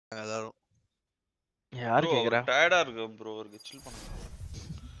யார் கேக்குறா? டயர்டா இருக்கு ப்ரோ, ஒரு சில் பண்ணு.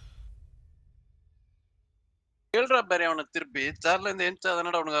 கேள்றா பாரு அவன திருப்பி சேர்ல இருந்து எந்திச்சா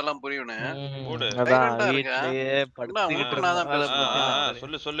தானடா உனக்கு எல்லாம் புரியும்னு. போடு. அதான் வீட்லயே படுத்துக்கிட்டு இருந்தா.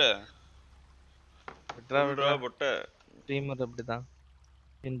 சொல்லு சொல்லு. விட்றா பொட்ட. ஸ்ட்ரீமர் அப்படிதான்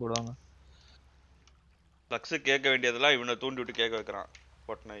சீன் போடுவாங்க. லக்ஸ் கேட்க வேண்டியதெல்லாம் இவனை தூண்டி விட்டு கேட்க வைக்கிறான்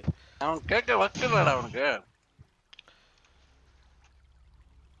பொட்டனாய். அவன் கேட்க வைக்கலடா அவனுக்கு.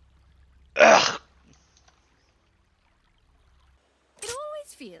 It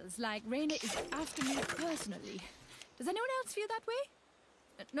always feels like Raina is after me personally. Does anyone else feel that way?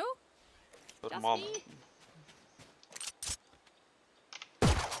 No? Just mom. me?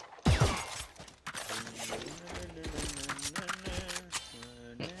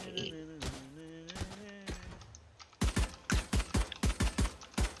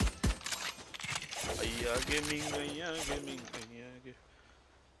 Gaming.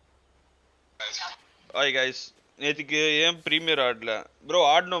 Hi guys, நேத்திக்கு ஏன் பிரீமியர் ஆடல ப்ரோ?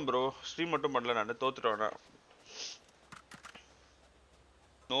 ஆடணும் ப்ரோ, ஸ்ட்ரீம் மட்டும் பண்ணல, நான் தோத்துட்டேன்.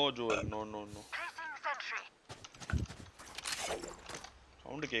 No jewel, no no no.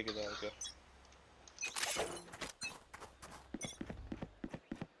 Sound கேக்குதா? Okay.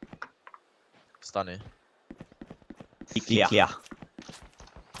 Stunning. Clear.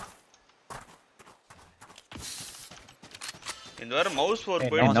 இந்த வார mouse 4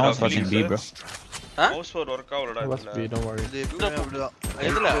 போய் now it's watching B bro. Mouse 4 work ஆவலடா இதுல. don't worry.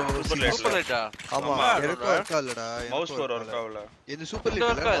 எதுல? சூப்பர்லைட்டா? ஆமா, எனக்கு வர்க் ஆகலடா. மவுஸ் 4 வர்க் ஆவல. இது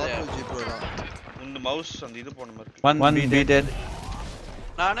சூப்பர்லைட்ல நார்மல் ஜிப்ரோ தான். இந்த மவுஸ் அந்த இது போன மாதிரி. One B dead.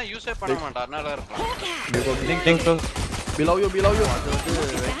 நானே யூஸே பண்ண மாட்டேன், அதனால இருக்கலாம். Think close. Below you. அது வந்து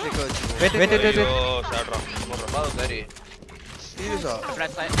வெயிட் வச்சு. Wait. ஓ சாட்ரா. ரொம்ப சரி. சீரியஸா?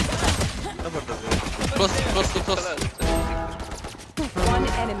 என்ன பண்றது? Close. One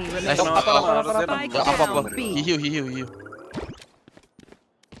enemy remaining. He heal.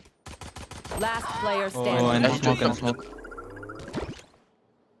 Last player standing. Oh, and smoke.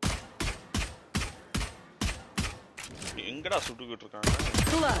 எங்கடா சுட்டுக்கிட்டு இருக்காங்க?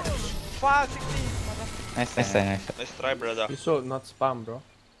 Clutch. Nice try brother. You saw not spam bro.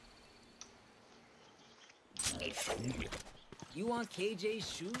 You want KJ's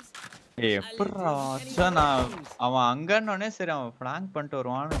shoes? எப்பறா சனா அவன் அங்கன்னே சரி அவன் ஃப்ளாங்க் பண்ணிட்டு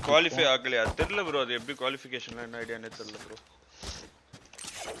வருவான். குவாலிஃபை ஆகலையா தெரியல ப்ரோ, அது எப்படி குவாலிஃபிகேஷன்ல என்ன ஐடியானே தெரியல ப்ரோ.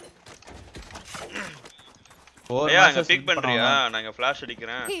 ஏய் அங்க பிக் பண்றியா? நான் இங்க ஃபிளாஷ்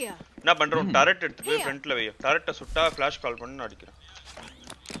அடிக்கிறேன். என்ன பண்றோம்? டரெட் எடுத்து போய் ஃப்ரண்ட்ல வை. டரெட்ட சுட்டா ஃபிளாஷ் கால் பண்ணி நான் அடிக்கிறேன்.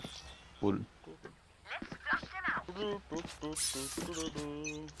 கூல்.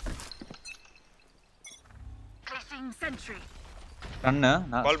 Placing sentry. ரன்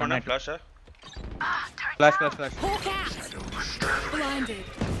கால் பண்ண ஃபிளாஷ். ஃபிளாஷ். Blinded.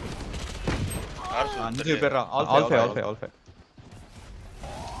 அஞ்சு பேரா ஆல் ஃபே.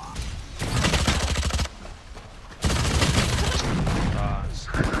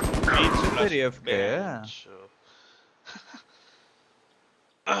 சரி எஃப்கே.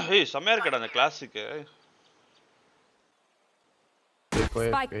 ஏய் சமையா இருக்கடா அந்த classic.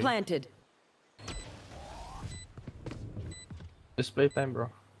 Spike planted. Display time bro.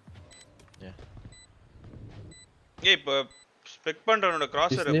 Yeah. ஏய் இப்ப ஸ்பெக் பண்றவனோட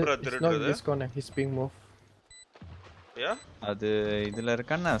கிராஸர் எப்பற திருடுறது? Disconnect his ping move. யா அது இதுல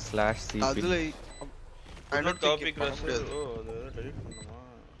இருக்கன்னா /cp. அதுல I டாபிக் கிராஸர். ஓ அது டெலீட் பண்ணுமா?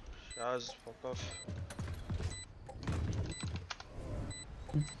 ஷாஸ் fuck off.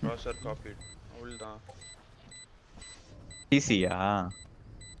 கிராஸர் காப்பீட். அவ்வளவுதான். CC யா?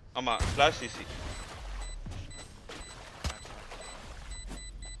 ஆமா /cc.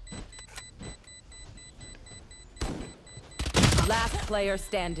 Last player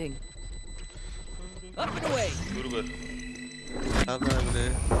standing. Up and away. குருபர். அதானே.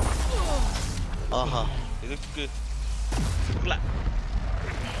 ஆஹா. இதுக்கு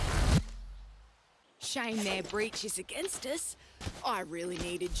Shame their breach is against us. I really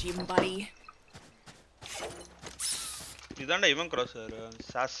need a gym buddy. இதான்டா இவன் கிராஸர்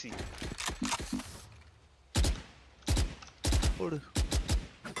சாசி. போடு.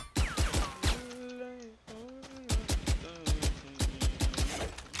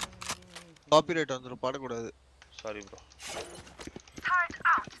 காப்பிரைட் வந்துரும், பாட கூடாது. Sorry bro.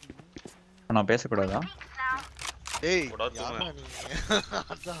 நான் பேச கூடாதா? ஏய் போடா தூங்க.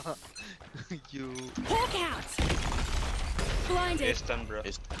 அதான் you Hawk out. Blinded. Yes done bro.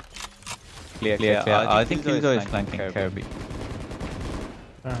 Clear. I think Killjoy is flanking Kirby.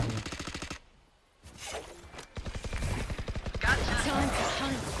 Time to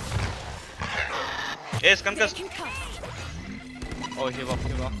hunt. Yes concussed. Oh he walk.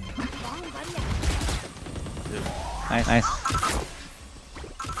 Nice.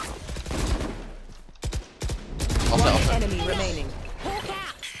 One enemy remaining.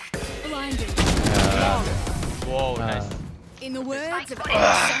 Blinded. Whoa, nice. In the words of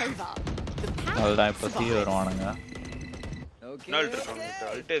Sova, the அவ்வளவுதான் path இப்ப C வருவானுங்க. நால்ட் இருக்காங்க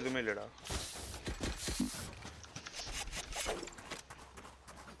Alt எதுமே இல்லடா.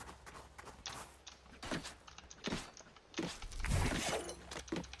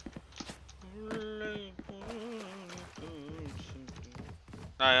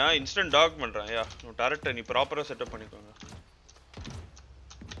 நான் instant talk பண்றேன். யா நான் டரெட் நீ ப்ராப்பரா செட்டப் பண்ணிக்கோங்க.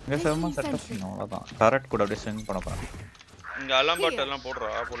 இங்க செம்ம செட்டப் பண்ணனும் அவ்வளவுதான். டரெட் கூட அப்படியே ஸ்விங் பண்ண போறேன். இங்க அலாம் பாட் எல்லாம் போடுறா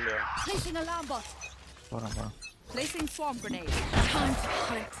போடலையா? placing alarm bot. போறேன். Placing swarm grenade. Time to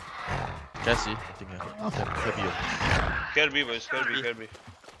hunt. Cassie, I think. Care B boys, care B.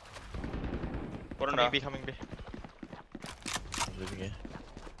 போறடா. Coming B. I'm leaving A.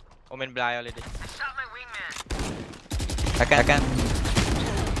 Omen blind already. I can.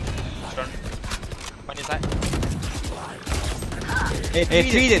 Stun. One inside. Hey,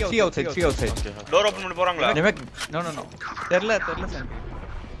 three outside. Okay. Door open பண்ணி போறாங்களா? No. தெரியல சென்டி.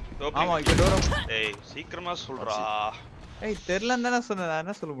 ஆமா இப்போ door open. ஏய் சீக்கிரமா சொல்றா. ஏய் தெரியலன்னு தான சொன்னேன். நான்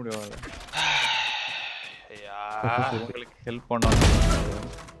என்ன சொல்ல முடியும் அது? ஐயா உங்களுக்கு ஹெல்ப் பண்ணனும்.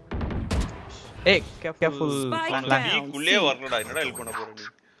 ஏய் கேர்ஃபுல். நீ குள்ளே வரலடா. என்னடா ஹெல்ப் பண்ண போற நீ?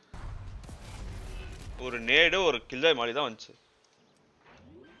 ஒரு நேடு ஒரு கில்ஜாய் மாலி தான் வந்துச்சு.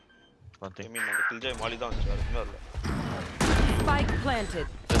 One thing. I mean அந்த கில்ஜாய் மாலி தான் வந்துச்சு. அது இன்னும் இல்ல. Spike planted.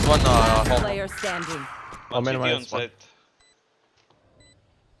 There's one home. Player standing. On site.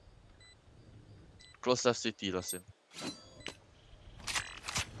 Close left city, last in.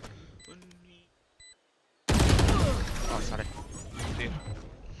 Oh, sorry.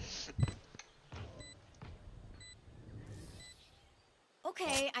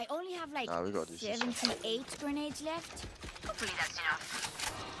 Okay, I only have like we got this. 78 grenades left. Hopefully that's enough.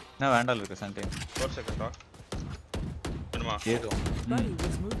 நான் வேண்டாம் இருக்கு சென்டி. ஒரு செகண்டா. என்னமா? ஏதோ. Buddy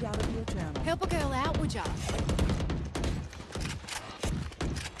was moved out of your channel. Help a girl out, would ya?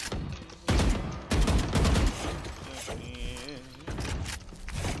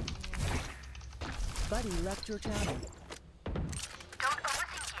 Buddy left your channel. Don't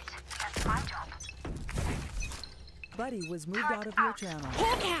overthink it. That's my job. Buddy was moved out of your channel.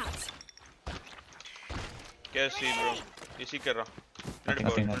 Hawk out! KC bro. Easy கரா.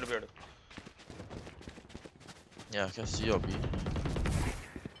 ரெண்டு pad. Yeah, I can see your B.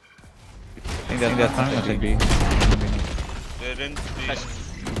 I think they're coming to B. They're in B.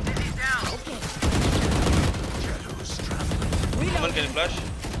 Someone can flash.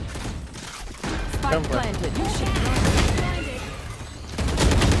 Spike planted.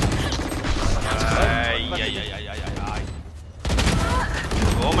 Ay.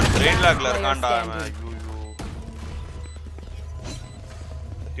 Omen brain lag la irkaanda அவன். ஐயோ.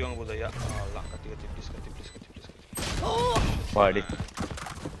 கத்தி வாங்க போதயா. அவ்வளவுதான் கத்தி please. பாடி.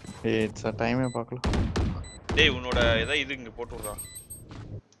 ஏய் it's a டைமே பார்க்கலாம். டேய் உன்னோட ஏதா இது இங்க போட்டு விடுடா.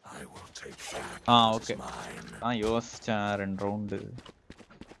 ஓகே. யோசிச்சேன் 2 ரவுண்ட்.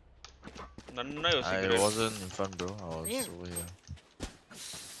 நன்னா I யோசிக்கிறேன். wasn't in front, bro. I was over here.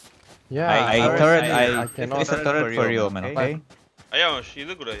 Yeah, I cannot it's a turret for you, man. Okay. ஐயா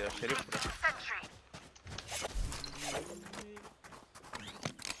இது கூட ஐயா ஷெரீஃப் கூட.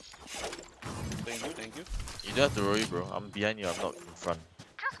 Thank you. You don't have to worry, bro. I'm behind you. I'm not in front.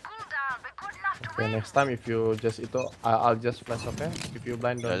 Just cool down. We're good enough to Okay, win. next time if you just I'll just flash, okay? If you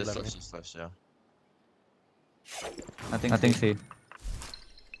blind, don't Yeah, blind me. just flash, yeah. Nothing C.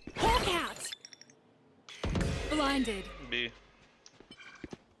 Hawk out! Blinded. B.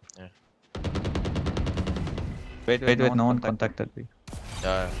 Wait, no one contacted me.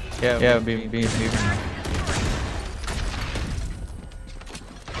 Yeah. B.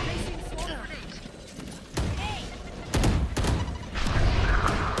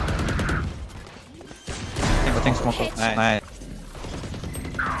 I think smoke. Nice.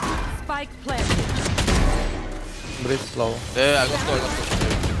 Spike planted. Breathe slow. Yeah, I got score.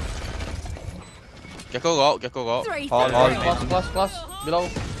 Gecko go out. All. Plus. Below.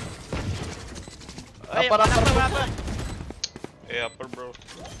 Upper. Hey, upper bro.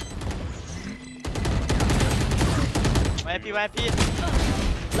 YP.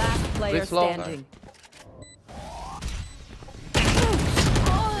 Last player Breathe slow. standing.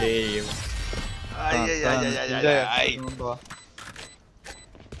 Hey. Ay.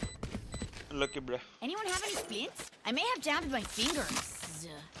 Lucky bro. Anyone have any splints? I may have jammed my fingers.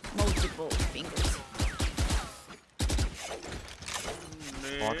 Multiple fingers.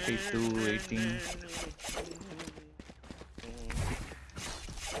 42-18.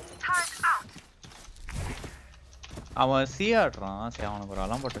 Turret out. அவன் C ஆடுறான். சரி அவனுக்கு ஒரு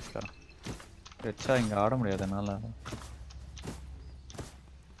அலாம் போட்டு வச்சுக்காரன். வச்சா இங்க ஆட முடியாது என்னால.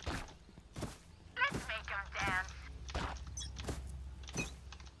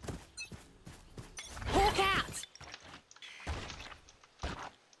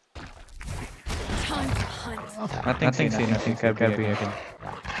 Nothing seen. Cabby again.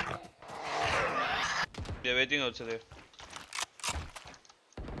 Yeah, waiting outside there.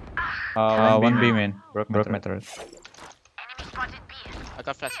 1 B main. Broke metal. I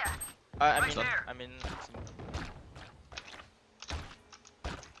got flash. I mean.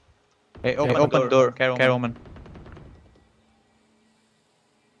 Hey, open door. Kr0nk.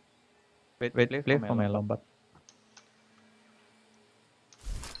 Wait, play for my alarm but.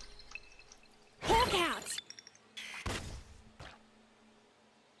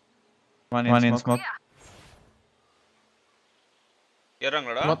 One in smoke.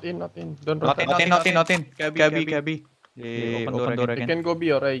 இறங்கடா. Not in. Don't rotate. Not in. Cabby. Open door again. You can go B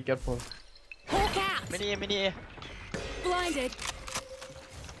or A, careful. Mini A. Blinded.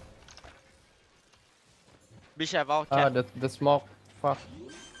 Bishop out. The smoke. Fuck.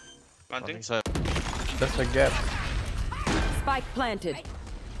 Planting. That's a gap. Spike planted.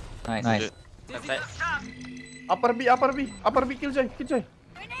 Nice. Upper B, kill Jay.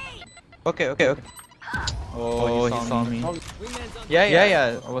 Okay. Oh, he saw me. Yeah.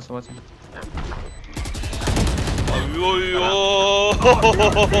 I was watching.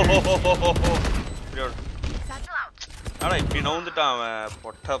 இப்படி நவுந்துட்டான் அவன்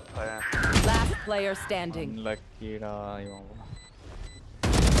பொட்ட பையன். Last player standing. Lucky-டா இவன்.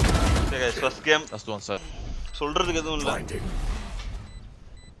 சரி guys, first game. That's the one side. சொல்றதுக்கு எதுவும் இல்ல.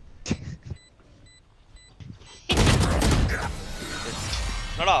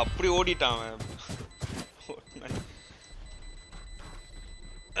 என்னடா அப்படி ஓடிட்டான் அவன்.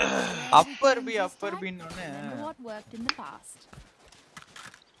 Upper B ன்னொனே What worked in the past?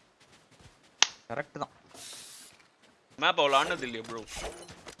 Correct தான். மேப் அவ்வளவு ஆனது இல்லையா ப்ரோ?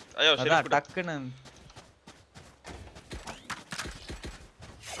 ஐயோ சரி அதான் டக்குன்னு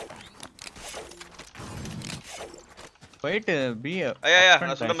போயிட்டு B. ஐயா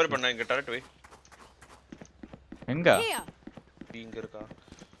நான் சொன்ன மாதிரி பண்ணேன். இங்க டரட் வை. எங்க? இங்க இருக்கா?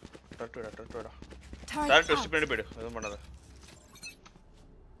 டரட் வைடா. டரட் வச்சு பின்னாடி போயிடு. எதுவும் பண்ணாத.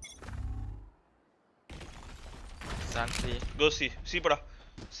 Sensi. Go see pada.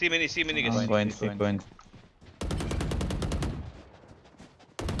 See many guys. Going.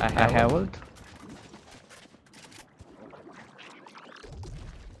 I have ult.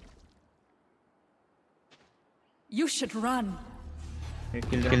 You should run.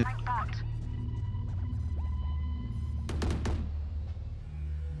 Kill.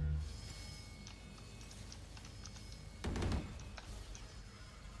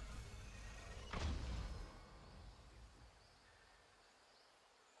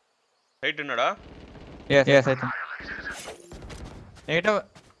 Right என்னடா? Yes, I think. Negative.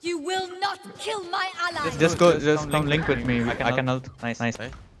 You will not kill my ally. Just come link with me. I can ult. Nice.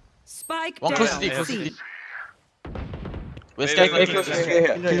 Spike One down. close to D. Where's Wait, Sky? close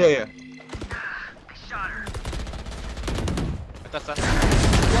Here.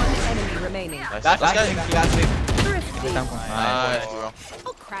 One enemy remaining. Last guy. Nice, bro.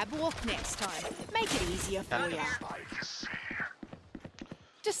 I'll crab walk next time. Make it easier for you.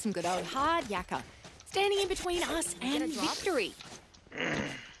 Just some good old hard yakka. Standing in between us and victory.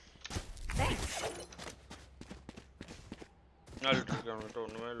 Thanks. நாளைக்கு இருக்கேன்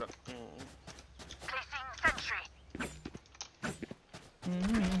ஒண்ணுமே இல்ல.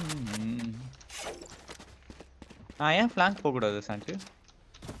 ஏன் flank போக கூடாது சாந்தி?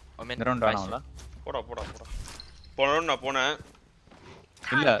 இந்த round வேணாம்ல? போடா. நான் போனேன்.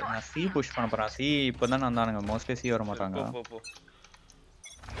 இல்ல நான் C புஷ் பண்ண போறேன். C இப்போதான் வந்தானுங்க. மோஸ்ட்லி C வர மாட்டாங்க. போ.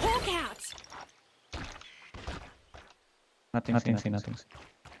 Walk out. Nothing.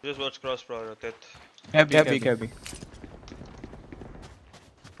 Just watch cross bro. Death. Cabby.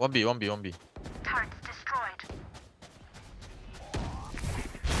 1B. Turret destroyed.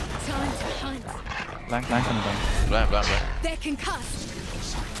 Time to hunt. Blank and done. Blank. They're concussed.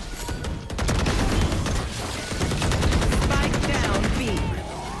 Spike down B.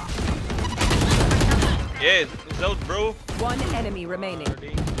 Yeah, it's out bro. One enemy remaining.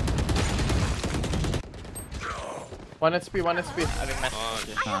 1 HP.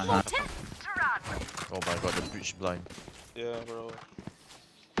 Oh my god, the breach blind. Yeah bro.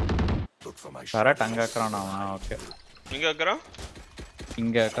 Correct அங்க இருக்கறான் அவன். Okay. எங்க இருக்கறான்?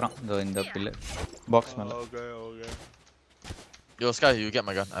 இங்க இருக்கறான். இந்த pillar box மேல. Okay. Yo Sky, you get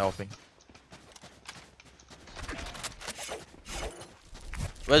my gun. I hopping.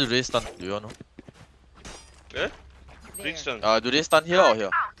 Where do they stun? Do you all know? Eh? Big stun. Do they stun here or here?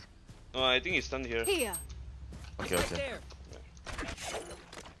 No, I think he's stunned here. Here. Okay, okay.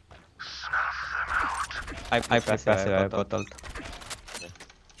 I passive, I got ult.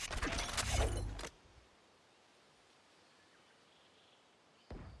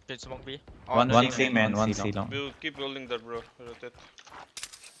 Can smoke B. One C man, one C long. We'll keep rolling that, bro. Rotate.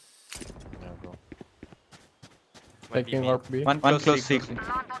 Yeah, bro. Taking up B. One close C.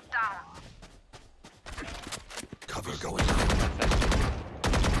 Cover going.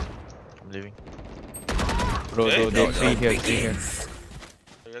 I'm leaving. Bro, they're three here.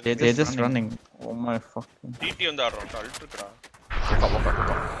 They're just running. Oh my fucking. TT on the round. Ultra.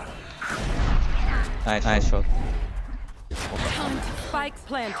 Nice shot. Spike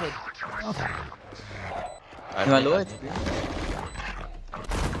planted. You are low HP.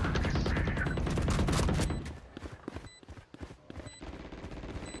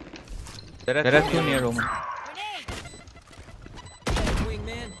 There are two near Roman.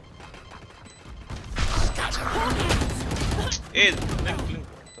 Hey,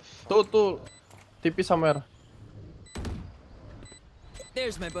 Two. TP somewhere.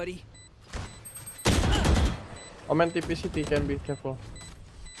 There's my buddy. Omen TP city, can be careful.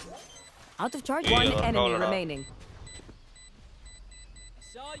 Out of charge. Yeah, One yeah, enemy no. remaining.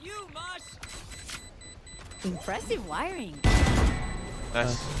 Saw you, Mosh. Impressive wiring.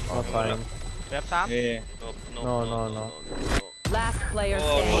 nice. Oh, fine. We have time. Yeah. No. Last player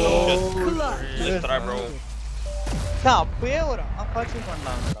Oh, standing. no shit. Let's try, bro.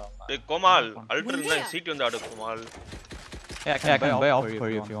 Hey, Komal. Ultra nice seat on the other Komal. Yeah, I can buy off for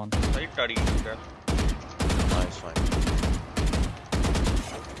you if you want. Right, Taddy. Nice, fine.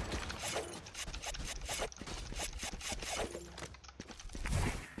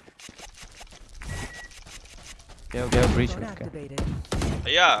 Yeah, breach. Activated.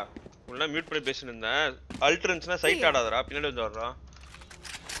 ஐயா உள்ள mute பண்ணி பேசினேன் அல்ட்ரன்ஸ்னா side ஆடாதடா பின்னாடி வந்து வரடா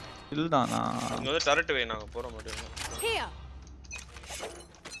இல்லதானா இங்க வந்து turret வே நாங்க போற மாட்டோம் Here.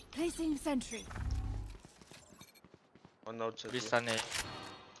 Placing sentry. on the outside Be sunny.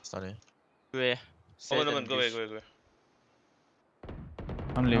 Sunny. Go away. Oh no man, go away.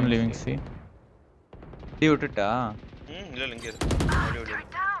 I'm leaving C. D விட்டுட்டா இல்ல இங்க இருக்கு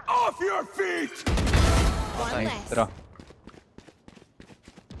Off your feet. One less. Throw.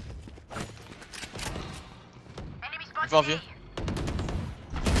 In front of you.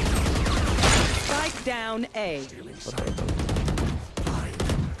 Spike down A.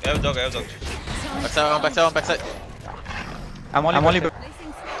 I have dog. Backside. I'm only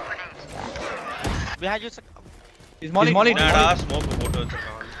Behind you. He's molly. என்னடா smoke போட்டு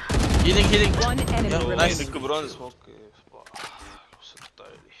வச்சிருக்கான் Healing. One enemy Yeah, remaining. nice. இருக்கு bro அந்த smoke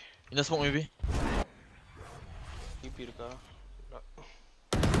In the smoke maybe. TP இருக்கா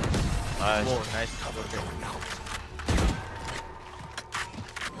Nice. Oh, nice. Okay.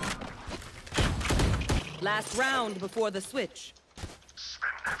 Last round before the switch.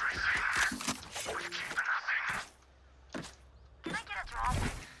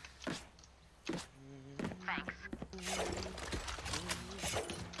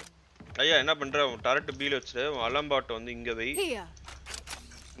 ஐயா என்ன பண்ற turret பீல வச்சிரு அலம்பாட் வந்து இங்க வை Here.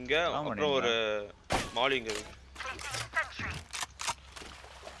 இங்க அப்புறம் ஒரு மாலி இங்க வை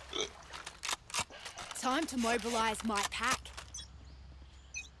Time to mobilize my pack.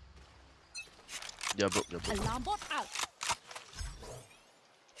 Yeah, bro. Alarm bot out.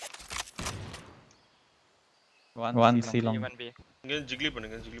 One C long. One B. இங்க ஜிக்லி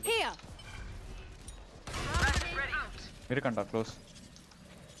பண்ணுங்க Here. இருக்கண்டா க்ளோஸ்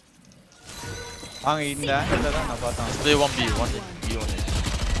வாங்க இந்த ஆங்கிள்ல தான் நான் பார்த்தேன் Play 1B, 1B on it.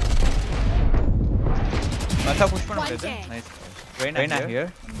 நல்லா புஷ் பண்ண முடியாது One nice Reina here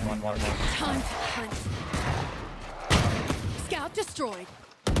one more Time to hunt. Scout destroyed.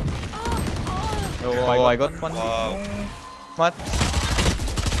 oh I got one Wow. what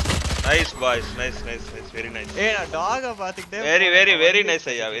nice boys nice very nice ஏய் நான் டாக பாத்துக்கிட்டே very nice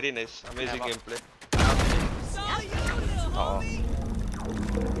ஐயா very nice amazing gameplay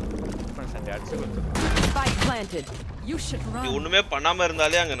Spike planted. You should நீ run. ஒண்ணுமே பண்ணாம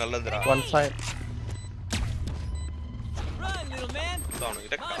இருந்தாலே அங்க நல்லதுடா One side. Run, little man.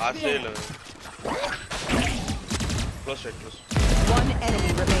 அவனுக்கிட்ட காசே இல்ல close One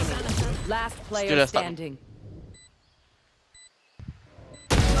enemy remaining. Last player Still has standing.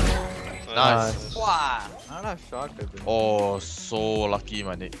 Nice. wow nada shot இது Oh, so lucky,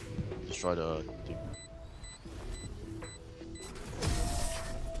 my Nick. Destroy the thing.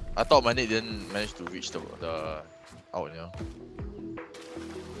 I thought my Nick didn't manage to reach the out, you know.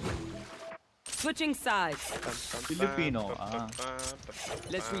 Switching sides. Filipino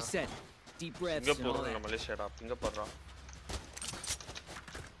Let's reset. Deep breaths and all Singapore that. மலேசியாடா இங்க போறா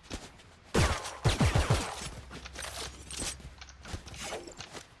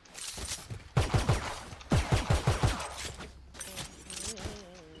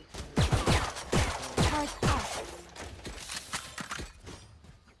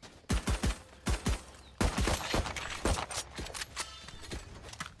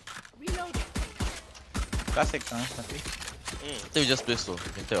Classic. I think we just play slow.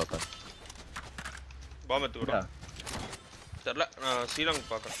 You can take your time. Bomb it, Yeah. Charla, Sri Lanka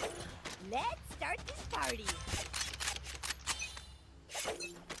paka. Let's start this party.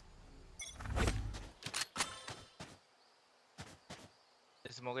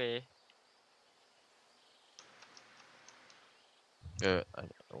 Smoke A. Yeah, I'm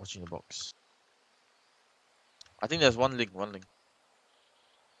watching the box. I think there's one link.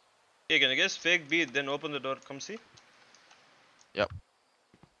 Hey, can I guess fake B, then open the door, come see? Yep.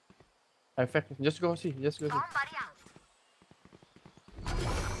 Effect. Just go see.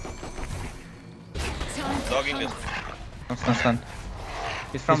 Dogging this. Stun.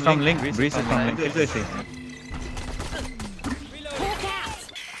 He's from link. Breeze is from link.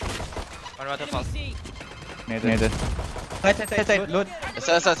 One waterfall. Neither. Side. Load.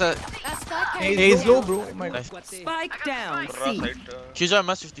 Side. Hey, he's low, bro. Oh my god. Spike down. C. Killjoy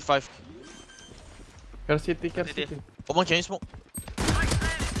mass 55. Care city. Oman, can you smoke?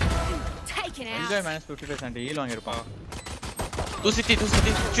 Taken Killjoy out. minus 55%. Heal on your palm. 2 city.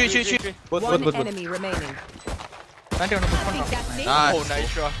 3. One enemy remaining. Santi, wanna push one? That's it. Nice. Oh, nice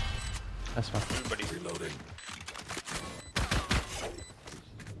shot. That's fine. Everybody. Reloading.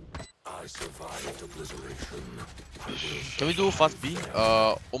 I survived obliteration. Can we do fast B?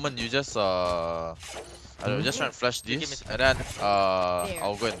 Oman, you just I don't know, just try and flash this, and then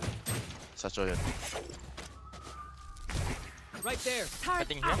I'll go and satchel here. Right there. I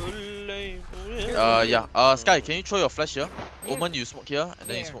think here. Yeah. Sky, can you throw your flash here? Oman, you smoke here, and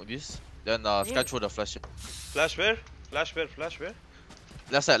then you smoke this. Then Sky throw the flash here. Flash where? Flash where?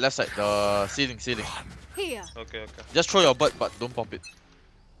 Left side. The ceiling. Here. Okay. Just throw your butt, but don't pop it.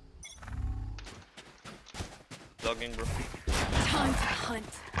 Dogging, bro. Time to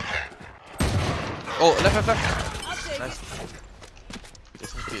hunt. Oh, left. Nice.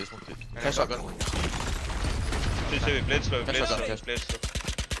 Just smoke it. Catch shotgun. We played slow.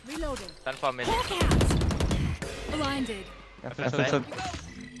 Reloading. Stun for mid. Hawk out. Blinded.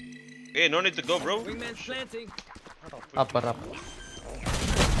 Hey, no need to go, bro. Wingman's planting. Upper.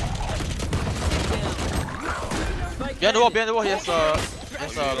 Behind the wall. Yes,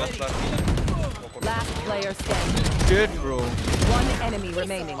 left flash. Last player standing. Good, bro. One enemy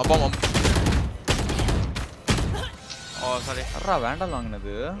remaining. A bomb. Oh, sorry. Arra, vandal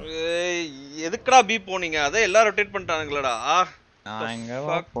வாங்குனது. எதுக்குடா B போனீங்க? அத எல்லாம் rotate பண்ணிட்டானுங்களடா. நான் எங்க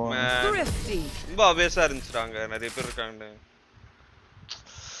வா போறேன். Thrifty. ரொம்ப அவேசா இருந்துச்சுறாங்க. நிறைய பேர் இருக்காங்க.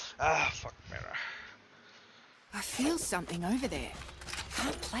 Fuck man. I feel something over there.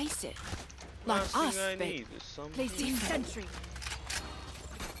 Can't place it. Like us, but placing sentry.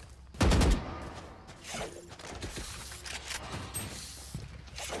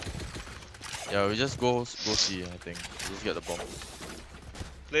 Yeah, we just go see. I think just get the bomb.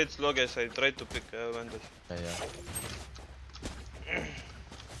 Play it slow, guys. I tried to pick Vandal. Yeah.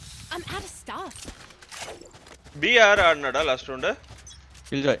 I'm out of stuff. BR ஆடுனடா last round.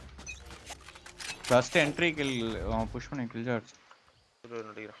 Killjoy. First entry kill. Push பண்ணி Killjoy.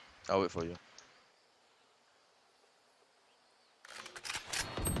 I'll wait for you.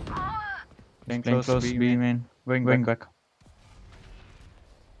 Playing close B, man. Going back.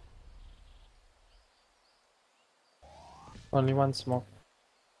 Only one smoke.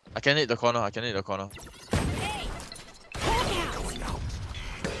 I can hit the corner. Hey! Hawk out.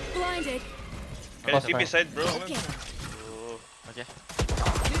 Blinded. Can you TP side, bro? Okay.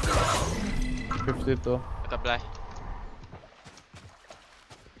 52. Apply.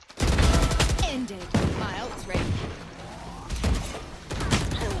 Ended. My ult's ready.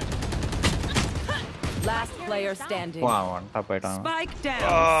 Last player standing. Wow, on top right now. Spike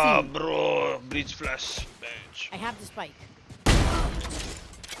down. Bro. Breach flash. Bench. I have the spike.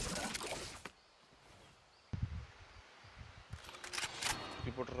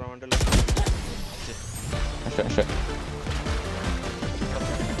 You put around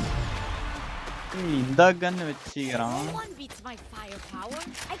இந்த கன் வெச்சிரான். No one beats my firepower.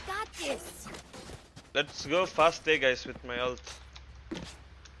 I got this. Let's go fast day, guys, with my ult.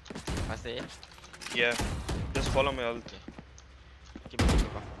 Fast A. Yeah. Just follow my ult. Keep on.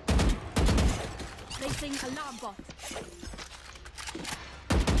 Placing alarm bot.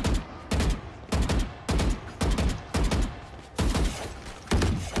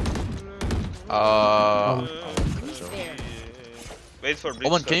 Wait for breach.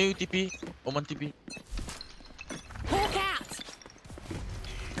 Oman, can you TP? Oman TP. Hawk out.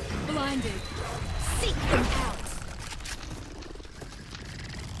 Blinded. Seek them out.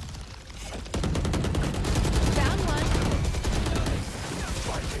 Found one.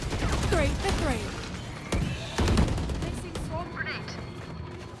 Great for three. Placing swarm grenade.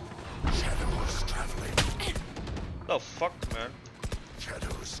 Shadows traveling.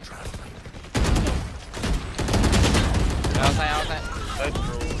 Right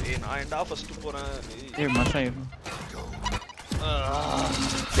bro. Hey, நான் ஏன்டா first போறேன். ஏய் மச்சான் இது.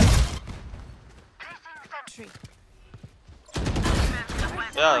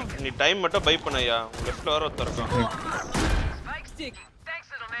 யா நீ time மட்டும் by பண்ணயா. உங்க லெஃப்ட்ல வர ஒருத்தர் இருக்கான்.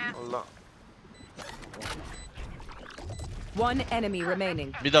 அல்லாஹ். One enemy remaining.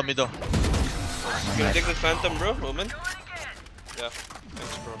 Middle. Can you take this phantom bro, woman? Yeah.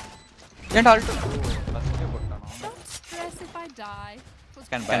 Thanks bro. ஏன்டா ஆல்ட் ஃபர்ஸ்டே போட்டானோ. Don't stress if I die.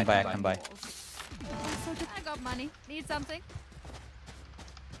 Can buy. So I got money. Need something?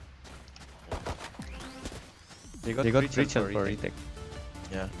 They got 3 chills for retake.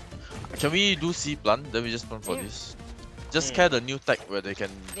 Yeah. Can we do C plan? Then we just plan for this. Just care the new tech where they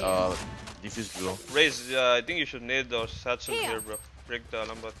can defuse below. Raze, I think you should nade the satchel here bro. Break the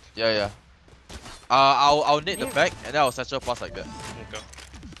alarm bot. Yeah. I'll nade the back and then I'll satchel pass like that. Okay.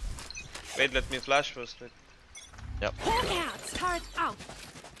 Wait, let me flash first. Wait. Yep. Hawk out. Turret out.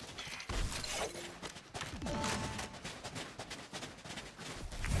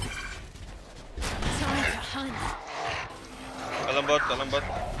 Time to hunt. Alarm bot.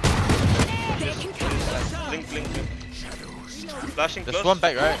 They can come. Blink. Flashing close. There's one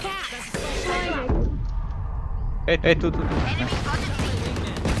back, right? Hey, two.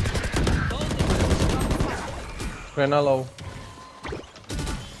 Rena low.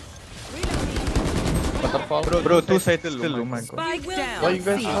 Butterfall. Bro, two sides still. Oh my god. Spike down. Why you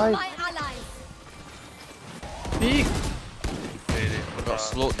guys hide? Peek. Got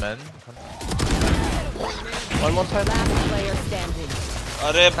slowed, man. One more time. Last player standing.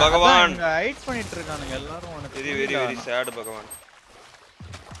 Arey Bhagavan. Height பண்ணிட்டு இருக்கானுங்க எல்லாரும் உனக்கு. Very sad Bhagavan.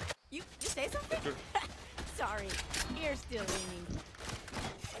 You say something? Sorry. Ear's still ringing.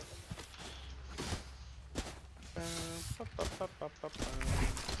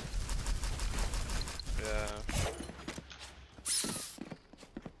 Yeah.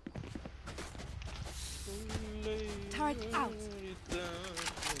 Turret out.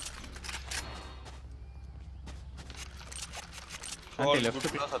 Left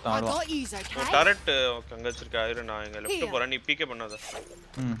close I got ease, okay? Turret அங்க வச்சிருக்கா இரு நான் இங்க left போறேன் நீ பீக்கே பண்ணாத.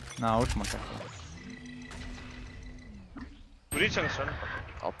 நான் அவுட் மாட்டேன். Breach and stun.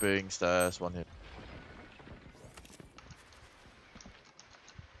 Upping stairs, one hit.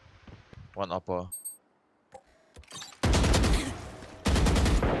 One upper.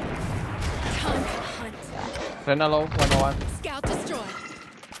 Time to hunt. Rena low, 101. Scout destroyed.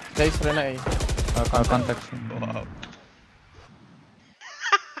 Chase Rena A. Contact. Wow.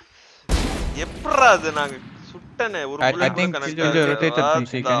 எப்பறா அது நாங்க சுட்டனே ஒரு I think you rotated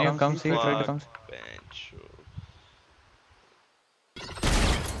PC. Can you come see? Try to come see.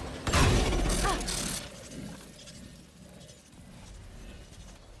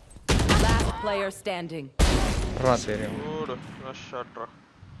 Last player standing. Right there. Good. Nice shot.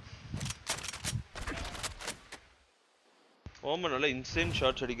 Oman நல்ல insane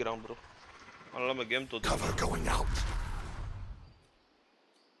shots அடிக்குறான் bro. அதனால நம்ம game தோத்து. Cover going out.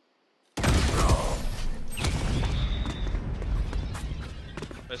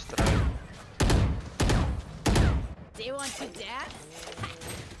 Nice try. Do you want to dance?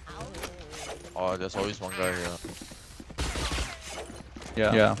 Oh, there's always one guy here.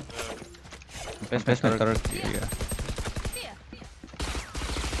 Yeah. Best turret. Yeah.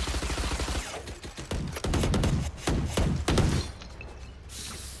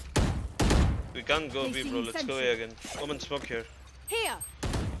 We can't go B bro, let's go A again. Omen smoke here. Here.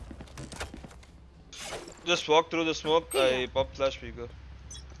 Just walk through the smoke, I pop flash we go.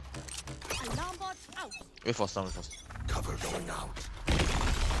 Alarm bot out. Wait for stun, Cover going out.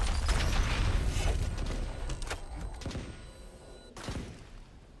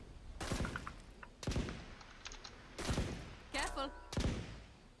 Careful.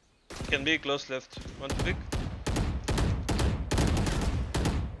 Can be close left. One pick.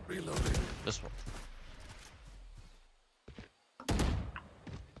 Reloading. This one.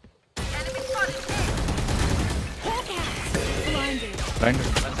 Blinded.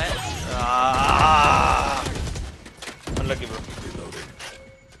 Unlucky bro.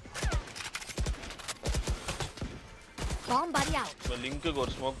 Bomb buddy out. So link ku or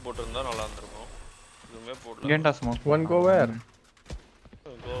smoke போட்டிருந்தா நல்லா இருந்திருக்கும். இதுமே போடல. Gigantus smoke. One go where?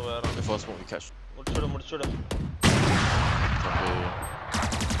 Go where? Before smoke we catch. முடிச்சுடு. Okay.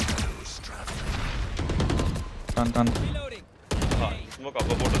 Done. Reloading. Smoke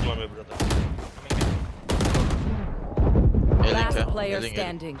அப்ப போட்டுக்கலாமே brother. Last player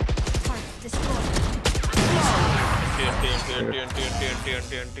standing. Destroyed.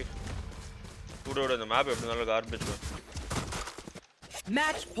 TNT. Kudoda the map எப்படினால garbage.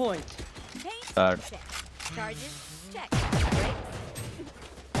 Match point. Third. Charges check. Right?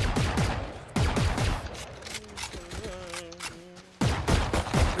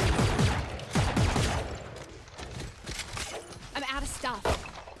 stuff.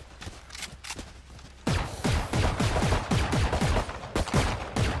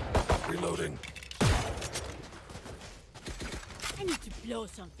 Reloading. I need to blow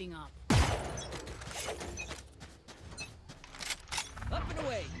something up. Up and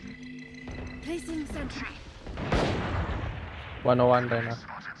away. Placing sentry. 101 right now.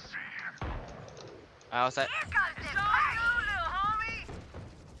 Outside.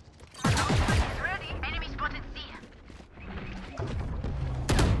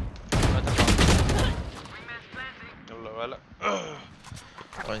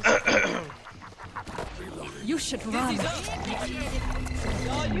 You should run.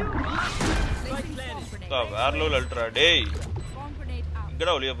 வேற level ultra டேய்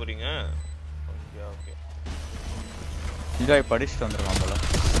எங்கடா ஒளிய போறீங்க okay இதாய் படிச்சிட்டு வந்திருக்கான் போல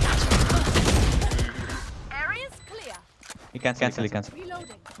Area's clear. You can cancel.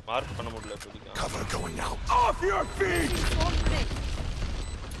 Reloading. Mark பண்ண முடியல இப்போதைக்கு Cover going out. Off your feet.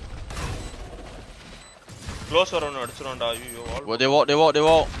 Close வரவன அடிச்சுறோம்டா ஐயோ They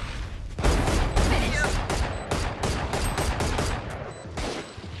walk.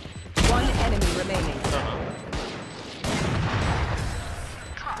 One enemy remaining.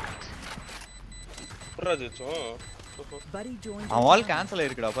 Buddy joined. அவன் cancel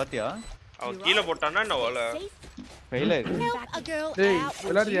ஆயிருக்குடா பாத்தியா அவன் கீழ போட்டானா என்ன வால ஃபெயில் ஆயிருக்கு Help a girl டேய் out.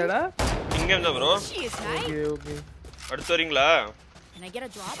 விளையாடுறியாடா இங்க இருந்தா bro She is nice. Okay அடுத்து வரீங்களா Can I get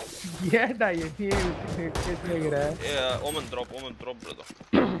a drop? ஏன்டா என்னையே கேக்குற ஏ ஓமன் drop brother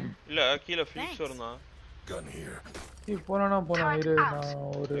இல்ல கீழ ஃபிக்ஸ் வரணும் Gun here. நீ போனா இரு நான்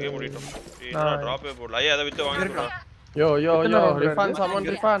ஒரு ஏ முடிட்டோம் நான் டிராப்பே போடல ஐயா அத விட்டு வாங்கிடுடா யோ refund someone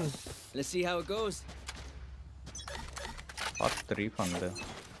refund. Let's see how it goes. What the refund?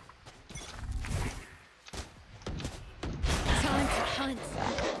 Time to hunt.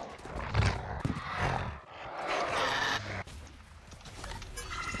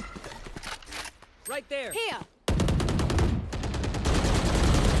 Right there. Here.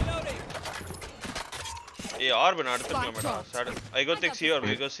 A urban அடுத்துக்கலாம்டா chat I go take C or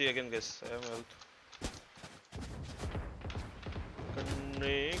we go C again guys I am health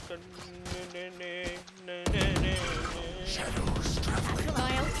கண்ணே Shadows traveling.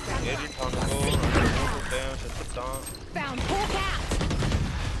 ஏறி தானோ செத்துட்டான் Found Hawk out.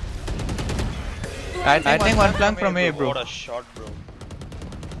 I think one flank from A, bro. What a shot, bro.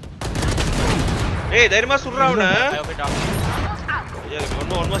 Hey, தைரியமா சுடுறா அவன. Yeah, one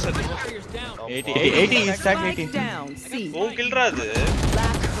more set. 80 is tag 80. Down. C. உன் கில்றா அது.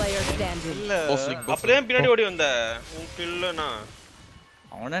 Last player standing. அப்படியே பின்னாடி ஓடி வந்த. உன் கில்லனா.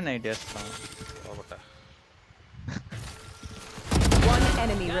 அவன night ஏஸ்தான். ஆவட்ட. One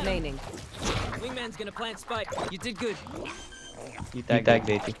enemy remaining. Wingman's gonna plant spike. You did good. He tagged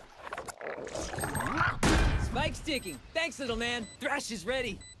 80. Spike sticking. Thanks, little man. Thrash is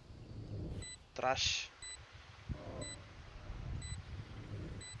ready. Thrash.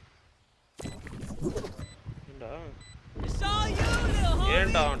 ஏண்டா? It's all you, little homie.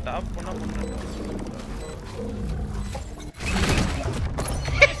 ஏண்டா டாப் பண்ண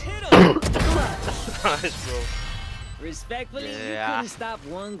Nice, bro. Respectfully, you couldn't stop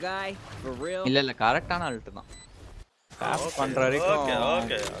one guy for real. இல்ல கரெக்ட்டான Alt தான். Top பண்ற வரைக்கும்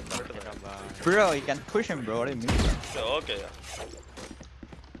Okay. Bro, you can push him, bro. What do you mean? Okay.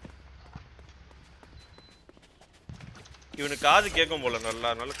 இவனுக்கு காது கேட்கும் போல நல்லா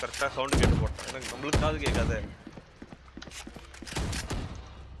கரெக்டா சவுண்ட் கேட்டு போட்டான் எனக்கு நம்மளுக்கு காது கேட்காதே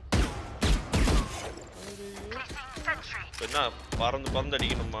என்ன பறந்து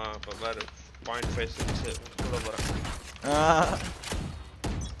அடிக்கணுமா இப்போ பாரு 0.56 கூட போறேன்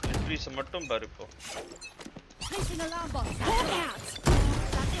என்ட்ரிஸ் மட்டும் பாரு இப்போ Placing alarm box. Hawk out.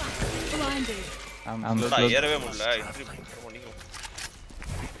 Blinded. I'm ஏறவே முடியல என்ட்ரி பண்ணிக்கோ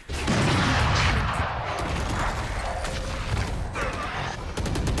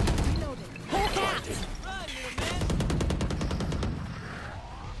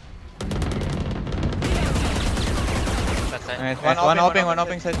One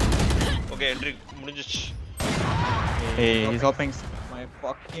hopping side. Okay, entry முடிஞ்சிச்சு. Hey, he's hopping. My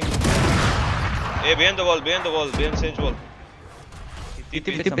fucking. Hey, behind the wall, behind Sage wall.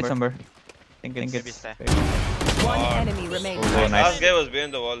 Tip somewhere. Think it's. One enemy remaining. Oh, nice. Last guy was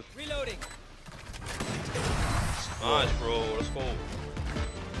behind the wall. Reloading. Nice, bro. Let's go.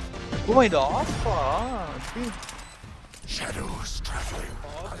 Oh my god. Shadows traveling.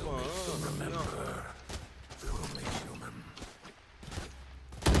 I will remember. Only human.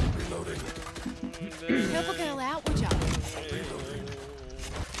 Reloading. Help a girl out, would ya?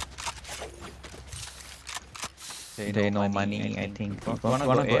 They no money, I think. Wanna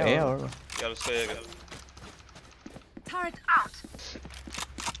go A or? Yeah, let's go again. Turret out.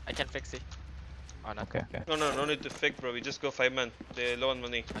 can fix it. Or not? Okay, okay. No need to fake, bro. We just go 5 man. They low on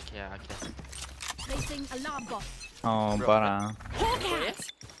money. Okay, okay. Placing alarm bot. Oh, para. Hawkeye!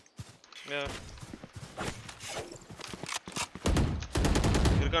 Yeah.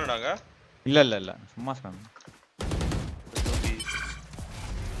 இருக்கானடாங்க? இல்ல சும்மா சொன்னேன்.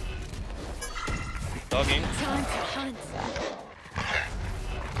 Dogging. Time to hunt.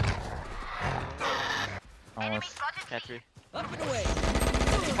 Catry. Up and away.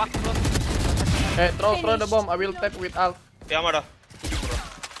 Fuck, bro. Hey, throw the bomb. I will tap with alt. Yamada.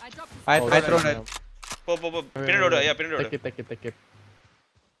 I throw it. Po. Pinnoda, yeah, pinnoda. Take it.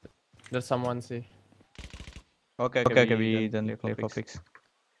 There's someone see. Okay, we then play for fix.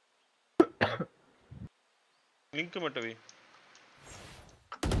 Link மட்டும் வை.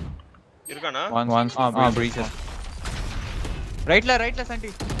 இருக்கானா? One breacher. Rightல Santi.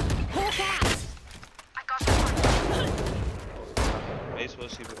 Nice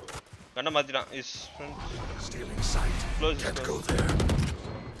was he, bro. கண்ண மாத்திட்டான். Is Stealing sight. close. Let's go there.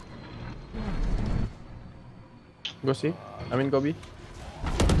 Go see. I mean, go B.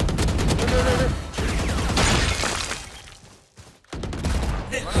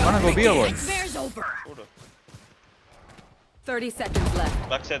 Wanna go B or what? Bear's over. 30 seconds left.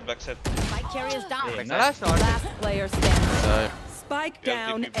 Backside. Spike carrier's down. Last player standing. Spike Yeah,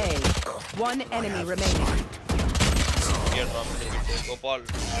 down keep A. One enemy remaining. Here drop it. Gopal.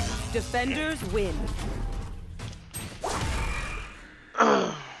 Defenders win.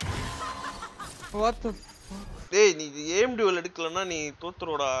 What the டேய் நீ ஏம் twelve எடுக்கலனா நீ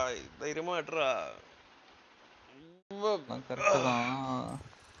தோத்துறோடா. தைரியமா எடுறா. Correct தான்.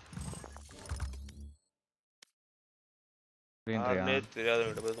 ஆனே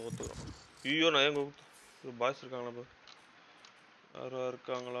தெரியாதவங்க கிட்ட தோத்துறோம். ஐயோ நான் எங்க பாய்ஸ் இருக்காங்களா bro? யாரா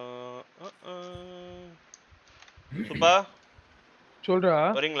இருக்காங்களா? சுப்பா சொல்றா.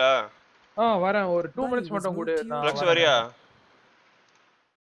 வரீங்களா? வரேன். ஒரு 2 minutes மட்டும் கூட. ஃப்ளக்ஸ் வரியா?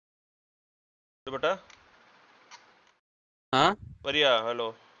 பட்டா? வரியா? ஹலோ.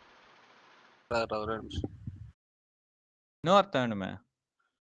 இன்னும் அர்த்தம் வேணுமே.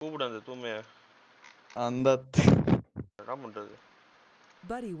 கூப்பிடு அந்த தூமைய. அந்த என்ன பண்றது?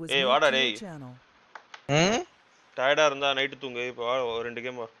 ஏய் வாடா டேய். டயர்டா இருந்தா நைட் தூங்கு. இப்போ வா 2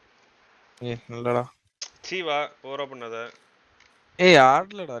 கேம் வா. ஏய் இல்லடா. சீ வா ஓவரா பண்ணாத. ஏய்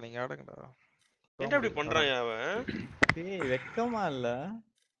ஆடலடா நீங்க ஆடுங்கடா. என்ன இப்படி பண்றான் அவன்? ஏய் வெக்கமா இல்ல.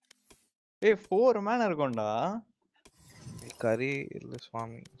 ஏய் 4 மேன் இருக்கும்டா. கரி இல்ல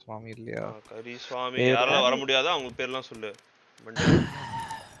சுவாமி இல்லையா? கரி சுவாமி யாரால வர முடியாதா? அவங்க பேர்லாம் சொல்லு.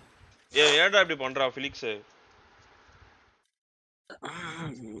 ஏன்டா இப்படி பண்றா ஃபிலிக்ஸ்?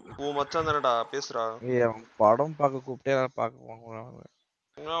 ஓ மச்சான் தானடா பேசுறா. ஏய் அவன் படம் பார்க்க கூப்பிட்டே பார்க்க போவாங்க.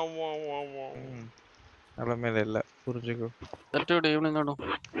 நல்ல இல்ல புரிஞ்சுக்கோ. Saturday evening ஆடும்.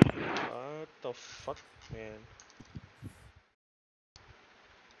 What the fuck man?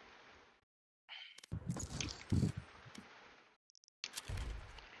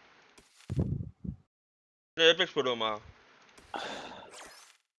 HyperX போடுவோமா?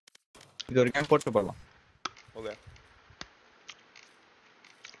 இது ஒரு கேம் போட்டு போடலாம். ஓகே.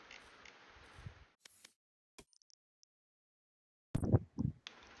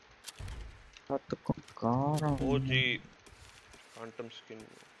 பாத்துக்கும் காரம். OG Phantom skin.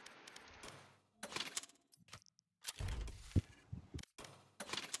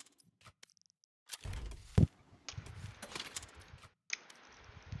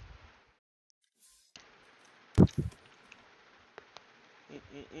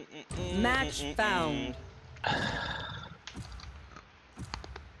 Match found.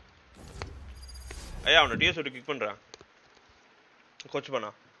 ஐயா அவனை டிஎஸ் விட்டு கிக் பண்றான். கோச்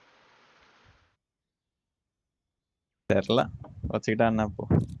பண்ணா. தெரியல. வச்சிட்டா என்ன போ.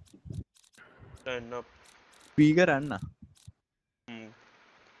 என்ன speaker Anna.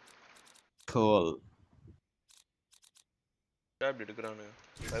 Goal. Tape எடுக்கறானே.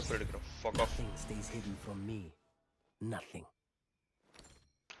 Hyper எடுக்கறான். Fuck off. Stays hidden from me. Nothing.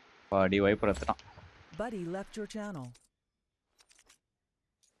 Body wiper அத்தறான். Buddy left your channel.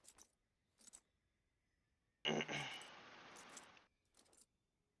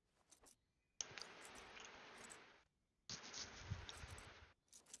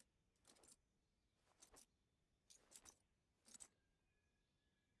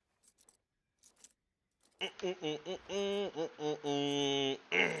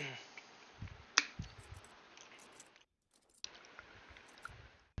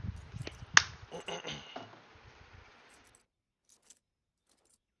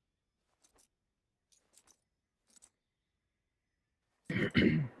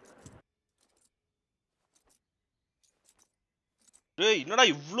 டேய் என்னடா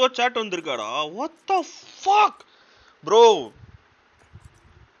இவ்ளோ chat வந்திருக்காடா what the fuck bro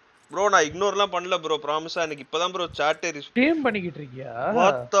நான் இக்னோர்லாம் பண்ணல bro ப்ராமிஸா எனக்கு இப்போதான் bro chat ஸ்ட்ரீம் பண்ணிக்கிட்டு இருக்கியா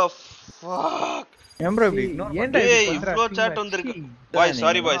what the fuck ஏன் bro இப்படி இக்னோர் ஏன்டா ஏய் இவ்ளோ chat வந்திருக்கு boys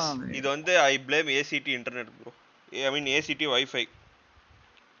sorry boys இது வந்து I blame ACT internet bro I mean ACT wifi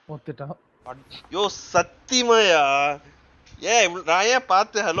ஒத்துட்டான் யோ சத்தியமாயா நான் ஏன்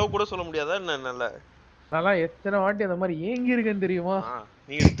பார்த்து ஹலோ கூட சொல்ல முடியாதா என்ன நல்லா எத்தனை வாட்டி அந்த மாதிரி ஏங்கி இருக்கேன்னு தெரியுமா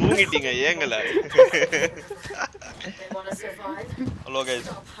நீங்க தூங்கிட்டீங்க ஏங்கல hello guys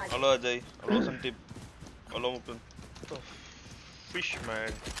hello Ajay hello Sandeep hello Mukund fish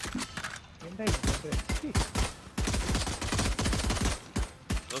man என்னடா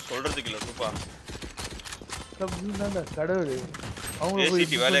இது சொல்றதுக்கு இல்ல சூப்பா தப்புனா கடவுளே அவங்க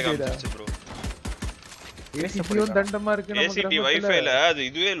ஏசிடி வேலைய காமிச்சிச்சு bro ஏசிடியும் தண்டமா இருக்கு நமக்கு ஏசிடி வைஃபைல அது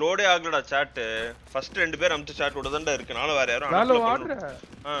இதுவே லோடே ஆகலடா chat ஃபர்ஸ்ட் ரெண்டு பேர் அம்ச்ச chat ஓட தான்டா இருக்கு நாள வேற யாரும் நாள வாட்ற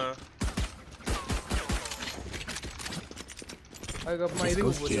அதுக்கப்புறமா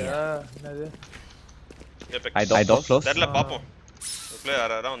இதுக்கு போறியா என்னது I don't close தெரியல பாப்போம் ப்ளே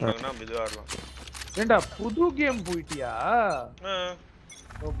யாரா வந்தாங்கன்னா இது ஆடலாம் ஏண்டா புது கேம் போயிட்டியா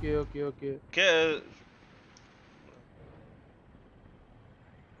okay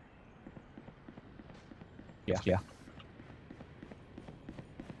Yeah.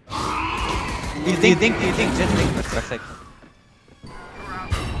 You think just think backside.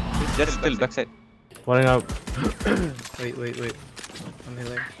 Just still backside. Falling out. Wait. I'm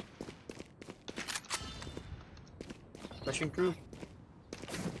healing. Rushing through.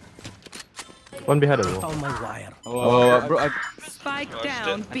 One behind us. On my wire. Bro. Spike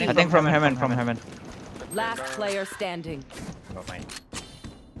down. I think from heaven. Last player standing. Oh my.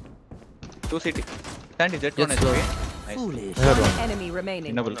 2 CT. Stand is that one is okay. Nice. Foolish. One enemy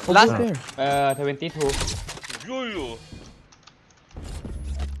remaining. Last 22. Yo.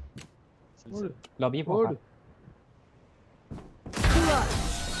 Lobby board.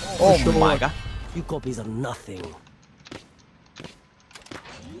 Oh my god. You copies are nothing.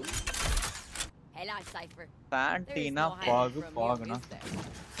 Hello, Cypher. Santina pogna.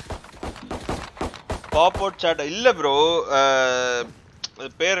 Pop out chat இல்ல bro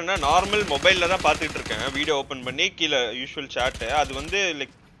பேர் என்ன normal மொபைல்ல தான் பார்த்துட்டு இருக்கேன் video open பண்ணி கீழ usual chat அது வந்து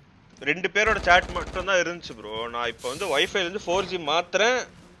லைக் ரெண்டு பேரோட chat மட்டும் தான் இருந்துச்சு bro நான் இப்போ வந்து வைஃபைல இருந்து 4G மாத்துறேன்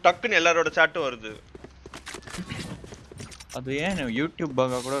டக்குன்னு எல்லாரோட chatம் வருது அது ஏன் YouTube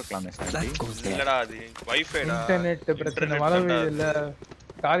பகா கூட இருக்கலாமே சார் இல்லடா அது வைஃபைடா இன்டர்நெட் பிரச்சனை வரவே இல்ல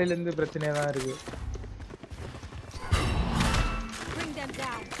காலையில இருந்து பிரச்சனையா தான் இருக்கு Bring them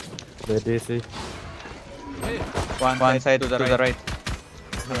down. Where is he? One side to the right.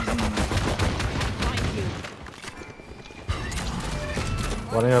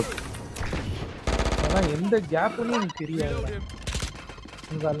 Running up. ஆனா எந்த கேப்னே எனக்கு தெரியாது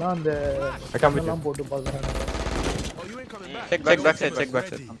இதெல்லாம் அந்த எல்லாம் போட்டு பார்க்கறாங்க Check back side.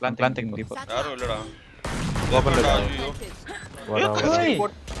 I'm planting deeper. யாரும் இல்லடா ஓபன் ல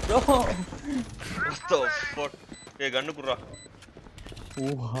ஏய் கண்ணு குறா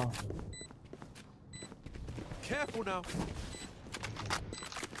ஓஹா Careful now.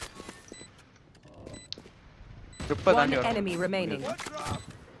 One enemy remaining.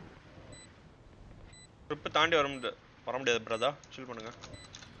 Trip தாண்டி வர முடியாது பிரதா chill பண்ணுங்க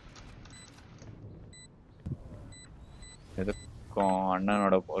எதுக்கு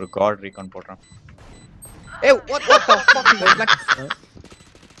அண்ணனோட ஒரு காட் ரீகான் போடுறேன் ஏய் what the fuck is that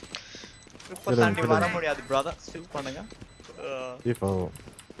trip தாண்டி வர முடியாது பிரதா chill பண்ணுங்க if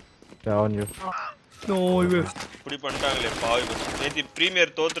down you no இப்படி பண்ணிட்டாங்களே பாவி நேத்தி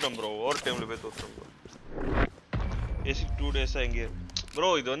பிரீமியர் தோத்துட்டோம் bro ஓவர் டைம்ல போய் தோத்துட்டோம் bro ஏசி 2 டேஸா எங்க bro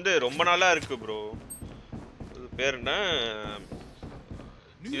இது வந்து ரொம்ப நாளா இருக்கு bro இது பேர் என்ன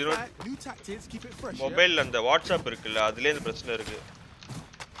New tactics, keep it fresh. மொபைல்ல அந்த வாட்ஸ்அப் இருக்குல்ல அதுலயே இந்த பிரச்சனை இருக்கு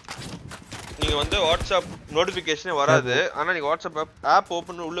நீங்க வந்து வாட்ஸ்அப் நோட்டிஃபிகேஷனே வராது ஆனா நீங்க வாட்ஸ்அப் ஆப் ஓபன்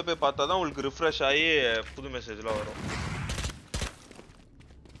பண்ணி உள்ள போய் பார்த்தா தான் உங்களுக்கு ரிஃப்ரெஷ் ஆகி புது மெசேஜ்லாம் வரும்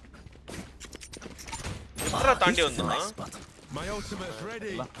எப்பறா தாண்டி வந்தா My ultimate's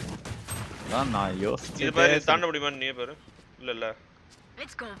ready. நான் யோசிச்சு இது பாரு தாண்ட முடியுமா நீ பாரு இல்ல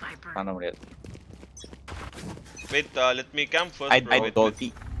Let's go, Viper. தாண்ட முடியாது wait let me camp first bro I don't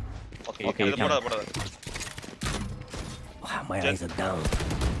okay போடா My eyes are down.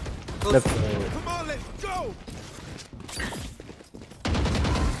 Come on, let's go.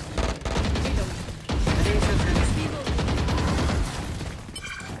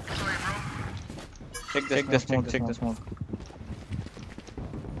 Check the smoke.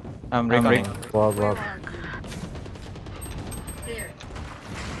 I'm ring. Wow.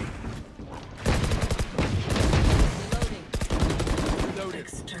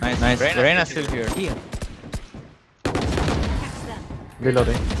 Nice. Reina's still here.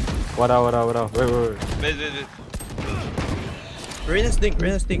 Reloading. What out. Wait. Wait. Reina's thing.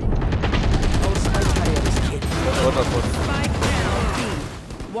 Spike down B.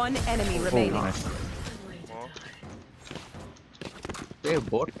 One enemy remaining. Nice. They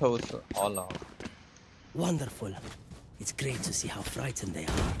both house all out. Wonderful. It's great to see how frightened they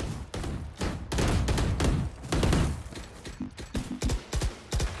are.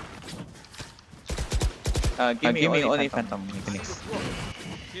 Give me only Phantom Phoenix.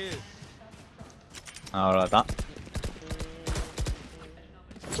 அவ்வளவுதான்.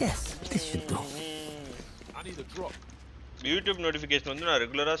 Yes, this should do. I need a drop. YouTube notification வந்து நான்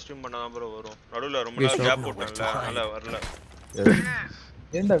ரெகுலரா stream பண்ணா தான் bro வரும். நடுவுல ரொம்ப நாள் கேப் போட்டேன்ல அதனால வரல.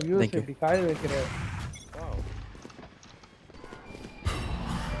 ஏன்டா வியூஸ் இப்படி காய வைக்கிற?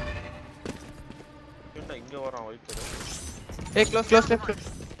 என்ன இங்க வரான் வைக்கற? Hey, close left.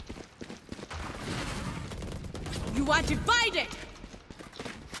 You are divided.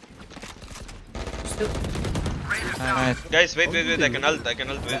 Nice. Guys, wait. I can ult.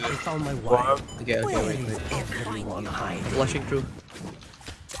 Wait. I found my wife. Okay, wait. Everyone hide. Flushing through.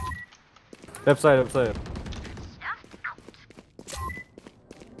 Left side.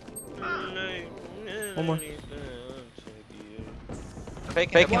 One more.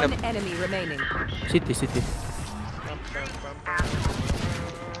 Fake One enemy remaining. City.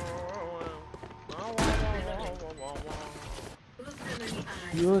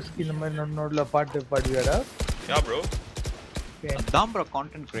 யூஎஸ்க்கு இந்த மாதிரி நோட்ல பாட்டு பாடுவியாடா? Yeah bro. அதான் bro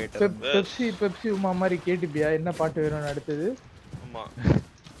content creator. Pepsi Uma மாதிரி கேட்டிப்பியா என்ன பாட்டு வேணும்னு அடுத்தது? ஆமா.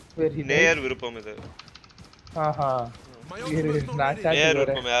 வெரி நேயர் விருப்பம் இது. ஆஹா. நேயர்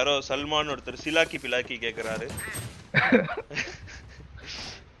விருப்பம் யாரோ சல்மான் ஒருத்தர் சிலாக்கி பிலாக்கி கேக்குறாரு.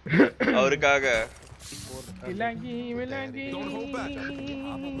 அவருக்காக விலாங்கி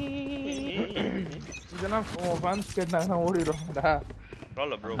இதெல்லாம் ஃபேன்ஸ் கேட்டாங்கன்னா ஓடிடுவாங்கடா.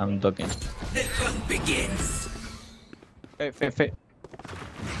 roll bro. I'm talking. The hunt begins. Hey.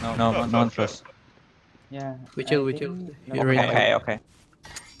 No first. Yeah. We chill. Okay.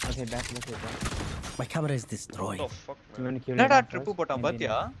 Okay, back. My camera is destroyed. Oh fuck man. என்னடா ட்ரிப் போட்டான்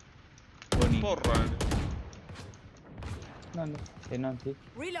பாத்தியா? போறான். என்ன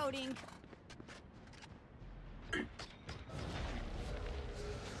Reloading.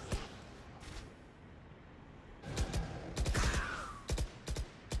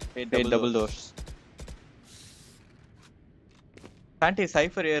 Hey, double doors. Santi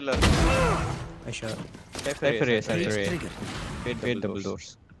Cypher A la. I shot. Cypher A. Wait, double doors.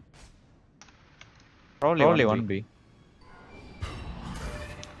 Probably 1B.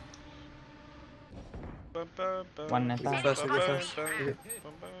 One Fast.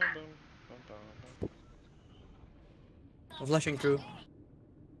 I'm flushing through.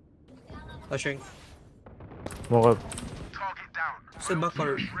 Smoke up. Sit back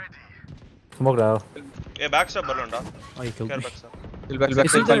or... Smoke down. Hey, backstab barlanda. Oh, you killed me.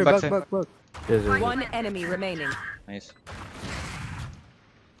 Backstab. Yes. One enemy remaining. Nice.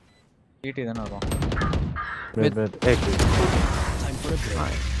 ET தான வரும். Mid. Time for a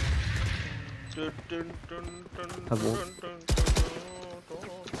break.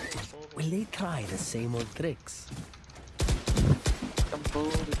 Will they try the same old tricks?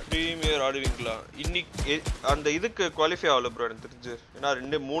 Premier ஆடுவீங்களா? இன்னைக்கு அந்த இதுக்கு qualify ஆகல bro எனக்கு தெரிஞ்சு. ஏன்னா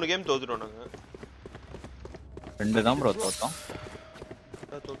 3 game தோத்துட்டோம் நாங்க. 2 தான் ப்ரோ தோத்தோம்.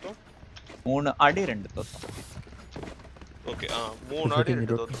 3 ஆடி 2 தோத்தோம். ஓகே 3 ஆடி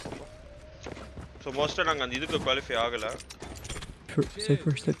 2 தோத்தோம். சோ மோஸ்டா நாங்க அந்த இதுக்கு குவாலிஃபை ஆகல.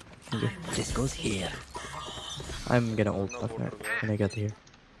 Sit. This goes here. I'm gonna ult up there when I get here.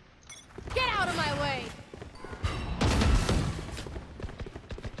 Get out of my way.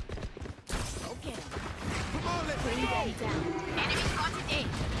 Okay. Bring them down. Enemy spotted A.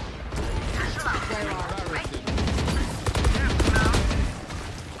 Where are you?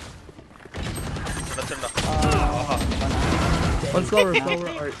 One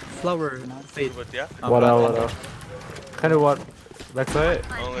flower. Fade. What out. Kind of what? Backside.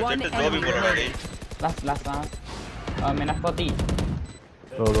 அவங்க jet Joby போறானே. Last minus 40.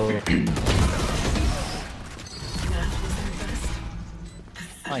 Roll.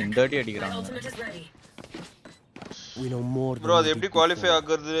 இந்த அடி அடிக்குறாங்க. We know more. Bro அது எப்படி qualify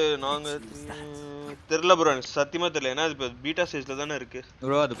ஆகுறது நாங்க தெரியல bro எனக்கு சத்தியமா தெரியல. ஏன்னா இது பீட்டா ஸ்டேஜ்ல தான இருக்கு.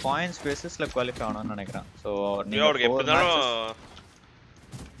 ப்ரோ அது பாயிண்ட்ஸ் பேசிஸ்ல குவாலிஃபை ஆகணும்னு நினைக்கிறேன். சோ நீங்க எப்படினாலும்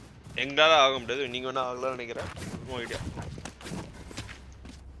எங்களால ஆக முடியாது. நீங்க வேணா ஆகலாம்னு நினைக்கிறேன். No idea.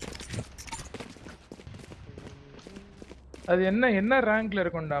 அது என்ன ரேங்க்ல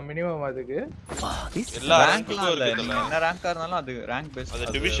இருக்கும்டா மினிமம் அதுக்கு? எல்லா ரேங்க்ல இல்ல என்ன ரேங்கா இருந்தாலும் அது ரேங்க் பேஸ். அது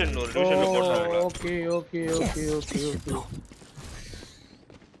டிவிஷன் ஒரு டிவிஷன்ல போடுறாங்க. Okay.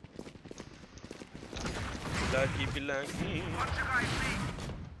 Lucky.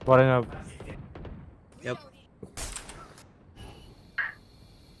 Warning up. Yep.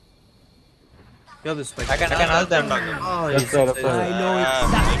 You have the spike. I can hold them. Oh, That's right. I know it.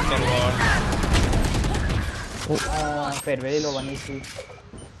 Fair, very low 1 EC.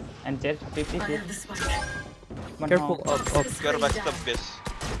 And jet 50 feet. Careful, up. You're back up, guys.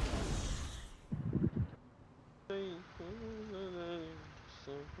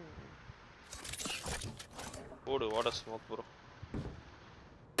 Oh, what a smoke, bro.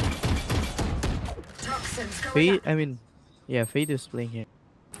 Fade, I mean, yeah, Fade is playing here.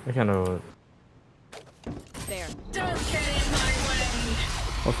 I can There.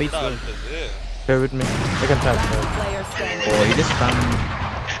 Oh, Fade's playing. Stay with me. I can tap. Oh, he just found.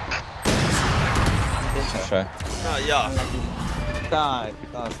 Sure. Yeah.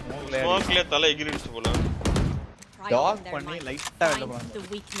 Smoke le thala igirichu pola. Dog panni light ah vella pola. The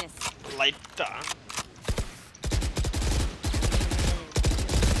weakness. Light ah.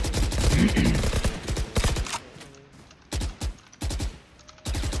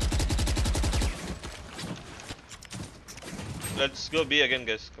 Let's go B again,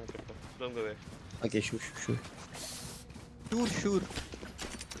 guys. Come. Don't go away. Okay, sure. Sure.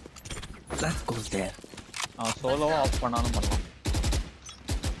 That goes there. Solo off பண்ணாலும் பண்ணலாம்.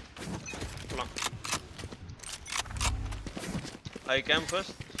 I cam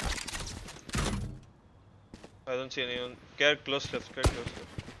first. I don't see anyone. Care close left.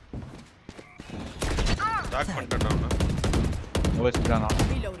 Back பண்ணிட்டானா? ஓஸ்டானா.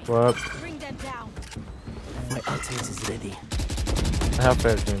 What? Bring them down. My ultimate is ready. I have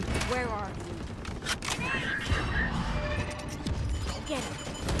fair team. Where are you? Get it.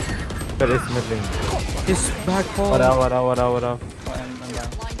 There is nothing. His back home. What up?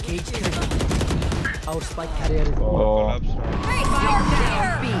 Cage trigger. Our spike carrier is Collapse.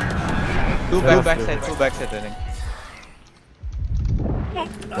 Two backside, I think.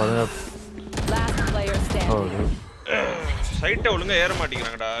 What up? Last player standing. Oh, dude. சைட்ட ஒழுங்கா ஏற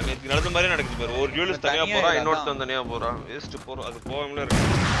மாட்டேங்கறாங்கடா. நேத்து நடந்த மாதிரி நடக்குது பாரு. ஒரு ஜூலிஸ் தனியா போறான், இன்னொருத்தன் தனியா போறான். வேஸ்ட் போறோம். அது போகாமல இருக்கு.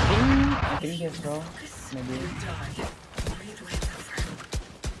 I think yes, bro. Maybe.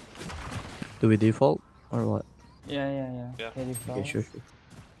 Do we default or what? Yeah. Okay, sure.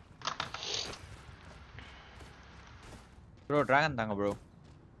 Bro, dragon தாங்க bro.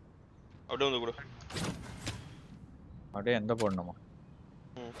 அப்படியே வந்து கூட. அப்படியே எந்த போடணுமா?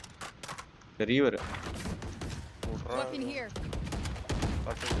 River. Weapon here.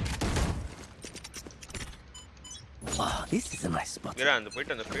 Wow, this is a nice spot. கிரா அந்த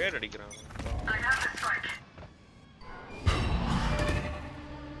போயிட்டு அந்த fat அடிக்குறான்.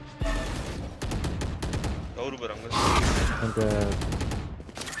 கவுரு பரங்க. Okay.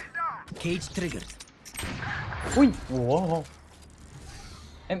 Cage triggered. Ui, wow.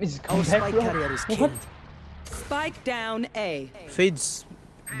 It's Our spike carrier is killed. Spike down A. Fade's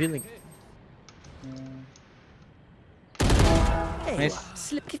billing. Hey, Nice.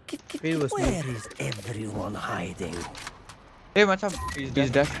 Fade was where is everyone hiding? Hey, what's up?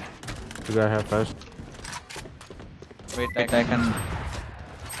 He's dead. You gotta have first. Wait, I can.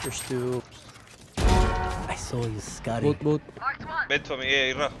 Push to I saw you, Scary. both. Wait for me. ஏய்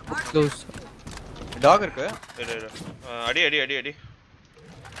இருடா. Close. Dog இருக்கு. இரு. அடி.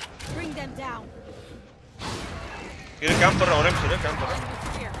 Bring them down. இரு camp போறேன். ஒரே நிமிஷம் camp போறேன்.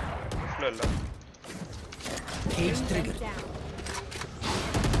 இல்ல. Cage triggered.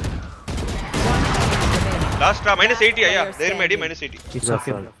 Last -80 ஐயா. There may be -80. It's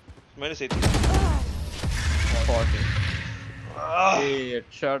okay. -80. 40. Hey,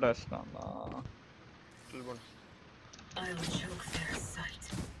 headshot asnala. I will choke their sight.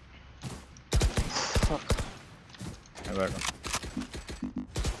 Fuck. I got him.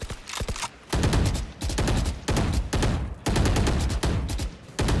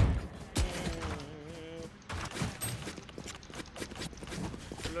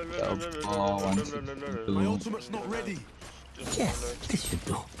 My ultimate's not ready. Yes, this should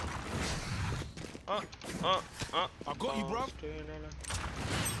do. I got you, bro.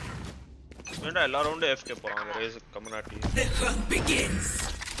 ஏண்டா எல்லா round FK போறாங்க அந்த race community. The hunt begins.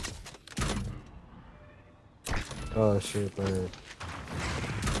 Oh shit, man.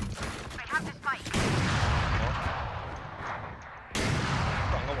 I have the spike.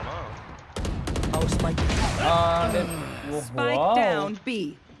 அங்க போனா. Our spike. Then Spike down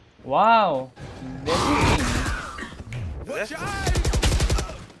B. Wow.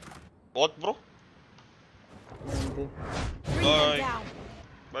 What bro? CT. Bye.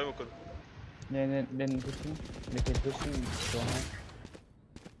 Bye, Mukul. Then pushing. They keep pushing. So high.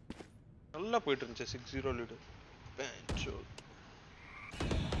 நல்லா போயிட்டு இருந்துச்சு 6-0 lead. Bencho.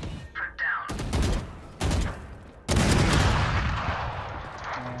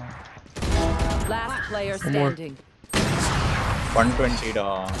 Last player standing. 120 da.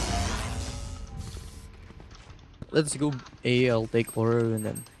 Let's go A, I'll take horror and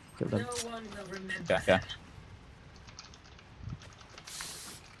then kill them. Yeah.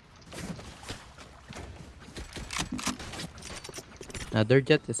 Their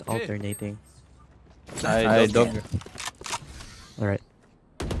jet is alternating. I dog. Alright.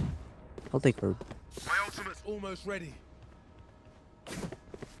 I'll take herb. My ultimate's almost ready.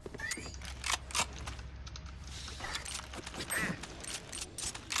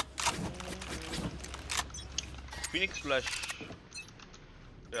 Phoenix flash.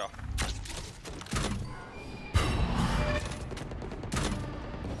 Yeah.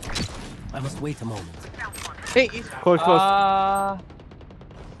 I must wait a moment. Hey, Close.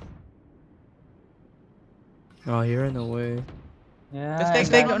 Oh, he ran away. Yeah.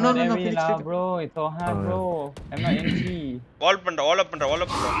 Take. No, Felix, Felix. bro. It's so hard, bro. I'm not NG. Wall up.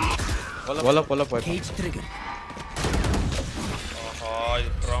 Wall up. Cage trigger.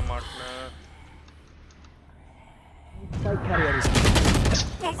 Aha,itra matna. Spike carrier is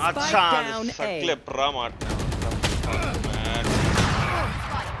Machan, down A. sakle pra matna. Man.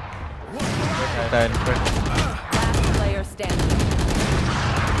 Last player standing.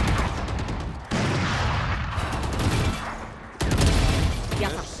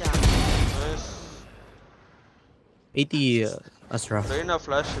 Nice. 80 Astra. Reina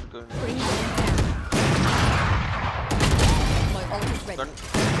flash irukku. My ult is ready. Gun.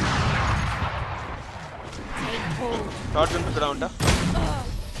 Dodge into the ground.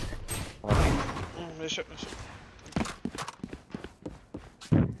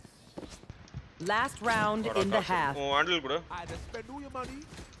 Last round in the half. Oh, handle kuda. Either spend all your money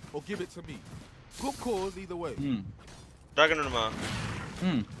or give it to me. Good cause either way. Dragon ma.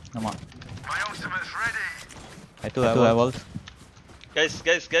 Ama. My ultimate's ready. I too have ult. Guys,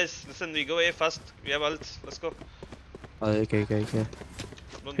 listen, we go A first. We have ults. Let's go. Okay.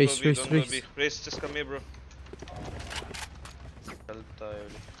 Don't Race. go B. Race, just come here, bro.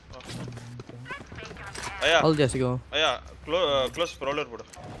 I'll just go. Close brawler, bro.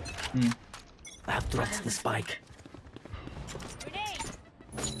 I have dropped the spike.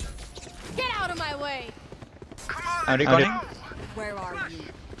 Get out of my way! I'm recording. Where are you?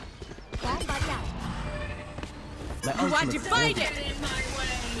 Bomb buddy out. My You want to ultimate fight it?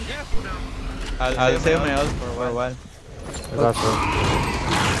 I'll save my ult for a while.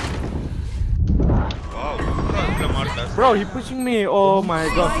 Wow. Bro, he pushing me. Oh my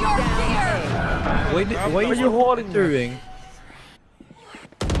god. Why are you holding doing?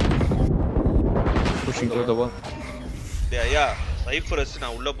 Pushing through the wall. Yeah. Cypress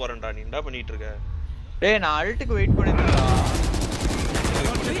நான் உள்ள போறேன்டா. நீ என்ன பண்ணிட்டு இருக்க? டேய் நான் அல்ட்க்கு wait பண்ணிட்டேன்டா.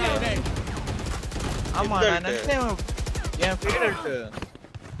 ஆமா நான் நினைச்சேன் என் ஃபீட் அல்ட்.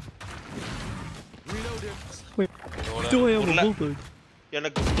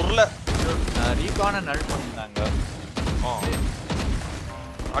 எனக்கு புரியல. நான் ரீகான் அல்ட் பண்ணிட்டாங்க.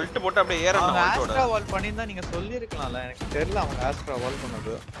 அல்ட் போட்டு அப்படியே ஏறணும் அவங்க அல்ட்டோட. ஆஸ்ட்ரா வால் பண்ணிருந்தா நீங்க சொல்லி இருக்கலாம்ல. எனக்கு தெரியல அவங்க ஆஸ்ட்ரா வால்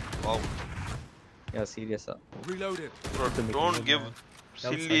பண்ணது. Wow. Yeah, seriously. Reloaded. Bro, don't give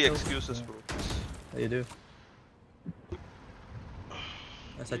silly excuses, bro. You do.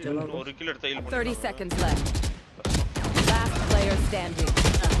 That's such a lot. 30 seconds left. Last player standing.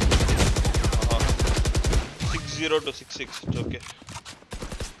 6-0 to 6-6. It's okay.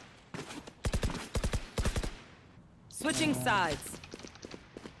 Switching sides.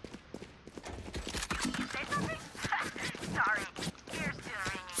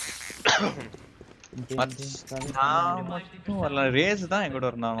 நான் மட்டும் வரல. ரேஸ் தான் எங்கூட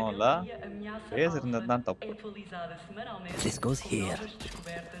இருந்தானோல. ரேஸ் இருந்தது தான் தப்பு. This goes here.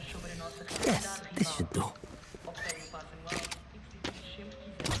 Yes, this should do.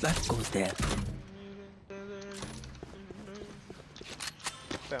 That goes there.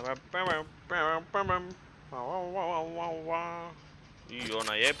 ஐயோ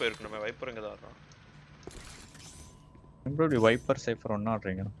நான் ஏ போயிருக்கணுமே. வைப்பர் எங்க தான் இருக்கான்? எப்படி வைப்பர் சைஃபர் ஒண்ணா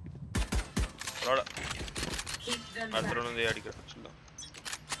ஆடுறீங்க? பரவாயில்ல. அடுத்த ரவுண்ட் வந்து அடிக்கிறேன்.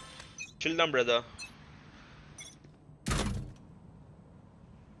 chill down brother.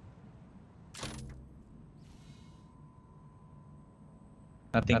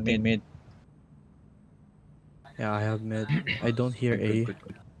 Nothing mid. Yeah, I have mid. I don't hear A.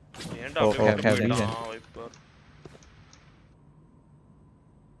 ஏன்டா அப்படியே போயிட்டான் wiper?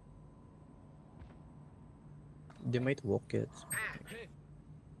 They might walk it.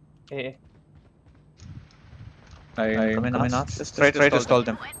 Hey. I come in not. Try to stall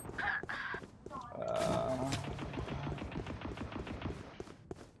them.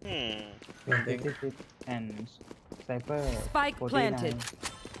 And Cypher. Spike 49, planted.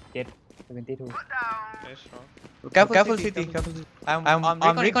 Get 72. Careful CT. Careful.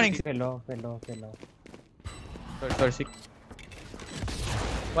 I'm reconning. Fellow. Sorry, sick.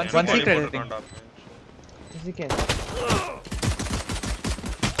 One secret, I think. Secret.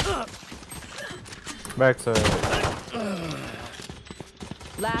 Backside.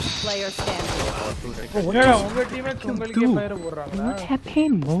 Last player standing. உங்க teammates உங்களுக்கே fire போடுறாங்களா? What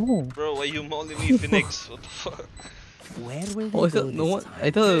happened, bro? Bro, why you mauling me, Phoenix? What the fuck? Where will Oh, I thought no one. I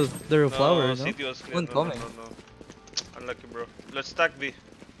thought there were flowers. No, CT was clear. one coming. No. Unlucky, bro. Let's stack B.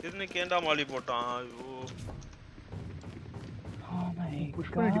 Isn't it Kenda Molly போட்டான்? ஐயோ. Oh my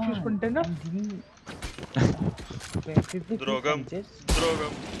push பண்ணி diffuse பண்ணிட்டேனா? Drogam.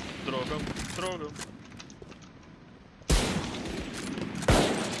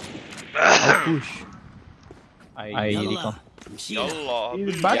 Push. I recon. Yalla.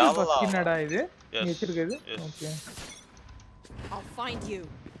 இது battle pass ஸ்கின்னடா இது? நீ வச்சிருக்கிறது? Okay. I'll find you.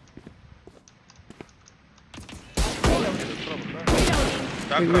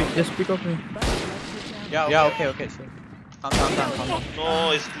 Wait, just pick up me. Yeah, okay. Sure. Come. No,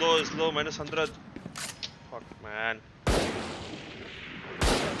 it's low. -100. Fuck, man.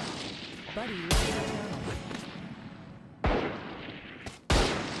 Buddy,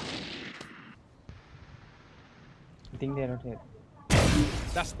 I think they're not here.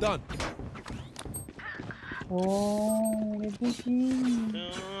 That's done. Oh, we're pushing.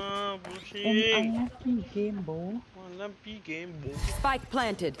 Pushing. Unlucky game, bro. Spike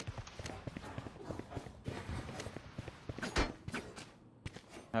planted.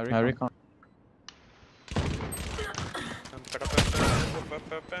 I recon.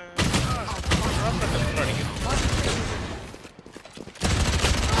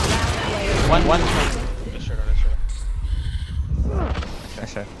 One.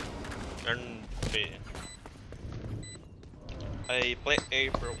 Yes, sir. And B. I play A,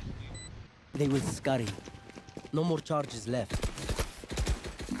 bro. They will scurry. No more charges left.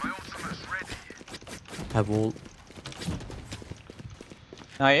 Have ult.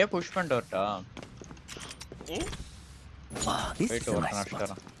 நான் ஏன் push பண்ணிட்டு வரட்டா? Wow, this Wait is a over nice நான் spot.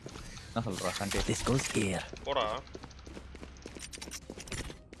 என்ன சொல்றா Sunday? This goes here. போடா.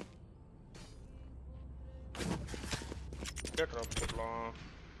 Drop போடலாம்.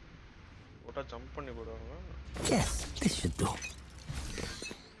 போடா ஜம்ப் பண்ணி போடுவாங்க. Yes, this should do.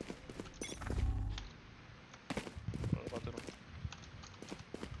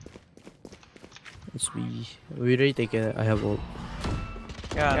 It's we ready take it. I have ult.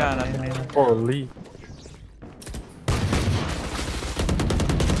 Yeah, nothing. Holy.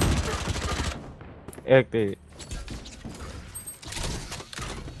 Okay.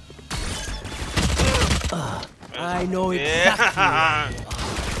 I know exactly.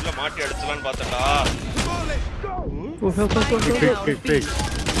 இல்ல மாட்டி அடிச்சலாம்னு பார்த்தடா. Quick.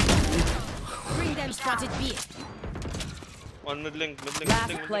 Bring them spotted B. One mid link.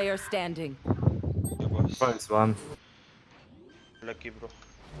 Last player standing. Nice one. Lucky, bro.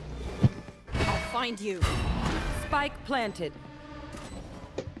 I'll find you. Spike planted.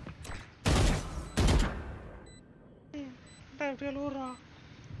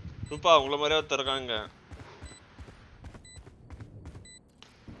 சூப்பா உங்கள மாதிரியே ஒருத்தர் இருக்காங்க.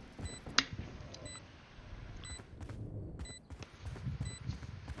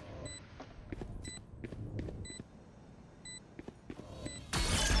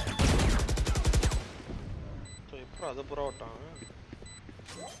 அது புறா விட்டான்.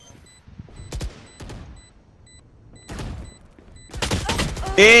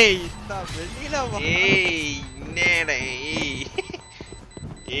 ஏய் வெளியில வா. ஏய் என்னடா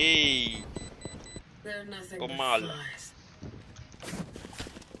ஏய் குமால்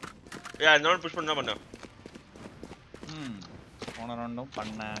ஏய் நான் புஷ் பண்ண போன ரவுண்டும்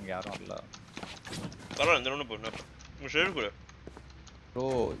பண்ணாங்க யாரும் இல்ல. பரவாயில்ல இந்த ரவுண்ட் பண்ணு. உங்க ஷேர் கூட. Bro,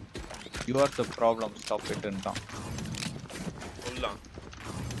 you are the problem. Stop it and down. சொல்லலாம்.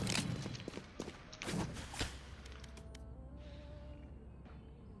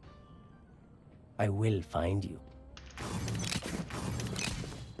 I will find you.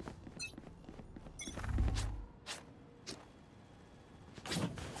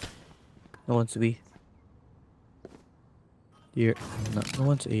 No one's B. Here. No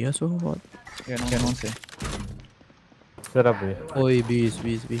one's A as well. What? Yeah, no one's A. Set up B. Oh, B is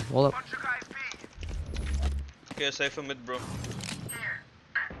B. Hold up. Okay, safe mid, bro.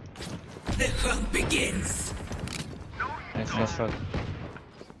 The hunt begins. Nice shot.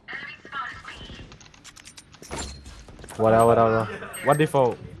 Whatever. What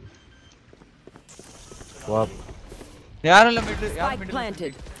default? What? யாரெல்லாம் Spike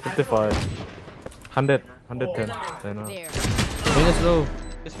planted. 55. 100. 110. I know. Minus low.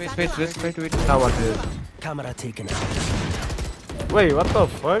 Wait. Now what is it? Camera taken out. Wait, what the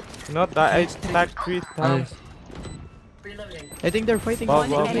fuck? Not that I tagged 3 times. I think they're fighting.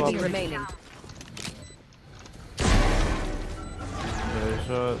 One enemy remaining.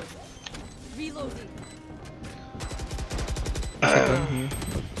 Shot. Reloading.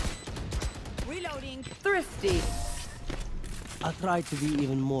 Reloading. Thrifty. I try to be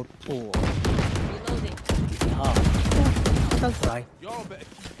even more poor. Reloading. That's right. Y'all better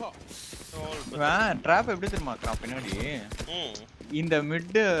keep up. Drop எப்படி தெரியுமா இருக்கா பின்னாடி இந்த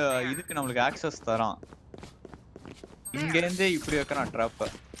mid இதுக்கு நம்மளுக்கு access தரான் இங்க இருந்தே இப்படி வைக்கிறான் ட்ராப்ப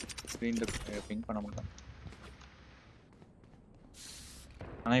இந்த பிங் பண்ண முடியும்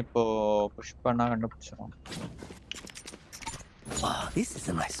ஆனா இப்போ புஷ் பண்ணா கண்டுபிடிச்சிரும் This is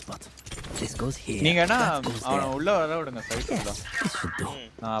a nice spot. This goes here. நீங்கனா அவன உள்ள வர விடுங்க சைடுல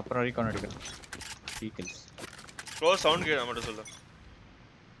நான் அப்புறம் ரீகான் அடிக்கிறேன் டீகில்ஸ் க்ளோஸ் சவுண்ட் கேட்க மட்டும் சொல்லு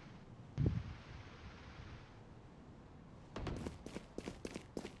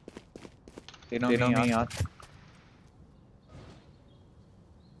தினமே யார்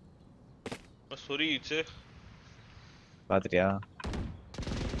sorry it's பாத்தியா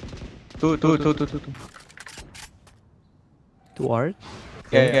two To art?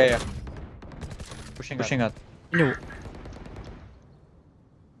 Yeah. Pushing out. No.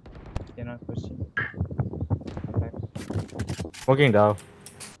 You're not pushing. Walking down.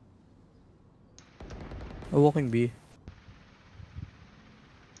 Walking B.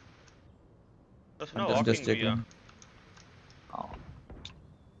 That's not walking B.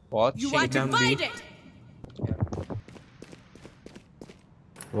 What? You are divided.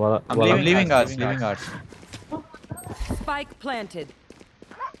 I'm leaving us. Spike planted.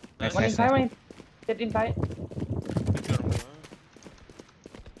 One inside. Get inside.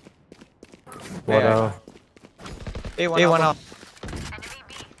 What else? One out.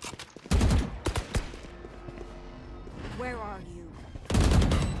 Where are you?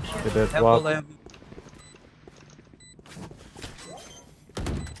 Did it walk?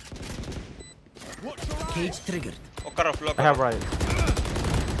 Cage triggered. I have right.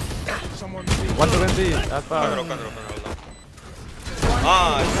 120. That's fine.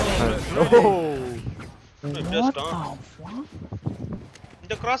 Just on.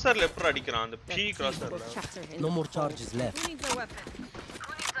 The crosshair எப்பற அடிக்கிறான் அந்த P crosshair. No more charges left.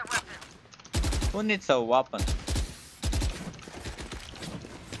 Who needs a weapon?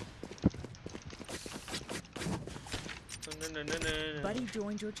 Buddy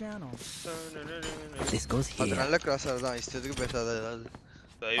joined your channel. This goes here. அது நல்ல crosshair தான் இஷ்டத்துக்கு பேசாத ஏதாவது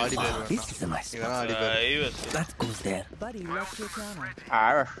This is a nice spot. That goes there. Buddy left your channel.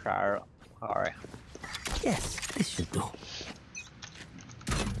 Alright. Yes, this should do.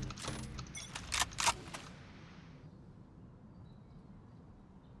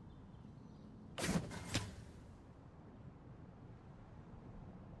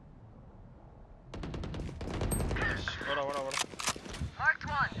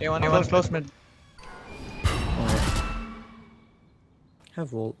 Hey, one close mid.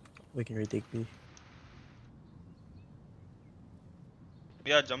 Have ult. We can retake B.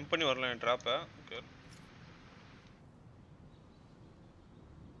 Yeah, jump பண்ணி வரலாம் trap. Okay.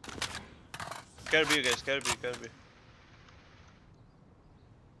 Care B guys, care B.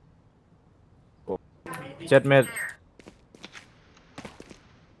 Jet mid.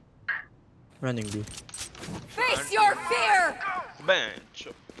 Running B. Face your fear! Bench.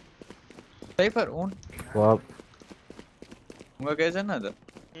 Cypher own. Wow. உங்க case என்னது?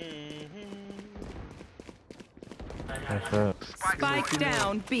 Spike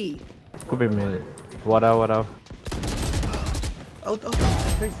down B. Could be mid. What out? Out.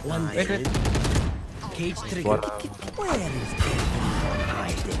 One Wait. Cage triggered. Where is everyone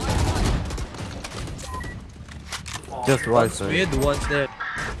hiding? Just right side. Mid, one's dead.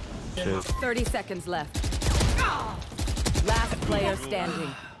 Shit. 30 seconds left. Last player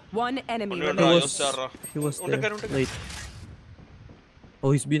standing. One enemy He remaining. was there. Late.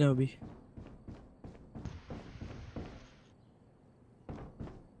 Oh, he's B now, B.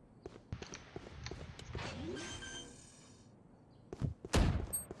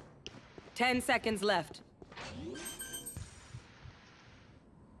 Ten seconds left.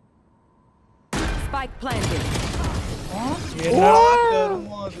 Spike planted.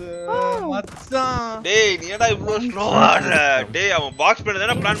 மச்சான் டேய் நீ என்னடா இவ்ளோ ஸ்லோவா டேய் அவன் box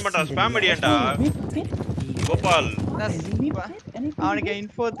பண்ணதானே plan பண்றான் spam அடியேன்டா Gopal அவனுக்கு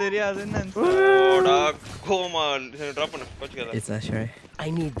இன்ஃபோ தெரியாதுன்னு ஓடா கோமால் டிராப் பண்ணு போச்சுக்கல. It's not sure. I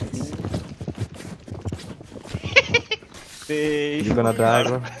need this. You're gonna die,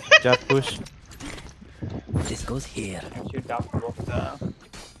 bro. Just push. This goes here. Shoot up both.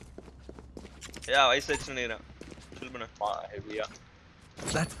 Yeah, I said Sunira. Chill bana. Heavy.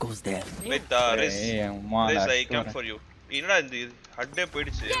 That goes there. Wait, Riz, I come for you. என்னடா இந்த ஹட்டே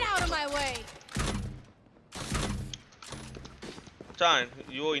போயிடுச்சு. Get out of my way. San,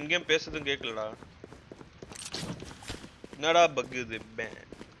 yo in game பேசுறதும் கேக்கலடா. என்னடா buck இது pan.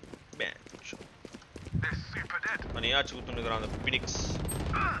 மணியாச்சு குத்துனுக்குறான் அந்த Phoenix.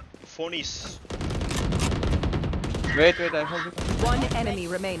 ஃபோனிஸ். Wait, I hold it. One enemy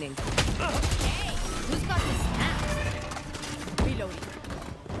remaining. Hey, who's got this snap? Reloading.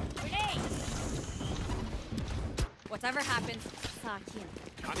 Grenade. Whatever happens, Sakin.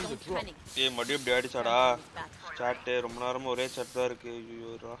 Don't panic. ஏய் மடிய இப்படி அடிச்சாடா. Chat ரொம்ப நேரமா ஒரே சாட் தான் இருக்கு.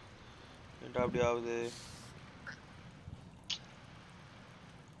 ஐயோடா. என்னடா அப்படி ஆவுது?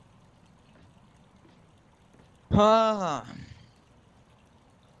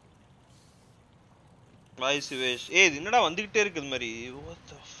 வாய்ஸ் வேஷ். ஏய் இது என்னடா வந்துகிட்டே இருக்கு இந்த மாதிரி. what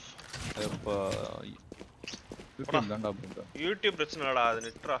the அப்ப யூடியூப் தான்டா ப்ரோ. யூடியூப் பிரச்சனைடா அது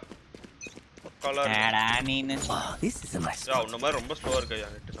நெட்ரா. பக்கலா ஏடா நீனு. This is a nice. யா உன்ன மாதிரி ரொம்ப ஸ்லோவா இருக்கயா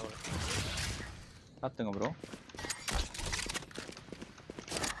நெட் நான். பாத்துங்க bro.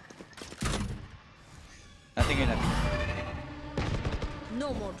 nothing. No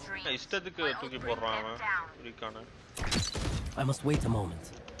more dreams. இஷ்டத்துக்கு தூக்கி போடுறான் அவன். ரீகான. I must wait a moment.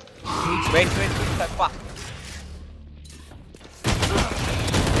 Wait, stop.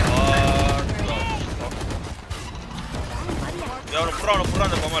 யா புறா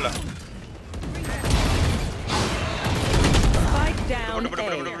அந்த கோமல. Spike down.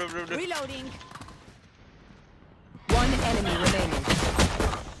 Reloading. One enemy remaining.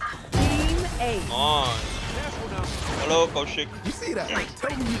 Team A. Hello, Kaushik. You see that?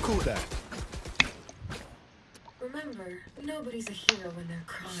 Tell me you caught that. Remember, nobody's a hero when they're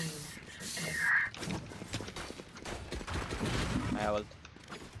crying forever. I will.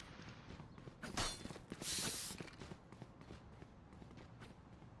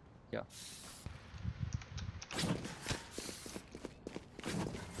 Yeah.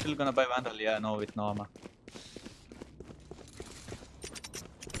 Still gonna buy Vandal, yeah, no, with no armor.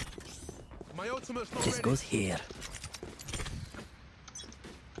 My ultimate's not This ready. goes here.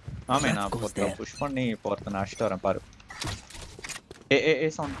 Amen, push பண்ணி போறத நான் அஷ்ட வரேன் பாரு. ஏ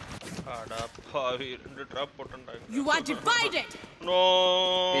sound. அட பாவி ரெண்டு drop போட்டேன்டா. You are divided. No.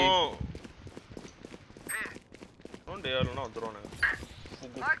 don't dare na வந்துறானே.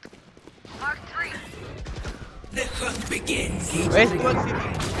 Mark 3. The hunt begins. Where's the city?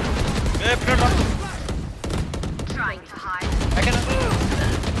 Hey, Krytox. Trying to hide. I cannot.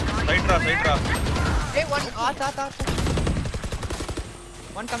 Side drop. Hey, one.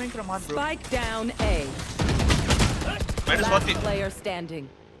 One coming from hard, bro. Spike down A. Last player standing.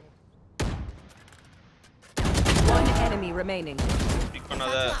 One enemy remaining. Pick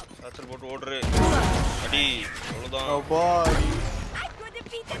பண்ணாத. அச்சல் போட்டு ஓடுற. அடி. அவ்வளவுதான். Oh boy. I could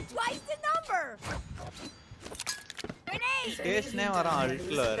defeat them twice the number. Grenade. Case வரான்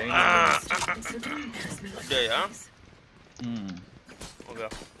அல்ட்ல அப்படியா? Okay.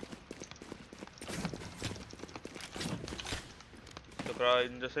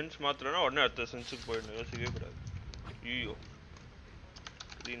 இந்த sense மாத்தலனா உடனே அடுத்த சென்ஸுக்கு போயிடணும். யோசிக்கவே கூடாது. ஐயோ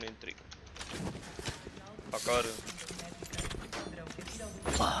 393 பக்காரு.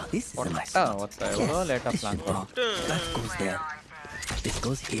 This is a nice. What the hell? Later plan. That goes there. This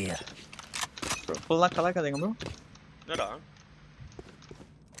goes here. Full கலக்காதீங்க bro. என்னடா?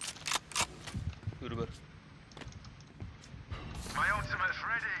 குருபர். My ultimate's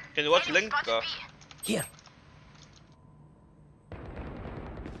ready. Can you watch Link? Here.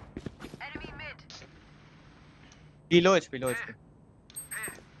 Low HP.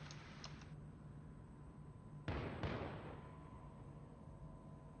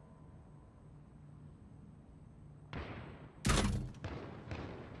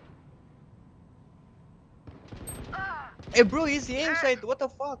 Hey bro, he's aim side. What the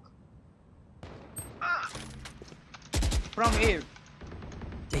fuck? From here.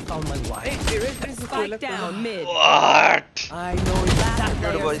 They found my wife. Hey, there is Spike down mid. What? I know last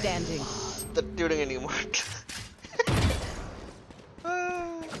player standing. தட்டிவிடுங்க நீங்க மாட்ட.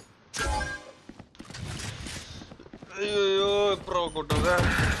 ஐயோ bro கொட்டுங்க.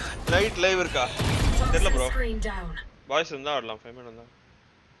 Light live இருக்கா? தெரியல bro. Voice இருந்தா ஆடலாம் 5 minute இருந்தா.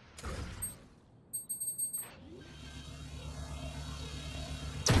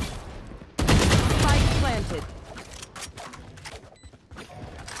 Spike planted.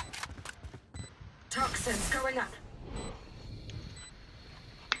 Toxins going up.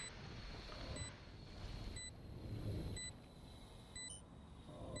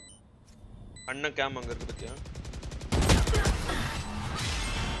 அண்ணன் game அங்க இருக்கு பத்தியா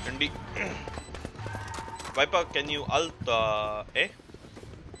ரெண்டி Viper, can you alt eh?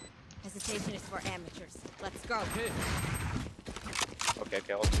 Hesitation is for amateurs. Let's go. Okay.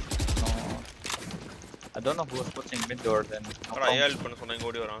 No. I don't know who was pushing mid door then. Try help பண்ண சொன்னாங்க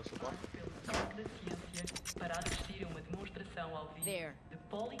ஓடி வரான் super. There.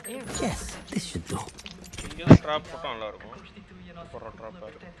 Yes, this should do. இங்க drop போட்டா நல்லா இருக்கும். போற drop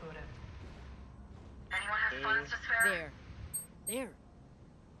There.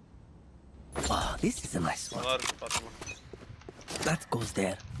 Wow, this is a nice one. That goes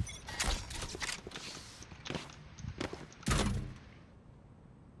there.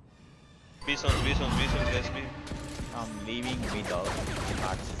 Beast on, let's be. I'm leaving without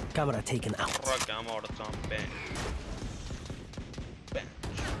hearts. Camera taken out. Camera out of some bench.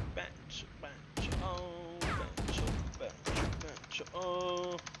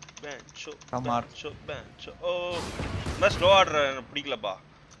 Let's go order பிடிக்கலப்பா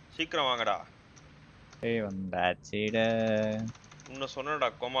சீக்கிரம் வாங்கடா ஏய் வந்தாச்சிடா உன்ன சொன்னடா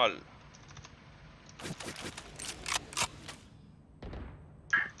கோமால்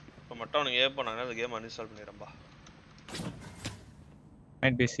இப்ப மட்டும் அவனுக்கு ஏப் பண்ணாங்க அந்த game uninstall பண்ணிரம்பா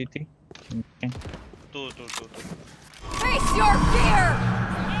might be city okay two Face your fear.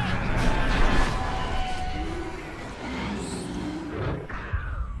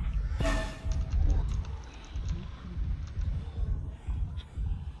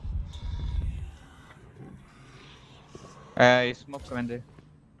 smoke வந்து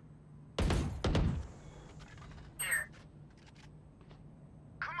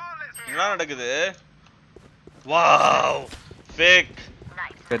என்ன நடக்குது wow fake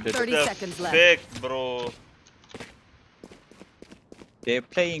 30 seconds left. fake bro they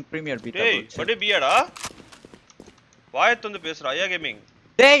playing premier beta டேய் படி பியாடா வாய் தந்து பேசுறா ஐயா கேமிங்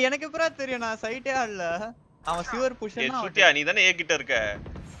டேய் எனக்கு எப்பறா தெரியும் நான் சைட்டே ஆடல அவன் சிவர் புஷ்னா சுத்தியா நீ தானே ஏ கிட்ட இருக்க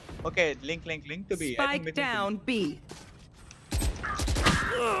okay link to B spike down B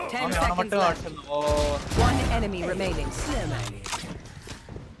 10 seconds left. One enemy remaining.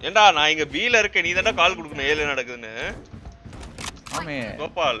 ஏண்டா நான் இங்க B ல இருக்க நீ தானே கால் கொடுக்கணும் ஏல நடக்குதுன்னு ஆமே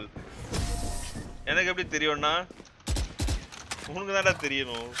கோபால் எனக்கு எப்படி தெரியும்னா உனக்கு தான்டா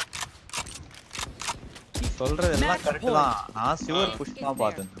தெரியணும் நீ சொல்றது எல்லாம் கரெக்ட் தான் நான் சிவர் புஷ் தான்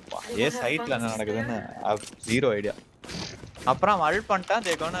பார்த்தேன்ப்பா ஏ சைட்ல என்ன நடக்குதுன்னு ஜீரோ ஐடியா அப்புறம் அவன் அல்ட் பண்ணிட்டான்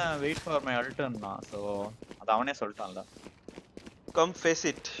they gonna wait for my ult ன்னா சோ அத அவனே சொல்லிட்டான்ல come face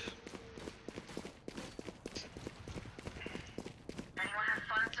it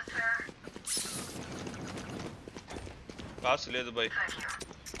காசு இல்லையே by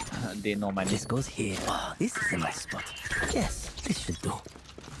they know my This goes here. Oh, this is a nice spot. Yes, this should do.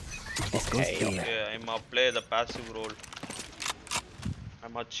 This goes here. Okay, I'm gonna play the passive role.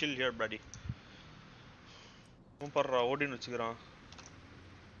 I'm gonna chill here, buddy. பண்றா ஓடின்னு வச்சுக்கிறான்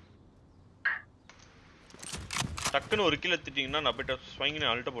டக்குன்னு ஒரு kill எடுத்துட்டீங்கன்னா நான் போய்ட்டு ஸ்வைங்னே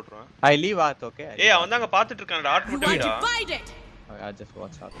அல்ட்ட போட்டுறேன் I leave out okay ஏய் அவன் தாங்க பாத்துட்டு இருக்கான்டா ஆட் மட்டும் விடா I just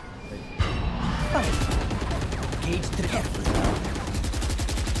watch out Cage trigger.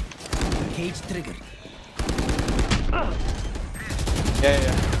 Cage trigger.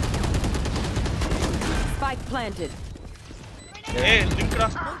 yeah Spike planted. Hey, linkra.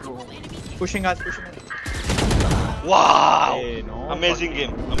 Pushing us. Wow! Hey, no. Amazing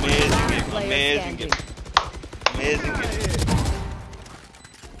game.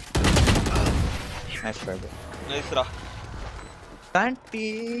 Nice try, bro. Nice ra.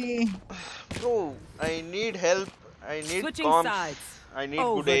 Santi. Bro, I need help. I need Switching comms. sides. I need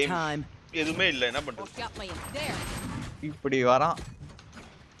good aim. Overtime. எதுமே இல்ல என்ன பண்றது இப்படி வரான்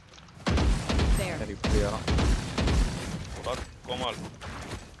There. சரி இப்படி வரான் கோமால்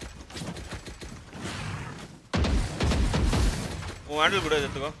உன் ஹேண்டில் கூட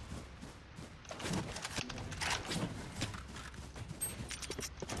எடுத்துக்கோ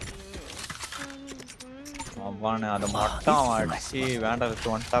அவன் அதை மட்டும் அடிச்சு வேண்டாம்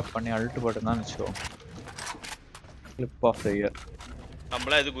ஒன் டாப் பண்ணி அல்ட்டு போட்டுதான் வச்சுக்கோ கிளிப் ஆஃப் த இயர்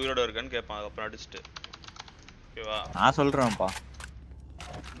நம்மளா எதுக்கு உயிரோட இருக்கான்னு கேட்பான் அப்புறம் அடிச்சுட்டு ஓகேவா நான் சொல்றேன்ப்பா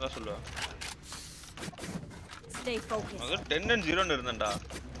என்ன சொல்லுவேன் Stay focused. அது 10 and 0 ன்னு இருந்தேன்டா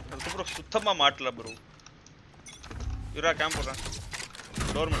அதுக்கப்புறம் சுத்தமா மாட்டல ப்ரோ இறா கேம்ப் போடுறேன்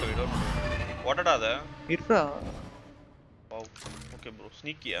டோர் மட்டும் ஓட்டடா அத இருடா wow okay bro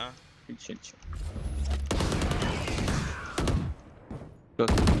ஸ்னீக்கியா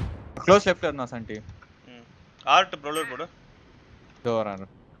close left இருந்தா சண்டி ஆர்ட் ப்ரோலர் போடு டோர் ஆன்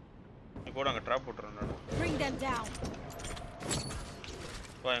இப்போ நாங்க ட்ராப் போட்றோம் நான். Bring them down.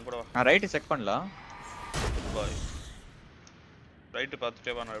 வா என் கூட வா. நான் ரைட் செக் பண்ணலாம். பாய். ரைட்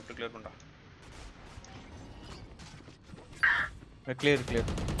பார்த்துட்டே வா நான் லெஃப்ட் கிளியர் பண்றேன். கிளியர்.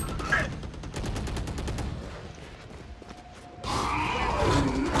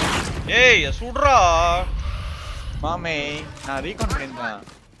 ஏய் சுடுறா. மாமே நான் ரீகான் பண்ணிருந்தேன்.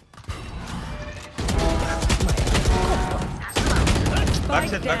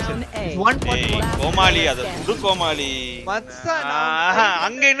 கோமாளி அத சுடு கோமாளி.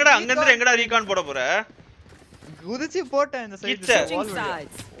 அங்க என்னடா அங்க இருந்து எங்கடா ரீகான் போட போற? குதிச்சு போட்டேன் இந்த சைடு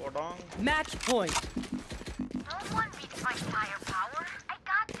போடா. Match point.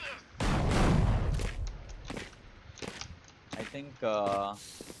 I think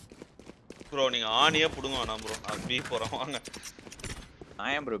bro நீங்க ஆனியே புடுங்க வேணாம் bro. நான் பி போறேன் வாங்க.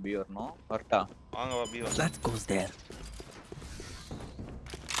 I am bro B or no? வரட்டா. வாங்க வா பி வா. That goes there.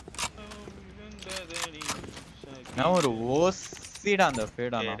 நான் ஒரு ஓசிடா அந்த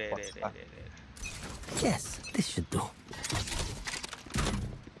ஃபேடா நான். Yes, this should do.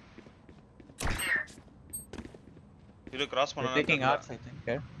 இது கிராஸ் பண்ணனும். Taking arts I think.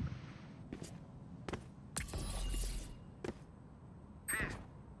 Okay.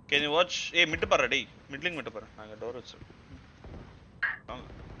 Can you watch? Hey, mid parra dei. Midling mid parra. Naanga door vechu.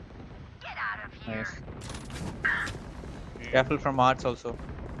 Nice. Careful from arts also.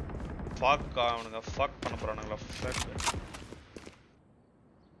 Fuck avanga fuck பண்ண போறானுங்களா fuck.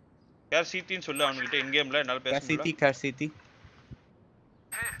 யார் சிடின்னு சொல்ல அவன்கிட்ட இன் கேம்ல என்னால பேச முடியல. Car CD.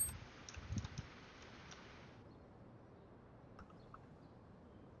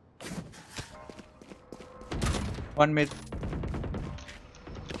 One mid.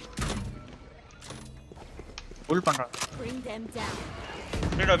 Pull பண்றான். Bring them down.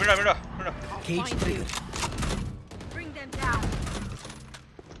 விடா. Cage trigger. Bring them down.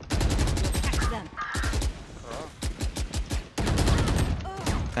 Catch them.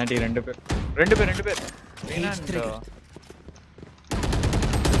 Aunty ரெண்டு பேர். Cage trigger.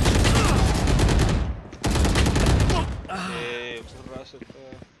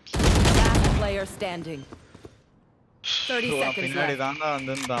 Last player standing. 30 seconds பின்னாடி left. தாங்க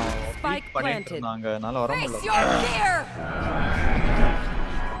வந்திருந்தான். Spike planted. நாங்க அதனால வர முடியல. Face your fear.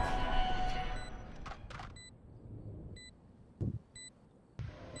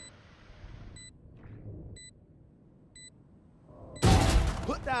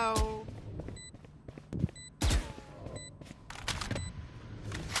 Put down.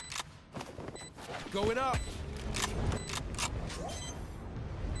 Going up.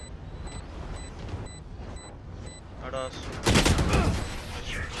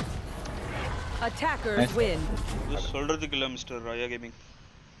 Attackers win. This சொல்றதுக்கு இல்ல mister Raya gaming.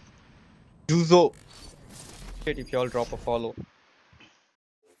 Juzo. If you all drop a follow.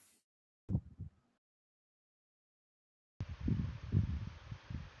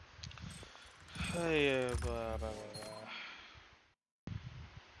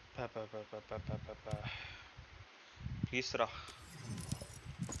 Please ra.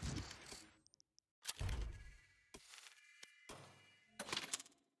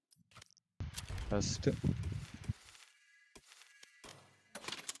 First.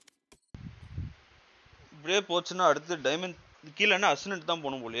 இப்படியே போச்சுன்னா அடுத்து டைமண்ட் கீழன்னா அசனட் தான்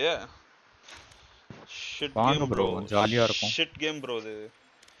போணும் போலயே. Shit game bro. ஜாலியா இருக்கும். ஷிட் கேம் bro இது.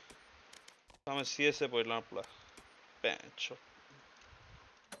 நாம சிஎஸ்ஏ போயிடலாம் போல. பேச்சோ.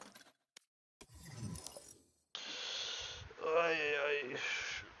 ஐ.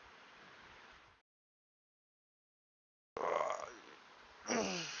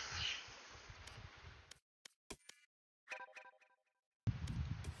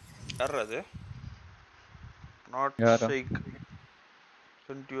 யாரா அது? Not sick.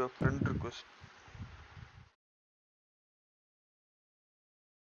 Send you a friend request.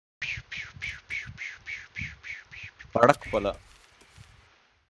 படக்கு போல.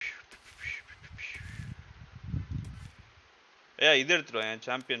 இது எடுத்துடுவேன்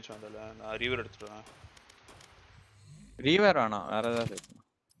சாம்பியன்ஸ் வந்தல நான் ரீவர் எடுத்துடுவேன். ரீவர் ஆனா வேற ஏதாவது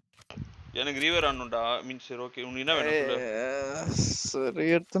எனக்கு ரீவர் ஆனும்டா. மீன்ஸ் சரி ஓகே உங்களுக்கு என்ன வேணும் சொல்லு. சரி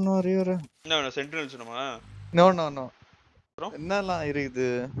எடுத்துனோ ரீவர். என்ன வேணும் சென்டினல்ஸ் வேணுமா? நோ. என்னலாம் இருக்குது?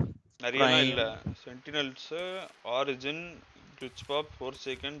 நிறையலாம் இல்ல. Sentinels, origin, glitch pop,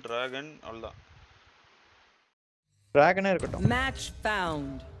 ஃபோர்சேக்கன், dragon அவ்வளவுதான். டிராகனே இருக்கட்டும். Match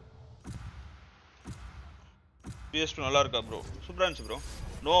found. PS2 நல்லா இருக்கா bro? சூப்பரா இருந்துச்சு bro.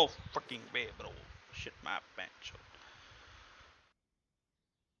 No fucking way bro. Shit map bench.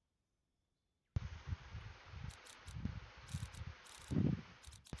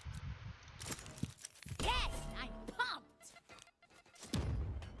 Yes, I'm pumped.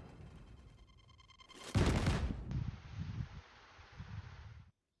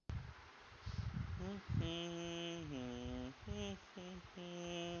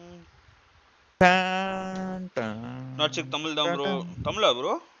 Not check Tamil down, bro. Tamil,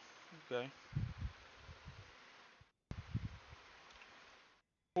 bro? Okay.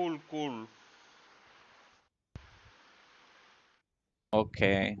 Cool.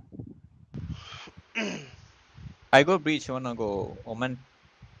 Okay. I go breach, wanna go Omen.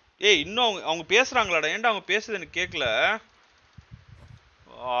 ஏய் இன்னும் அவங்க பேசுறாங்களாடா? ஏன்டா அவங்க பேசுறது எனக்கு கேக்கல?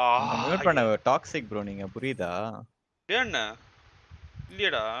 மியூட் பண்ண டாக்ஸிக் ப்ரோ நீங்க புரியுதா? என்ன?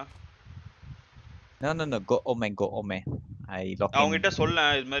 இல்லையடா. No, go Omen. I lock in. அவங்க கிட்ட சொல்ல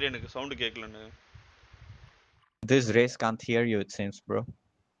இது மாதிரி எனக்கு sound கேக்கலன்னு. This race can't hear you, it seems, bro.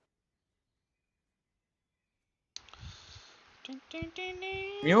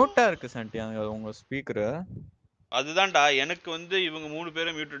 மியூட்டா இருக்கு சண்டி உங்க ஸ்பீக்கர். அதுதான்டா எனக்கு வந்து இவங்க மூணு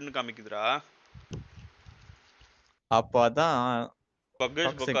பேரும் மியூட்டட்னு காமிக்குதுடா. அப்ப அதான்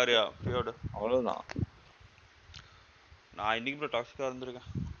பக்கேஜ் பக்காரியா பியோட. அவ்வளவுதான். நான் இன்னைக்கு ப்ரோ டாக்ஸிக்கா இருந்திருக்கேன்.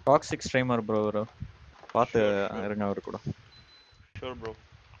 Toxic streamer bro bro. பாத்து இருங்க அவரு கூட. Sure bro.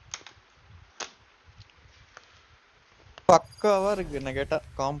 பக்காவா இருக்கு என்ன கேட்டா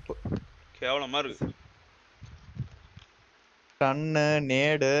காம்ப். கேவலமா இருக்கு. கண்ணு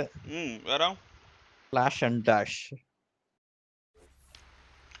நேடு வேற ஃபிளாஷ் அண்ட் டாஷ்.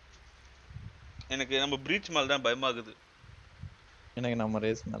 எனக்கு நம்ம பிரீச் மேல தான் பயமாகுது. எனக்கு நம்ம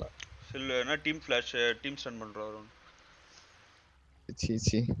ரேஸ் மேல இல்லனா டீம் ஃபிளாஷ் டீம் ஸ்டன் பண்றோம்.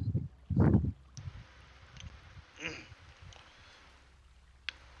 சீ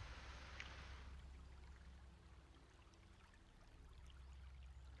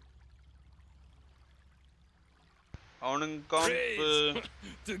அவனுங்க காம்ப்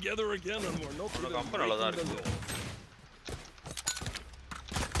together again and we're not அவனுங்க காம்ப் நல்லா தான் இருக்கு.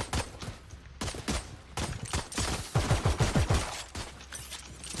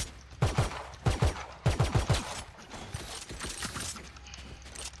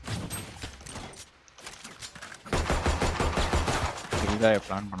 இத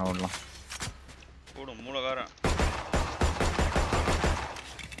பிளான் பண்ண வரலாம். போடு மூலகாரன்.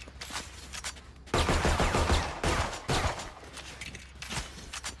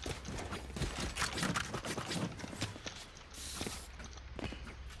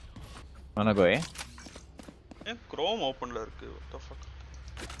 Wanna go, eh? Chrome open la irukku. What the fuck?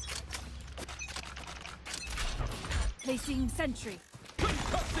 Placing sentry.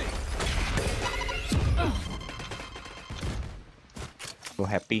 So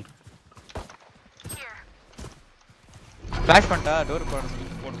happy. Flash panta door padu.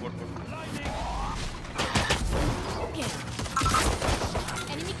 Pod. Okay.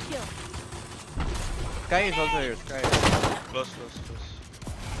 Enemy kill. Sky is also here. Sky. Close.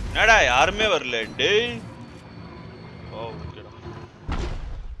 என்னடா யாருமே வரல டேய். ஓகேடா.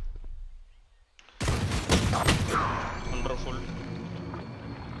 Wonderful.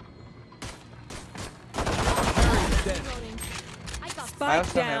 Spike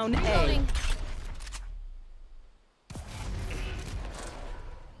down A.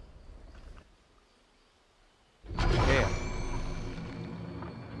 Okay.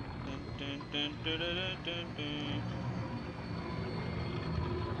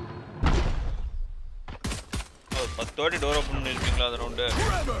 பத்தோடி door open பண்ணிருப்பீங்களா அந்த round?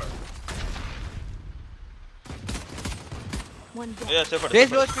 Yeah, safe.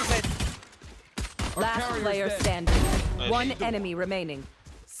 Last player standing. One enemy remaining.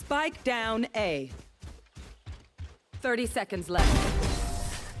 Spike down A. 30 seconds left.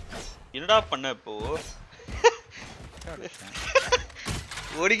 என்னடா பண்ண இப்போ?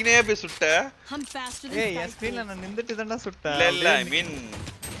 ஓடிக்கினே போய் சுட்ட. ஏய் என் ஸ்கிரீன்ல நான் நின்னுட்டு தான்டா சுட்டேன். இல்ல I mean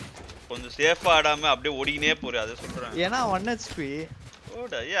கொஞ்சம் சேஃபா ஆடாம அப்படியே ஓடிக்கினே போறே அத சொல்றேன். ஏனா 1 HP.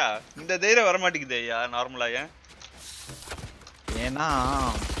 ஓடயா இந்த தைரியம் வர மாட்டேங்குதேயா நார்மலா ஏனா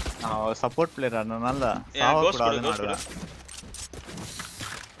நான் சப்போர்ட் பிளேயர் அதனால சாவ கூடாதுன்னு ஆடுறேன்.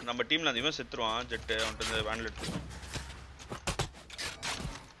 நம்ம டீம்ல அதிகமா செத்துருவான் ஜெட் அவன்ட்ட இந்த வேன்ல எடுத்துறோம்.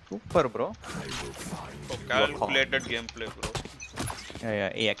 Super bro. Calculated gameplay bro.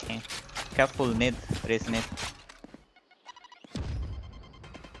 Yeah, okay. Careful need, raise need.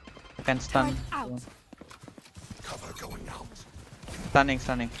 Can stun. Cover going out. Stunning.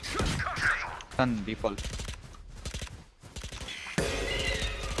 Stun default.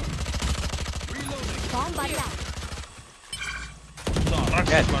 Bomb by that.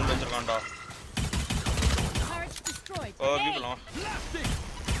 Yes, one வெச்சிருக்கான்டா. Turret destroyed. Oh, people on.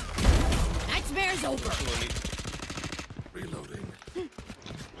 Nightmare's over. Reloading.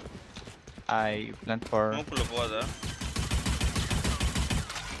 I plant for. மூக்குல போவாத.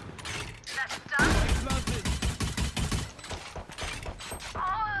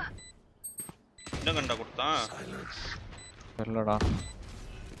 என்ன கண்டா கொடுத்தான் தெரியலடா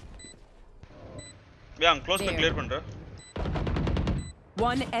close the clear பண்ற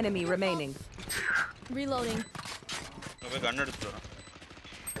One enemy remaining. Reloading. நான் கன் எடுத்து வரேன்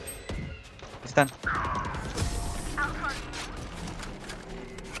ஸ்டன்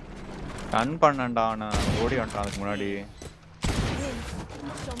கன் பண்ணடா நான் ஓடி வந்துட்டான் அதுக்கு முன்னாடி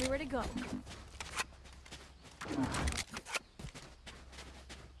Show me where to go.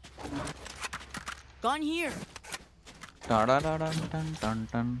 Gone here. Da da da da dun dun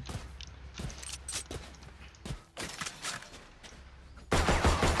dun.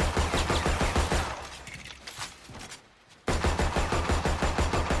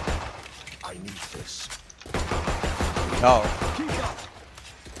 I need this. Oh.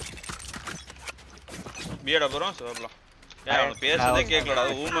 பியடா bro சொல்லலாம் அவன் பேசுறதே கேக்கலடா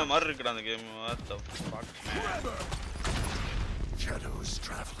அது ஊமை மாதிரி இருக்குடா அந்த game what the fuck Shadows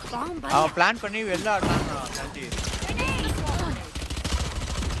traveling. அவன் பிளான் பண்ணி வெளில ஆடுறான் சந்தி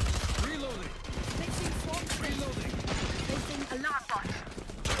Reloading. Placing alarm bot.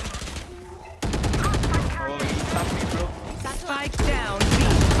 Spike down.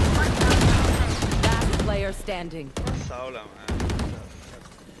 Last player standing. சாவலாம்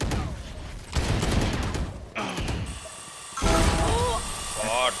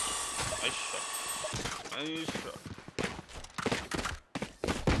God. Nice shot. Nice shot.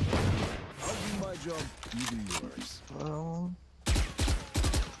 I'll do my job, you do yours.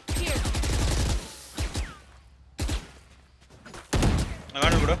 Here.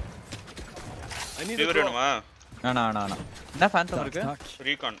 நான் கூட I need ஃபீவர் வேணுமா நானா என்ன ஃபேந்தம் இருக்கு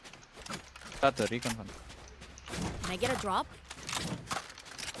ரீகான் காத்து ரீகான் பண்ணு Can I get a drop?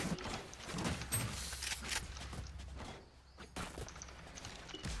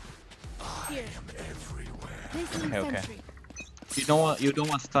 Here. Everywhere. Placing Okay. sentry. You don't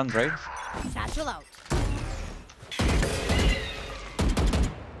want stun, right? Satchel out.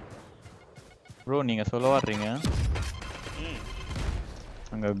 Bro, நீங்க சொல்ல வர்றீங்க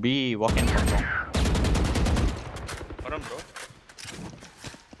அங்க பி வாக் இன் பண்றோம் வரேன் bro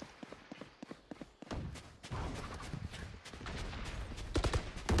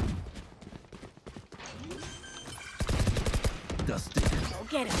Go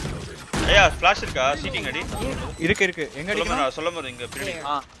get him. ஐயா ஃபிளாஷ் இருக்கா சீட்டிங் அடி இருக்கு எங்க அடிக்கணும் சொல்லுங்க இங்க பின்னாடி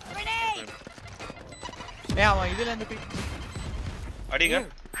அவன் இதுல இருந்து அடிங்க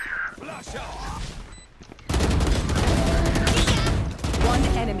One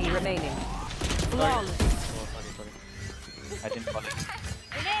enemy remaining. Flawless. Sorry. I didn't call it.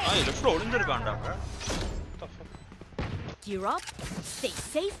 லெஃப்ட்ல ஒளிஞ்சிருக்கான்டாங்க Gear up. Stay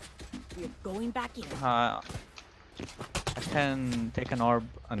safe. We're going back in. I can take an orb,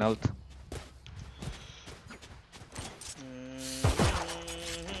 an ult.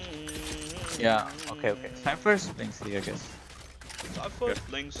 Yeah, okay. Cypher's playing C, I guess. Cypher's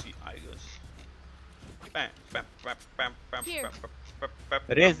playing C, I guess. Bam.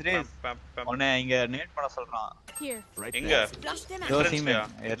 Raze. அவனை இங்க NAT பண்ண சொல்றான். Here. எங்க?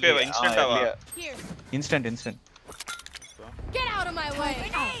 Instant. Get out of my way.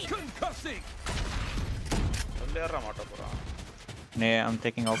 Concussing. சொல்லேறா மாட்ட போறான். I'm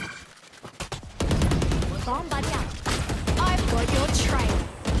taking out. Bomb buddy out. I've got your trail.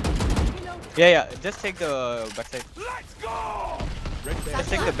 Yeah. Just take the backside. Let's go. Just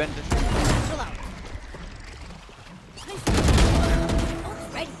take the bend. Satchel out.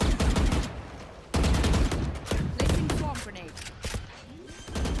 Ready. Placing swarm grenade.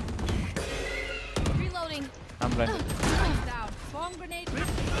 Reloading. I'm blind. Down. Swarm grenade.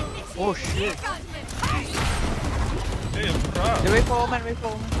 Oh shit. Hey, bro. Wait for woman.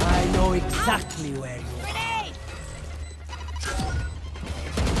 I know exactly where you are. Grenade.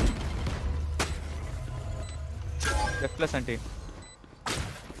 Left plus anti.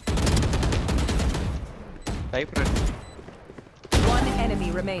 Type. One enemy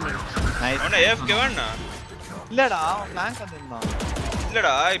remaining. Nice. அவன AFK வேணா இல்லடா அவன் flank வந்திருந்தான்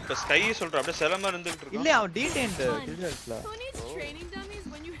இல்லடா இப்ப sky சொல்ற அப்படியே செலமா இருந்துட்டு இருக்கான் இல்ல அவன் detained கில்ஸ்ல Who needs training dummies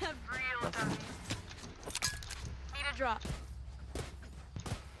when you have real dummies? Need a drop.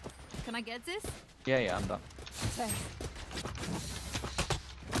 Can I get this? Yeah, I'm done.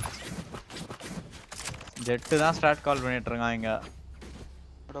 Jet தான் ஸ்டார்ட் கால் பண்ணிட்டு இருக்காங்க இங்க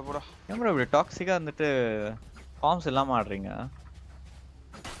போடா ஏன் bro இப்படி டாக்ஸிக்கா வந்துட்டு ஃபார்ம்ஸ் இல்லாம ஆடுறீங்க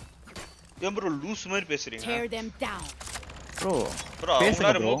ஏன் bro லூஸ் மாதிரி பேசுறீங்க Tear them down. bro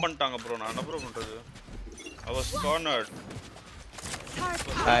அவங்க ரிமூவ் பண்ணிட்டாங்க bro நான் என்ன bro பண்றது I was cornered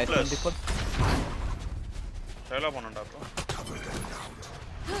selah பண்ணடா bro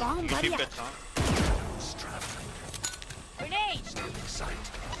Bomb buddy out. பேச்சான் Grenade.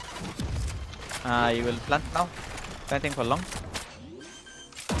 You will plant now. Planting for long.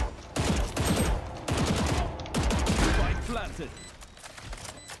 Planted.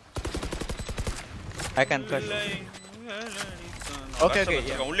 I can flash. Okay, okay.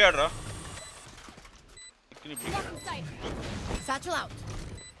 Yeah. Only adra. Satchel out.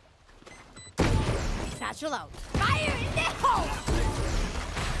 Satchel out. Fire in the hole.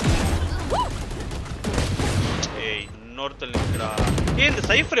 Hey, northal nikra. Hey, இந்த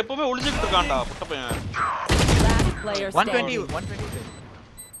cipher எப்பவுமே ஒளிஞ்சிட்டு இருக்கான்டா புட்ட பையன். 120 120.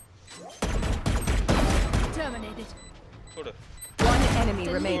 Terminated. Good. One enemy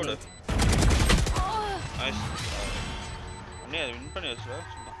remaining. Nice. Anne win பண்ணியாச்சுடா.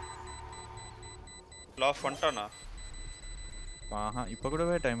 Laugh பண்ணிட்டானா? ஆஹா, இப்போ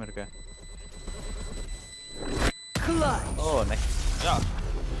கூடவே time இருக்கு. Oh, nice. Yeah.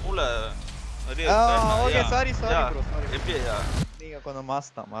 மூல okay, sorry bro. Sorry. எப்படியா? நீங்க கொஞ்சம் மாஸ்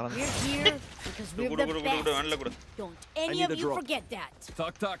தான் மறந்து. We're here because we're the best. வேணல கூட. Don't any of you forget that.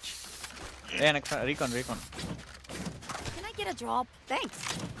 Talk. எனக்கு recon. Can I get a drop? Thanks.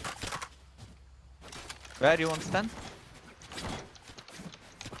 Where you want stand?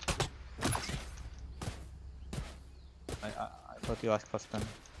 I thought you asked for stand.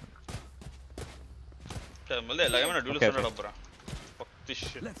 மல்ல எல்லாமே நான் tool சொன்னடா போறேன். Fuck this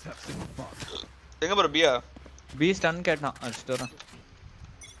shit. Let's have some fun. எங்க போற பியா? B stun கேட்டான் அடிச்சிட்டு வரேன்.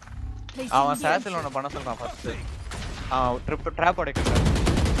 அவன் சாசல் ஒன்னு பண்ண சொல்றான் first. Drop உடைக்கறான்.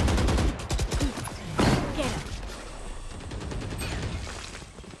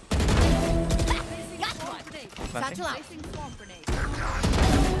 Satchel out.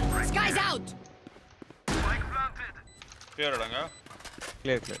 Sky's out. Clear adanga.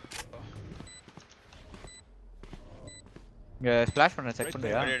 Clear. இங்க ஸ்பிளாஷ் பண்ண செக்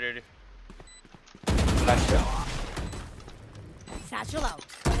பண்ணியா? Ready. Flash. Satchel out.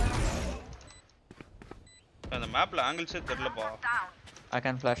 அந்த மேப்ல ஆங்கிள்ஸே தெரியலப்பா. I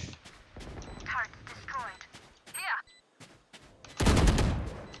can flash.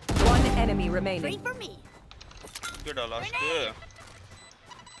 One enemy remaining. Wait for me. Good last.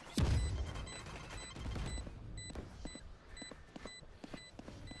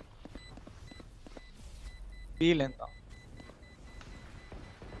 Feel in.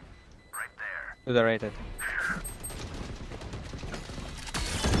 Right there. To the right, I think.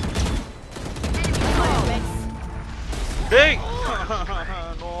 Hey!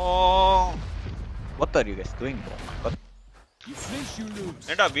 No. What are you guys doing, bro? What? You flinch, you lose.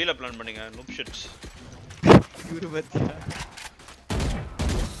 Enda wheel plan பண்ணீங்க noob shits. You bachcha.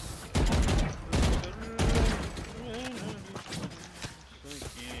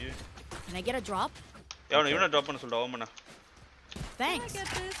 Can I get a drop? இவனை drop பண்ண சொல்டா ஓமனா. Thanks. Can I get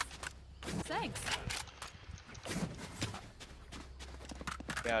this? Thanks.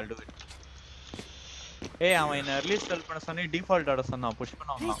 Yeah, I'll do it. Hey, அவன் என்ன release செல் பண்ண சொன்னே default ஆட சொன்னா புஷ்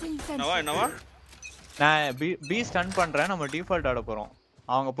பண்ணுவாங்க. என்னவா? நான் பி ஸ்டன் பண்றேன் நம்ம டிஃபால்ட் ஆட போறோம்.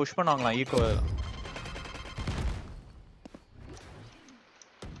 அவங்க புஷ் பண்ணுவாங்களா ஈகோ.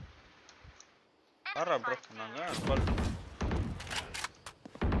 ஆறா ப்ரோ நாங்க கால்.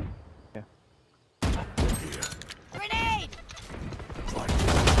 Grenade.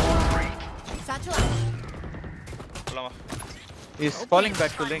 Satchel out. Lama. He's falling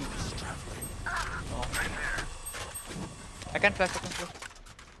back to link. Oh. I can flash.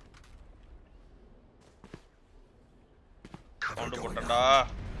 Sound போட்டடா.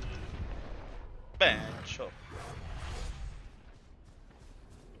 Bench.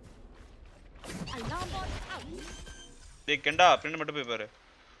 Alarm bot out. டேய் கெண்டா பிரிண்ட் மட்டும் போய் பாரு.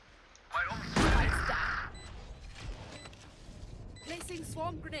 Placing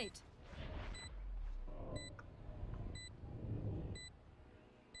swarm grenade.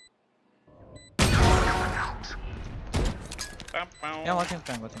 Yeah, watching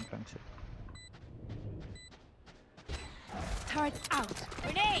flank. Turret out.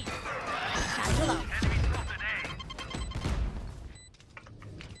 Grenade. Satchel out.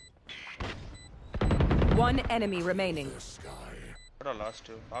 One enemy remaining. What last?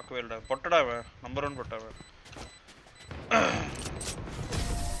 Paakvelda. Pottada number 1 pottava.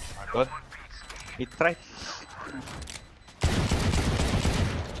 Good. It right.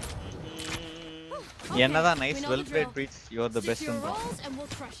 என்னதான் nice well played breach. You are the best in the.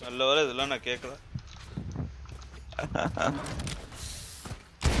 நல்ல வேளை இதெல்லாம் நான் கேக்கல.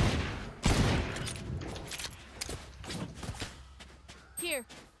 Here.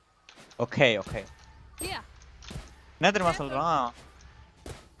 Okay. Yeah. என்ன தெரியுமா சொல்றான்?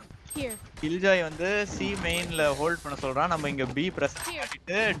 Here. Killjoy வந்து C mainல ஹோல்ட் பண்ண சொல்றான். நம்ம இங்க B பிரஸ்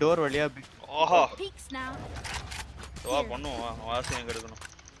பண்ணிட்டு டோர் வழியா B. ஆஹா. Peeks now. வா பண்ணுவோம். வாசி எங்க எடுக்கணும்.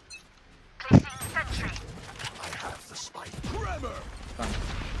 I have the spike. Tremor.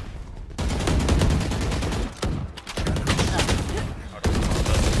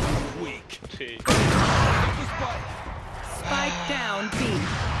 Weak. Spike down B.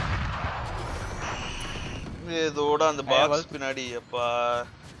 இதோட அந்த பாக்ஸ் பின்னாடி அப்பா.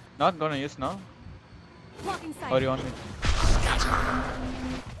 Not gonna use now. Or you want me?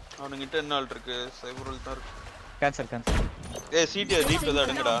 அவனுங்கிட்ட என்ன ஆல் இருக்கு? சைபர் தான் இருக்கு. Cancel. ஏய் சிடி டீப்ல தான்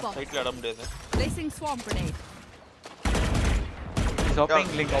எடுங்கடா. சைட்ல அட முடியாது. Placing swarm grenade. He's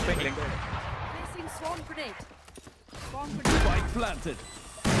opening link. Placing swarm grenade. Swarm grenade. Spike planted.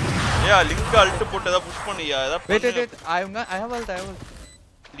 Yeah, link alt போட்டு ஏதா புஷ் பண்ணியா? ஏதா Wait. I have ult.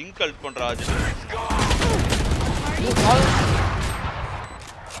 Link alt பண்றா அது.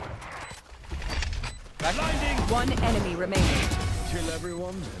 One enemy remaining. Kill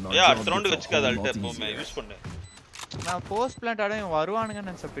everyone. Yeah, அடுத்த ரவுண்ட் வெச்சுக்காத alt எப்பவுமே use பண்ணு. நான் போஸ்ட் பிளான்ட் ஆட வருவானுங்க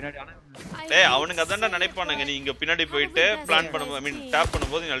நினைச்ச பின்னாடி ஆனா டேய் அவனுங்க அதான்டா நினைப்பானுங்க நீ இங்க பின்னாடி போயிட்டு பிளான் பண்ணும்போது ஐ மீன் டாப்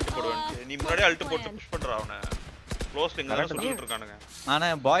பண்ணும்போது நீ அல்ட் போடுவேன் நீ முன்னாடி அல்ட் போட்டு புஷ் பண்றா அவனை க்ளோஸ் லிங்க் தான் சொல்லிட்டு இருக்கானுங்க ஆனா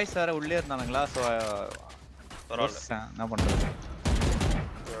பாய்ஸ் வேற உள்ளே இருந்தானுங்களா சோ பரவாயில்லை என்ன பண்றது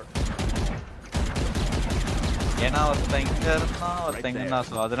ஏனா ஒருத்தன் இங்க இருந்தா ஒருத்தன் இங்க இருந்தா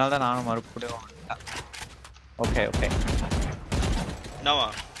சோ அதனால தான் நானும் மறுபடியும் வந்துட்டேன் okay நவா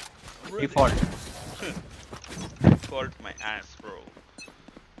default my ass bro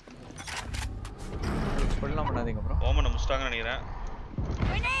சொல்லலாம் பண்ணாதீங்க bro ஓமன முஸ்டாங்க நினைக்கிறேன்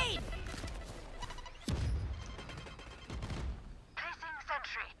Grenade! Placing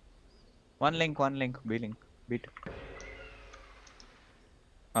sentry. one link B link beat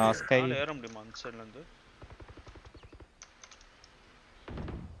sky ஏற முடியுமா அந்த சைடுல இருந்து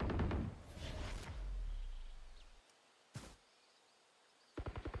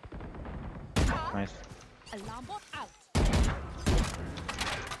nice Alarm bot out.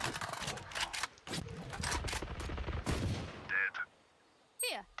 Dead.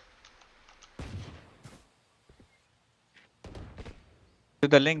 Here. to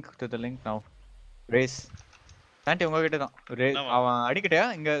the link now race Santi unga kitta dhaan avan adikitaya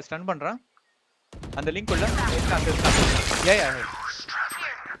inga stun pandran and link ulla yeah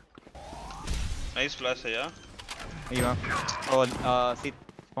nice flash ya iva oh see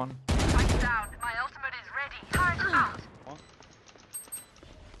spawn Down. My ultimate is ready. Turn out.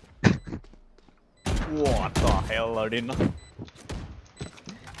 what the hell I didn't know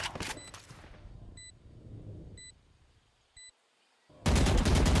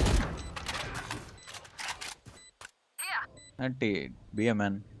Santi be a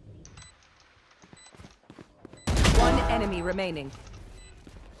man one enemy remaining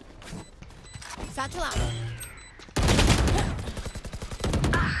Satchel out.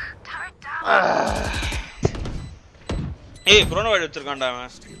 ஏய் க்ரோனோ white வச்சிருக்கான்டா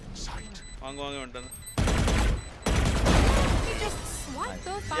அவன் வாங்க வந்துட்டான்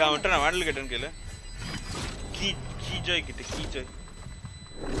யா வந்துட்டான் நான் Vandal கேட்டேன் கேளு கீஜாய்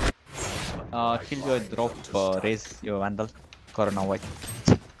Killjoy drop raise your vandal corona wide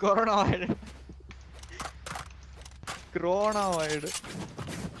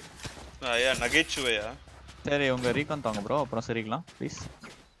யா நகைச்சுவையா சரி உங்க ரீகான் தாங்க bro அப்புறம் சரிக்கலாம் please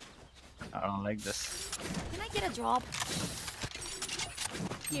I don't like this Can I get a drop?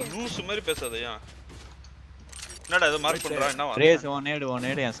 Loose மாதிரி பேசாதயா என்னடா இத மார்க் பண்றா என்ன வா raise one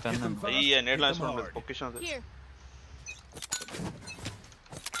aid and stun ஐயா நேட்லாம் யூஸ் பண்ணு பொக்கிஷன் அது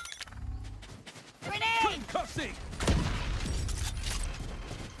Grenade!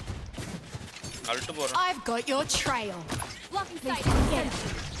 அல்ட் போறேன் I've got your trail. Blocking sight.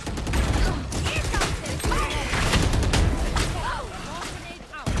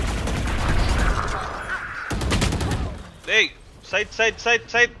 டேய்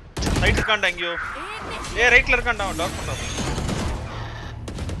சைட் இருக்கான்டா எங்கயோ ஏய் ரைட்ல இருக்கான்டா டாக் பண்றான்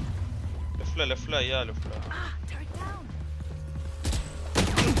லெஃப்ட்ல ஐயா லெஃப்ட்ல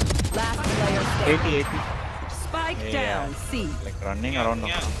last player standing 80 spike down C like running around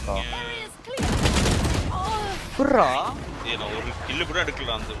Burra ஏய் நான் ஒரு கில் கூட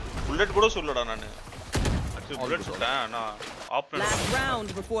எடுக்கல அந்த புல்லட் கூட சொல்லடா நான் actually புல்லட் சுட்டேன் நான் app last round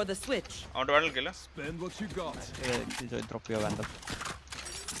before the switch அவன் வாடல் கேள Spend what you got. Killjoy drop your vandal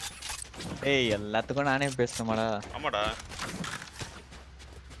ஏய் எல்லாத்துக்கும் நானே பேசணுமாடா ஆமாடா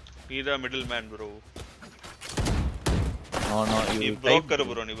நீதா middle man bro no you broker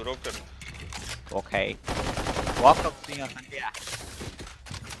bro நீ broker okay walk up thing Santi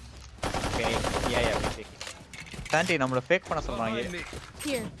okay yeah Santi நம்மள ஃபேக் பண்ண சொல்றாங்க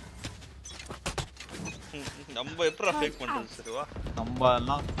Here. நம்ம எப்பறா ஃபேக் பண்றது சரிவா நம்ம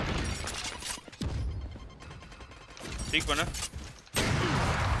எல்லாம் ஃபேக் பண்ணு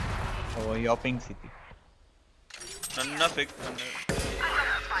Oh, yopping city. நன்னா ஃபேக் பண்ணு.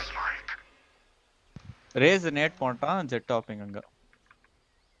 Raze net போட்டான் jet topping அங்க.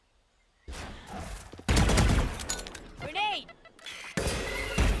 Grenade.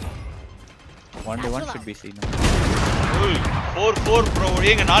 1v1 should be seen. 4 bro.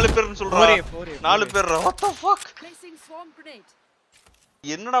 ஏங்க 4 பேர்னு சொல்றா. 4 பேர்ரா. What the fuck? Placing swarm grenade.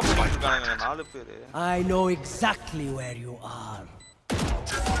 என்னடா பண்ணிட்டு இருக்காங்க 4 பேர்? I know exactly where you are.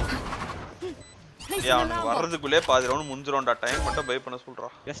 Yeah, அவனுக்கு வரதுக்குள்ளே பாதி ரவுண்ட் முடிஞ்சிரோம்டா. டைம் மட்டும் பை பண்ண சொல்றா.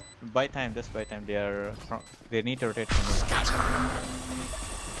 Just buy time. They need to rotate from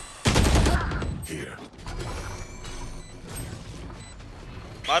here.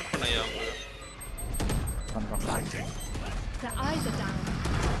 Mark பண்ணையா அவங்க. The eyes are down.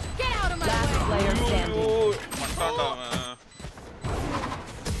 Get out of my Last player standing. மண்டாடா அவன்.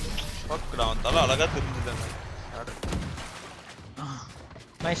 Fuck down. தல அழகா தெரிஞ்சுதானே.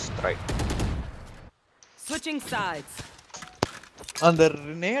 Nice try. Switching sides. அந்த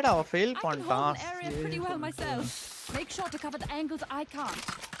grenade அவ fail பண்ணிட்டான். I can hold an area pretty well myself. Make sure to cover the angles I can't.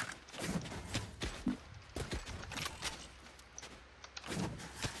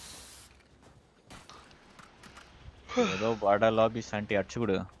 ஏதோ வட lobby Chandy அடிச்சு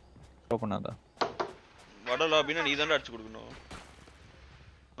கொடு. ஓபனாதா. வட லாபினா நீ தான்டா அடிச்சு கொடுக்கணும்.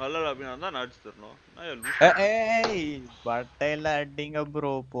 நல்ல லாபினா தான் நான் அடிச்சு தரணும். ஏய் வட்டையில அடிங்க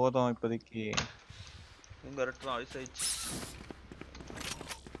ப்ரோ போதும் இப்போதைக்கு. உங்க ரெட்ரா ஐஸ் ஆயிச்சு.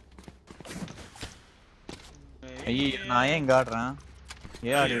 ஐய் நான் ஏன் இங்க ஆடுறேன்?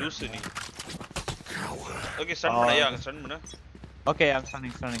 ஏன் ஆடி லூஸ் நீ. ஓகே ஸ்டன் பண்ணையா அங்க ஸ்டன் பண்ணு. Okay I'm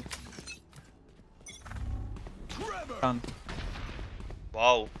stunning.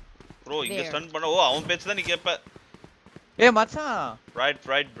 Wow bro இங்க ஸ்டன் பண்ண. ஓ அவன் பேச்சு தான் நீ கேப்ப. ஏய் மச்சான். Right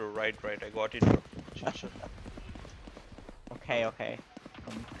bro. Right. I got it bro. Sure. Okay.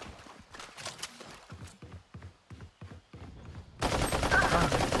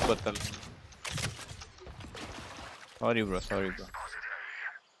 Bottle. Sorry bro.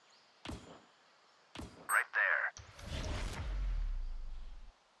 Right there.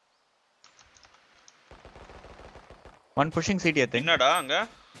 One pushing city I think. என்னடா அங்க?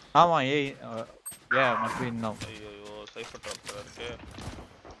 ஆமா ஏய் yeah must be now. ஐயோ சைஃபர் ட்ராப் இருக்கு.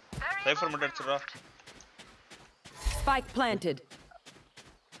 சைஃபர் மட்டும் அடிச்சுடா. Spike planted.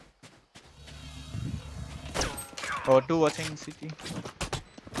 Oh, 2 watching city.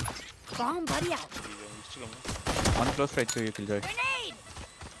 Bomb buddy out. One close right to you kill joy. Grenade.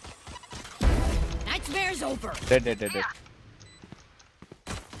 Nightmare's over. Dead.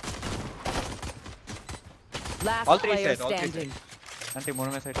 Last All three player side, all three standing. Anti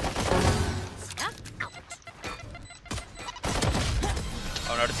mono side.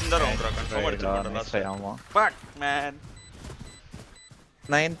 அவன் அடிச்சிருந்தா ரவுண்ட்ரா confirm அடிச்சிருப்பான் last time. ஆமா. Fuck man.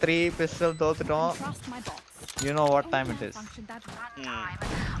 9-3 pistol தோத்துட்டோம். You know what time it is.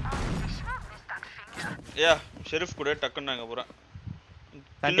 Yeah, Sharif கூட டக்குன்னு அங்க போறேன்.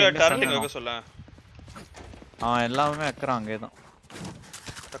 கில்ல target வைக்க சொல்ல. எல்லாமே வைக்கறான் அங்கே தான்.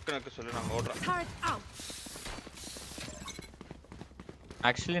 டக்குன்னு வைக்க சொல்லு நான் ஓடுறேன்.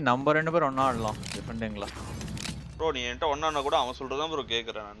 Actually நம்ம ரெண்டு பேரும் ஒண்ணா ஆடலாம் டிஃபெண்டிங்ல. ப்ரோ நீ என்கிட்ட ஒண்ணானா கூட அவன் சொல்றதா ப்ரோ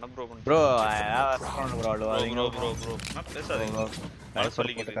கேக்குறேன். என்ன ப்ரோ பண்ணு? Bro respond bro ஆடுவாதீங்க bro. நான் பேசாதீங்க. நான்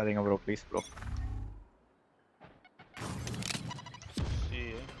சொல்லிக்கிறேன் bro please bro.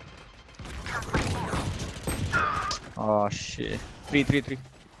 Oh shit. 3.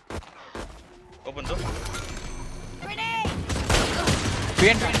 Open door.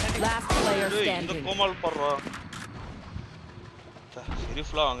 Grenade. Last player standing. இந்த கோமால் பர்றா.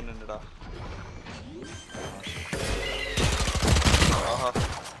 ஷெரீஃப்லாம் வாங்க நின்னுடா.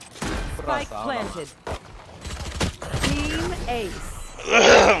 Spike planted. Team Ace.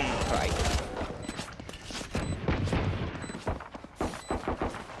 Right.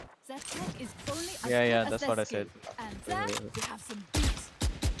 That tech is only as Yeah, good as that's their what I skill. said. And that we have some beats.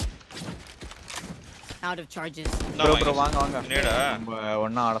 Out of charges. Bro வாங்க. என்னடா? நம்ம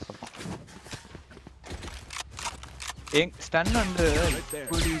ஒண்ணா ஆட சொல்றோம். ஏன் stun வந்து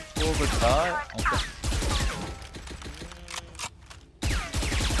இப்படி போகுதா?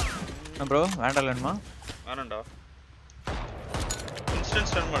 ப்ரோ வேண்டாம் வேணுமா? வேணாம்டா. இன்ஸ்டன்ட்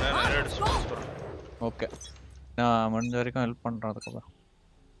ஸ்டன் பண்ணு நான் அடிச்சு போறேன். ஓகே. நான் முடிஞ்ச வரைக்கும் ஹெல்ப் பண்றேன் அதுக்கு அப்புறம்.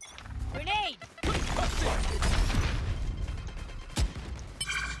 Grenade.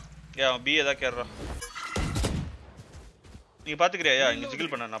 பி ஏதா கேறா. நீ பாத்துக்கறியா இங்க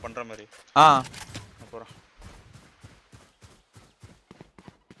ஜிகில் பண்ண நான் பண்ற மாதிரி. நான் போறேன்.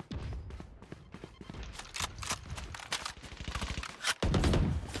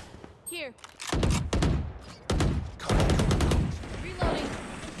 Here. Reloading.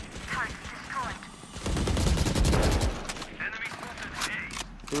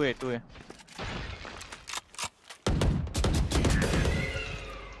 2A.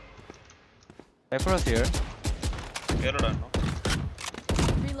 Hyper's here.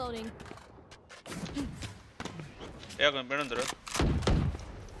 Reloading.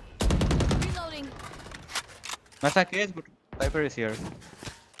 Reloading. Masa case, but Hyper is here.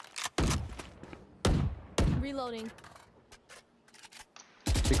 Reloading.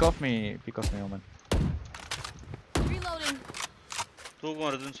 Pick off me, woman. Reloading. தூக்கம்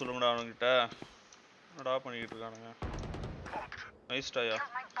வருதுன்னு சொல்லுங்கடா அவன்கிட்ட. என்னடா பண்ணிட்டு இருக்கானுங்க? Nice டாயா.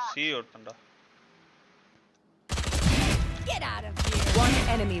 C ஒருத்தன்டா. Get out of here. One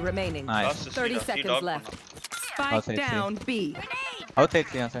enemy remaining. Nice. 30 seconds left. Spike down B. Outside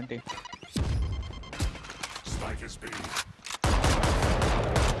C, Santi. Spike is B.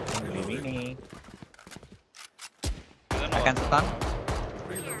 I can stun.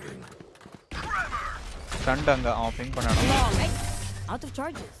 Stunned anga avan ping pannadum. Out of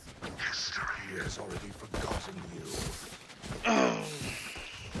charges. History has already forgotten you.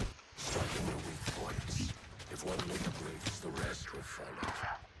 Striking your weak points. If one link breaks, the rest will follow.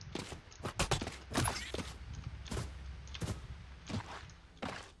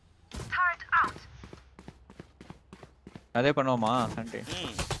 Turret out. Adhe பண்ணுவோமா Santi?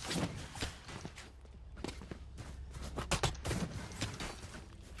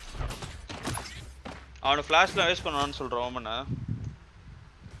 அவன ஃபிளாஷ்ல waste பண்ணனும்னு சொல்றோம் ஓமனா.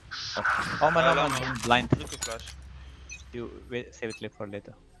 ஓமனா blind. Look at flash. You save it for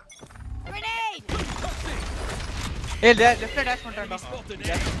later. Grenade. Hey, left side dash பண்றான்டா.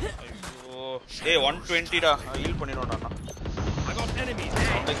 ஐயோ. ஏய் 120 டா. Heel பண்ணிரோடா Anna. I got enemies.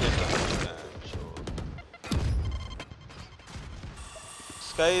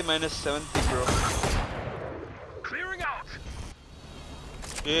 Sky -70 bro. Clearing out.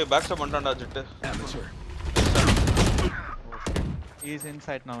 ஏய் back stop பண்றான்டா jet. Amateur. He is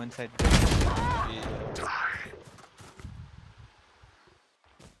inside now, inside.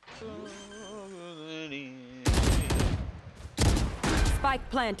 Spike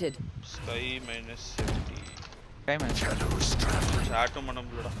planted. Sky -70. Sky -70. Chat பண்ண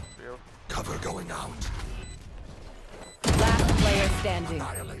முடியலடா. Cover going out. Last player standing.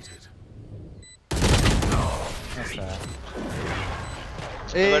 Annihilated. Yes sir.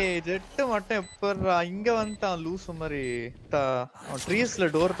 ஏய் jet மட்டும் எப்பறா இங்க வந்துட்டான் loose மாதிரி ட்ரீஸ்ல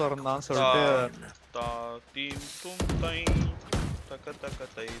door திறந்தான் சொல்லிட்டு தா தீம் தும் தை தக்க தக்க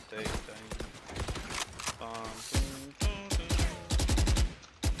தை தை தை தா தும்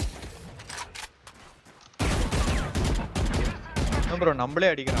தும் ப்ரோ நம்மளே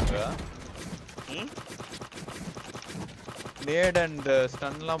அடிக்குறாங்க நேட் அண்ட்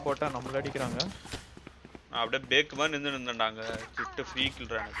ஸ்டன்லாம் போட்டா நம்மளே அடிக்குறாங்க அப்படியே பேக் மாதிரி நின்னுட்டாங்க jet free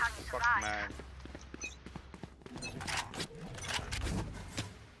கில்றாங்க fuck man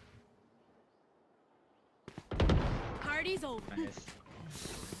Party's over. Nice.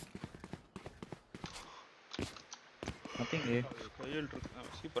 Nothing here. கையில் இருக்கு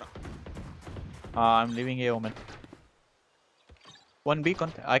சூப்பரா I'm leaving a omen. One B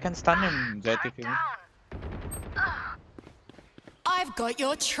I can stun him Jet if you want. I've got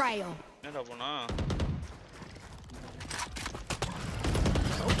your trail. என்னடா போனா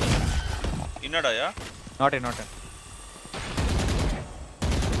என்னடாயா Not in.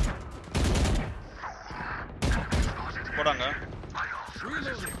 போடாங்க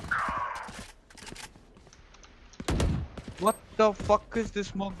What the fuck is this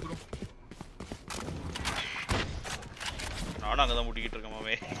smoke bro? நானும் அங்க தான் முட்டிக்கிட்டு இருக்கேன்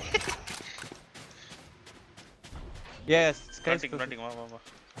மாமே Yes, sky's planting வா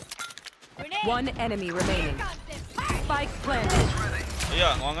One enemy remaining. Spike planted.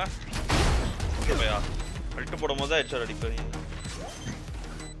 ஐயா வாங்க ஐயா அல்ட் போடும்போது ஹெட்ஷாட் அடிப்பீங்க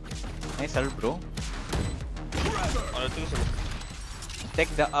Nice help bro. அதுக்கு சொல்லு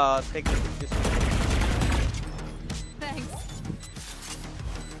Take this. Thanks.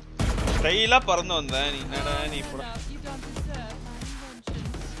 ஸ்டைலா பறந்து வந்தேன் நீ என்னடா நீ போட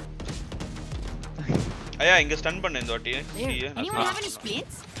ஐயா இங்க ஸ்டன் பண்ணேன் இந்த வாட்டி Anyone have any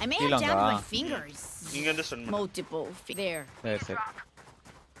splints? I may have jammed my fingers. நீங்க வந்து ஸ்டன் பண்ணு Multiple. There. That's it.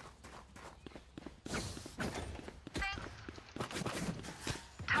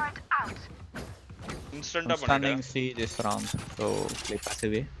 Turret out. இன்ஸ்டன்ட்டா Stunning பண்ணிட்டேன் C this round, so play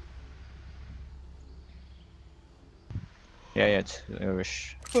passive. Yeah, it's your wish.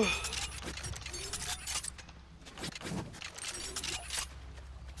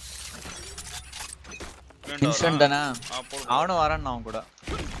 Instant தானா அவனும் வரான் நான் கூட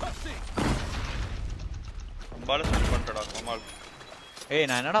பால ஸ்டன் பண்ணிட்டடா கமால் ஏய்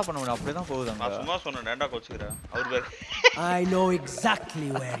நான் என்னடா பண்ண முடியும் அப்படியே தான் போகுது அங்க நான் சும்மா சொன்னேன் டேண்டா கோச்சுக்கிறேன் அவர் வேற I know exactly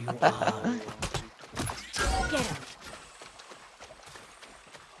where you are. Get him.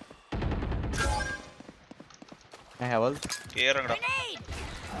 I have all. ஏறங்கடா.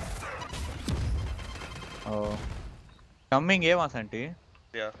 Oh. Coming A was Santi.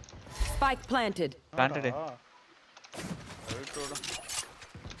 Yeah. Spike planted. Planted.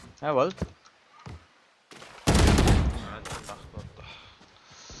 I have all.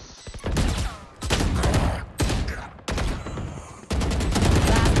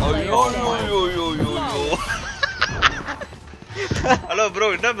 Hello bro,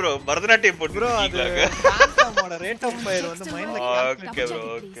 என்ன bro? Bharatanatyam போட்டுருக்கீங்களா? Phantomோட rate of fire வந்து மைண்ட்ல Okay bro,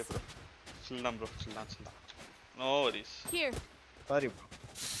 okay bro. Chill down bro, chill down. No worries. Here. Sorry bro.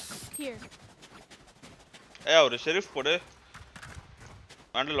 Here. ஏய் ஒரு ஷெரிஃப் போடு.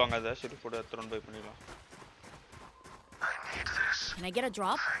 Handle வாங்காத, ஷெரிஃப் போடு thrown by பண்ணிடலாம். Can I get a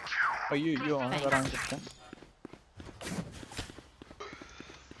drop? ஐயோ அவன் வராங்க.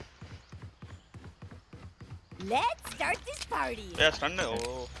 Let's start this party. Yeah, stun.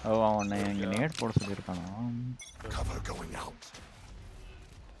 Oh, அவன் இங்க நேட் போட சொல்லிருக்கானா? Cover going out.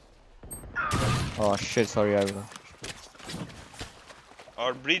 Oh shit, sorry I will.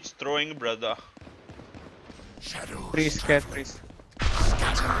 Our breach throwing brother. Shadows. Please get please.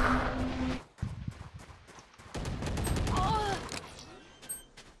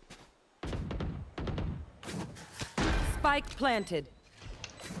 Spike planted.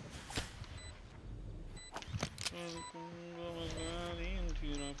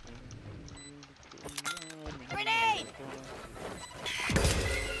 Grenade!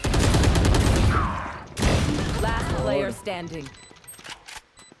 Last player standing.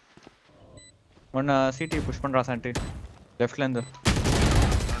 One CT push பண்றா Santi. Leftல இருந்து.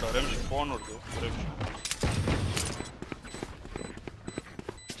 ஒரே நிமிஷம் phone வருது. ஒரே நிமிஷம்.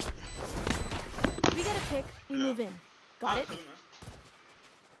 We get a pick, we move in. Got it?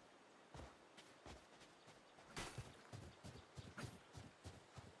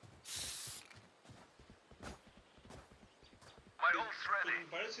 My ult's ready.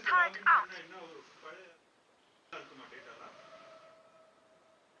 Tied out.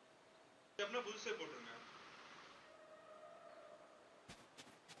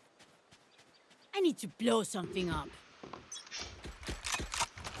 I need to blow something up.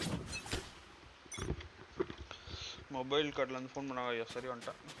 Mobile கார்டுல இருந்து phone பண்ணாங்க ஐயா சரி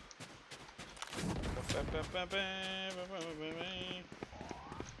வந்துட்டேன்.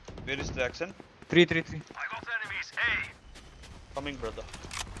 Where is the action? 333. I got enemies A. Coming brother.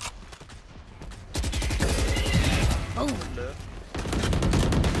 Boom.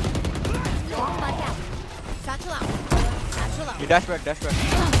 Back out. Satchel out. Satchel out. You dash back.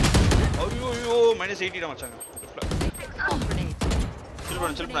 ஐயோ -80 டா மச்சாங்க. Chill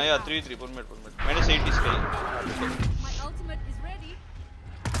பண்ணு ஐயா 3-3 பொறுமையா -80 sky. My ultimate is ready.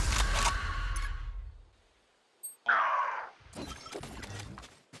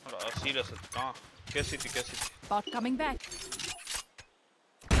 Serious KCT. Bot coming back.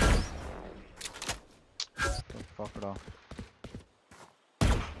 Fuck it off.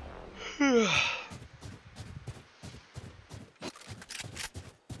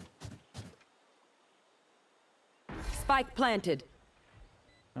 Spike planted.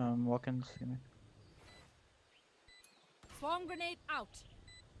 Walk-in. Swarm grenade out.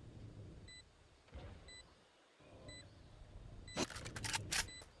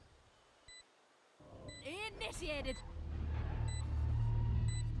 Initiated.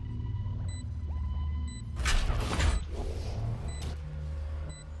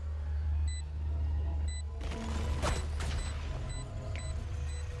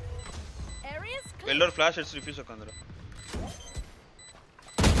 Areas clear. எல்லாரும் flash அடிச்சு refuse உட்கார்ந்துரு.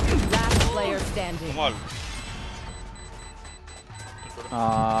 Last player standing. Come on.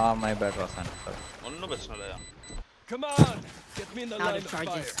 My bad Rosan. ஒண்ணும் பிரச்சனை இல்லையா. Come on, get me in the line of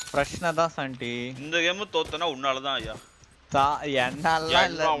fire. பிரச்சனை தான் Santi. இந்த game தோத்தனா உன்னால தான் ஐயா. என்னால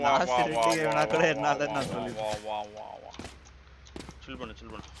இல்ல நான் சிரிட்டி கேம்னா கூட என்னால நான் சொல்லுவேன். வா. chill பண்ணு.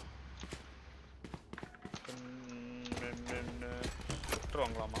 ஸ்பெக்டர்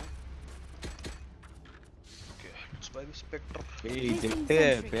வாங்கலாமா? Okay, let's by the Spectre. ஏய் ஜெட்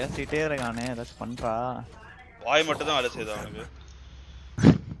பேசிட்டே இருக்கானே ஏதாச்சும் பண்றா. வாய் மட்டும் தான் வேலை செய்தா அவனுக்கு.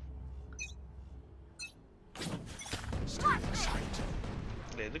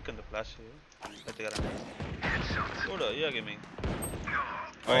 எதுக்கு அந்த ஃபிளாஷ் எடுத்துக்கறேன். ஓட யா gaming.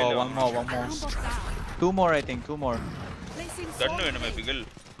 Oh, one more. 2 more I think, 2 more. கன்னு வேணுமே Bigil.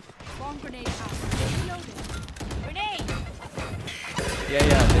 Bomb grenade out. Reloading. Grenade. Yeah.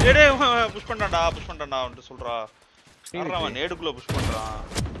 டேய் புஷ் பண்ணடா வந்து சொல்றா. அவன் நேடுக்குள்ள புஷ் பண்றான்.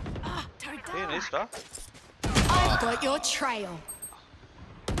 ஏய் நைஸ்டா. I've got your trail.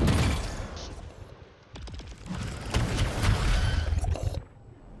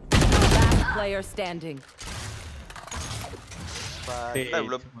 Last player standing.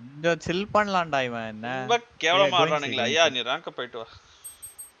 கொஞ்சம் chill பண்ணலாம்டா இவன் என்ன. ரொம்ப கேவலமா ஆடுறானுங்களே. ஐயா நீ ரேங்க் போயிட்டு வா.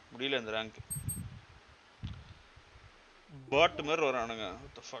 முடியல இந்த ரேங்க். பாட் மாதிரி வரானுங்க.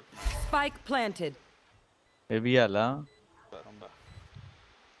 What the fuck. Spike planted. ஹெவியால. ரொம்ப.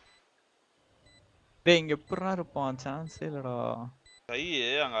 டேய் இங்க எப்பறா இருப்பான் சான்ஸ் இல்லடா. ஐயே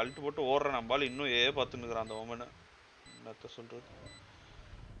அங்க அல்ட் போட்டு ஓடுற நம்பால இன்னும் ஏ பார்த்து நிக்கறான் அந்த ஓமன். என்னத்த சொல்றது.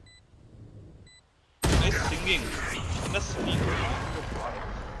 Nice singing. Nice singing.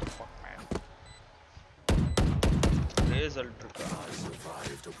 Result இருக்கா. I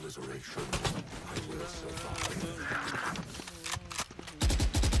survived obliteration. I will survive.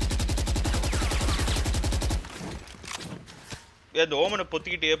 Yeah, the omen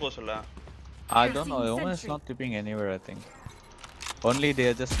பொத்திக்கிட்டே போ சொல்ல. I don't know. The omen is not tipping anywhere, I think. Only they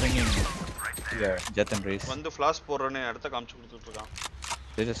are just swinging here, Jet and Raze. வந்து flash போறனே அடுத்த காமிச்சு கொடுத்துட்டு இருக்கான்.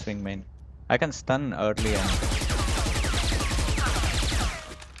 They just swing main. I can stun early and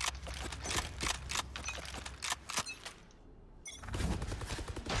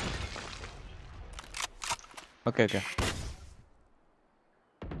okay.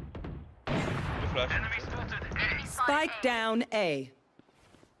 Spike down A.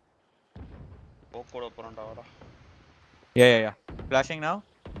 போக்கோட போறடா வாடா. Yeah. Flashing now.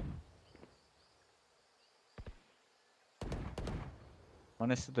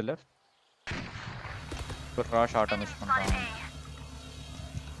 One is to the left. Good rush shot miss பண்றான்.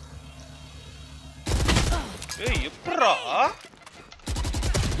 ஏய் எப்பறா?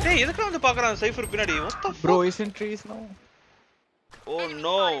 டேய் எதுக்கு வந்து பார்க்கறான் சைஃபர் பின்னாடி? What the fuck? Bro is in trees now. Oh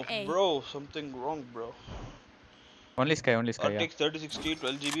no, bro, something wrong, bro. Only sky. RTX 3060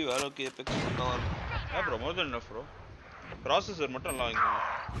 12GB Valorant HyperX power. Yeah, bro, more than enough, bro. Processor மட்டும் நல்லா வாங்கிக்கோங்க.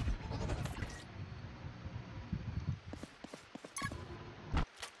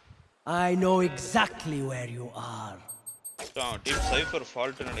 I know exactly where you are. Team Cypher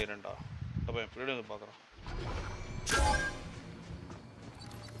fault னு நினைக்கிறேன்டா. அப்ப எப்படி வந்து பார்க்கறோம்.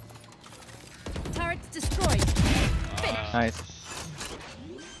 Turrets destroyed. Nice.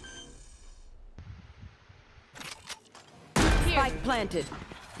 Spike planted.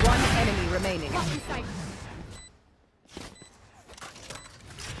 One enemy remaining.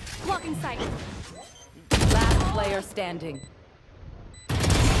 Blocking sight. Last player standing.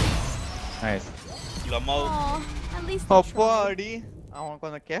 Nice. Lamau. At least அப்பாடி அவன்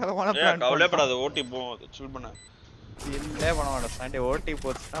கொஞ்சம் கேவலமான பிளான் கவலைப்படாத ஓட்டி போ சில் பண்ண இல்ல பண்ண மாட்டேன் சண்டே ஓட்டி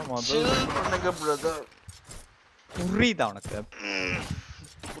போச்சுனா முதல்ல பண்ணுங்க பிரதர் புரியுதா உனக்கு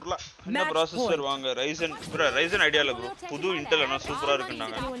புரியல என்ன ப்ராசஸர் வாங்க Ryzen ஐடியால ப்ரோ புது Intel انا சூப்பரா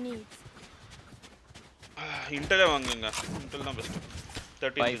இருக்குன்னாங்க Intel வாங்குங்க Intel தான் best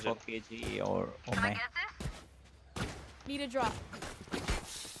 13 kg or oh my need a drop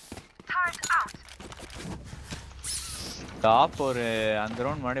out top ஒரு அந்த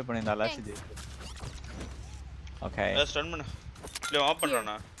ரவுண்ட் மாடி பண்ணிருந்தா லாஸ்ட் ஓகே ஸ்டன் பண்ணு இல்ல ஆஃப்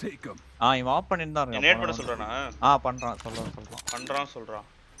பண்றானா இவன் ஆஃப் பண்ணிருந்தா இருக்கான் நேட் பண்ண சொல்றானா பண்றான் சொல்றான்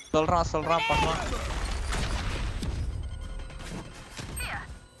பண்ணலாம்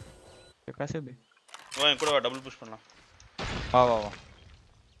कैसे भी வா கூட வா டபுள் புஷ் பண்ணலாம் வா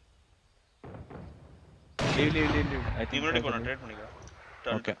லீவ் ஐ திங்க் முன்னாடி போனா ட்ரேட் பண்ணிக்கலாம்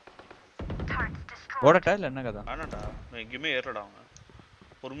ஓகே ஓடட்டா இல்ல என்ன கதை ஆனாடா நான் எங்கேயுமே ஏறடா அவன்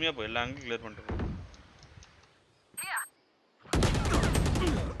பொறுமையா போய் எல்லா ஆங்கிள் கிளியர் பண்ணிட்டு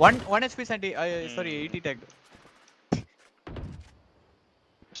one HP 70 sorry 80 tag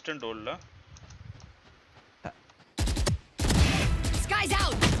instant hold la sky's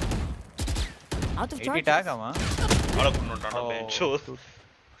out out of 80 tag ama ஆள கொண்டுட்டான்டா பெஞ்சோ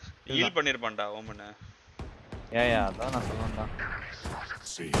ஹீல் பண்ணிருப்பான்டா ஓமன யா அதான் நான் சொல்றேன்டா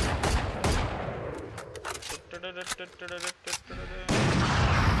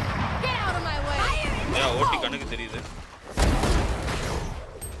get out of my way யா ஓட்டி கண்ணுக்கு தெரியுது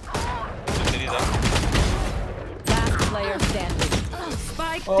தெரியுதா last player standing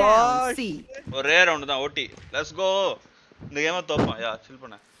spike down C ஒரே ரவுண்ட் தான் ஓட்டி லெட்ஸ் கோ இந்த கேம தோப்பா யா சில்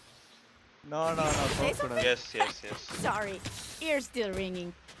பண்ணு no தோப்படா yes sorry ears still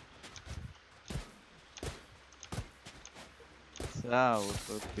ringing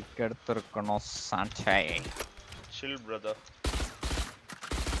ஒரு பிக் எடுத்துக்கணும் சாண்டே chill brother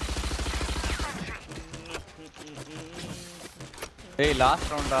hey last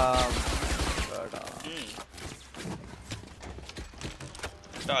round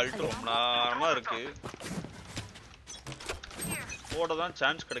Alt ரொம்ப நார்மலா இருக்கு ஓட தான்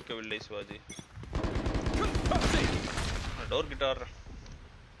சான்ஸ் கிடைக்கவில்லை சிவாஜி. டோர் கிட்ட வர்றேன்.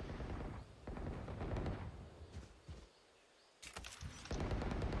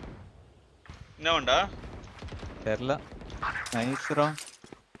 என்ன வேண்டா தெரியல. நைஸ்ரா.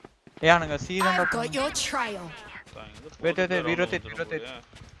 ஏனுங்க சீதங்க got your trial. Wait rotate.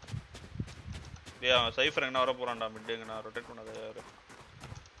 ஏய் சைஃபர் எங்கனா வர போறான்டா மிட் எங்கனா ரொட்டேட் பண்ணாத யாரு.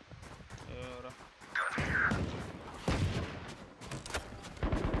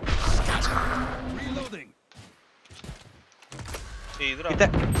 Reloading. ஏய் இதுடா.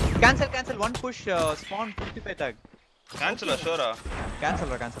 Cancel one push spawn 55 tag. Cancel sure. Cancel.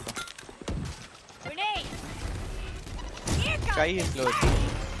 Grenade. Sky is low.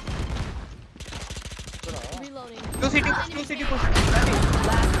 Reloading. 2 city push.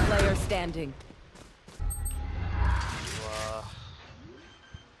 Last player standing. Wow.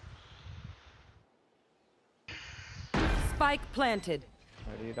 Spike planted.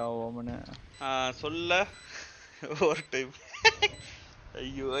 அடிடா ஓமனே. சொல்ல ஒரு டைம்.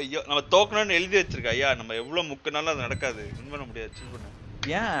 ஐயோ நம்ம தோக்கணும்னு எழுதி வச்சிருக்கா. ஐயா நம்ம எவ்வளவு முக்குனாலும் அது நடக்காது. வின் பண்ண முடியாது. சீல் பண்ணு.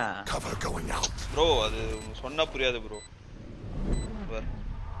 ஏன்? Cover going out. ப்ரோ அது சொன்னா புரியாது ப்ரோ.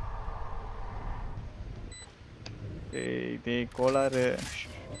 டேய் கோளாறு.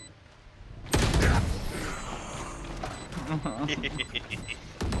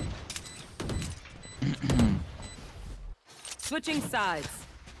 Switching sides.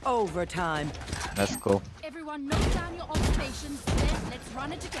 Overtime. Let's go. Everyone note down your observations, then let's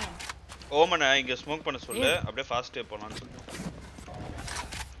run it again. ஓமனா இங்க ஸ்மோக் பண்ண சொல்லு. அப்படியே ஃபாஸ்டே போலாம் சொல்லு.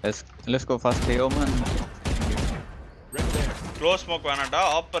 Let's go fast Oman. Close smoke வேணாம்டா.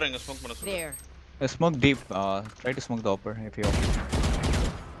 ஆப்பர் இங்க ஸ்மோக் பண்ண சொல்லு. There. Smoke deep. Try to smoke the upper if you want.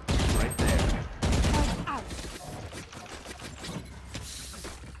 Right there.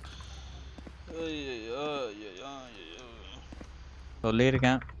 ஐயோ.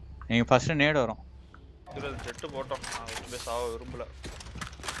 சொல்லிருக்கேன். நீங்க ஃபர்ஸ்ட் நேட் வரும். இதுல ஜெட் போட்டோம். நான் வெச்சு சாவ விரும்பல.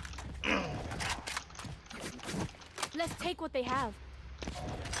 Let's take what they have.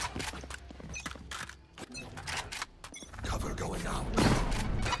 Cover going out.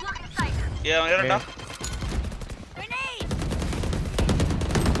 Yeah, ஏறடா. Grenade.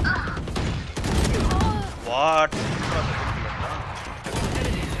 What?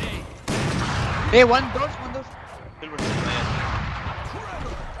 Hey, one doors. Kill பண்ணு.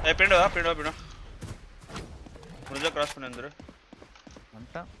 ஏய் பின்னடா. முடிஞ்சா கிராஸ் பண்ணி வந்துரு.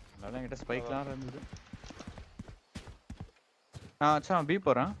 வந்துட்டான். நல்லா என்கிட்ட ஸ்பைக்லாம் இருந்தது. அச்சா பி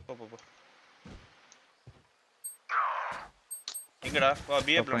போறேன். போ. எங்கடா? வா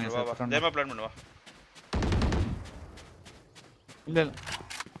பிஏ பிளான் பண்ணு வா. டெமோ பிளான் பண்ணு வா. இல்ல.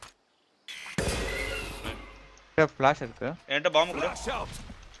 ஃபிளாஷ் இருக்கு. என்கிட்ட பாம்பு கொடு.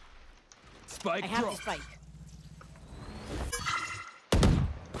 Spike drop. Spike.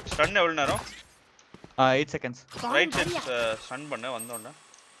 ஸ்டன் எவ்வளவு நேரம்? 8 seconds. ரைட் சைடு ஸ்டன் பண்ண வந்தோம்னா.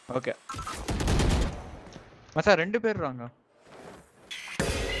 ஓகே. மச்சான் ரெண்டு பேர் இருக்காங்க.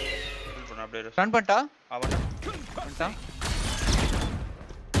 கில் பண்ணு அப்படியே. ஸ்டன் பண்ணிட்டா? அவன. பண்ணிட்டா?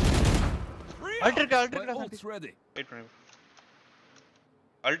 Alt ready. வெயிட் பண்ணு.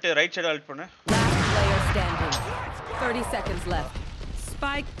 அல்ட் ரைட் சைடு அல்ட் பண்ணு. Last player standing. 30 seconds left.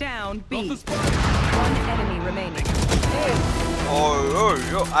 Spike down B. One enemy remaining. Oh,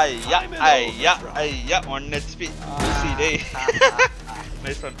 ஐயா 1 HP. See day.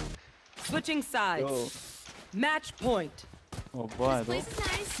 Nice one. Switching sides. Match point. Oh boy. This place is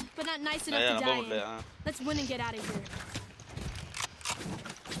nice, but not nice enough to die in. Let's win and get out of here.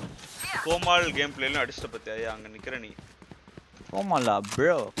 Komal game பிளேல அடிச்சிட்ட பத்தியா? ஐயா அங்க நிக்கிற நீ. கோமாலா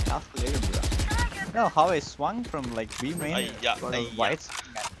bro. Tough player bro. No, how I swung from like B main. White.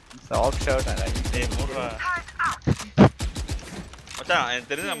 It's off shot and ஏய் மூடுடா. மச்சான் எனக்கு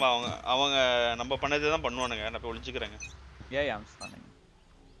தெரிஞ்சு அவங்க நம்ம பண்ணதே தான் பண்ணுவானுங்க. நான் போய் ஒளிஞ்சிக்கிறேங்க. Yeah, I'm stunning.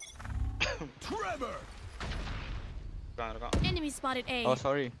 Trevor. Enemy spotted A. Oh,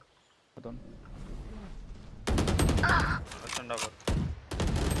 sorry. Hold on.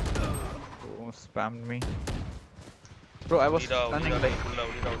 Oh, spammed me. Bro, I was stunning like.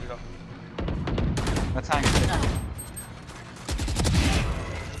 That's hanging.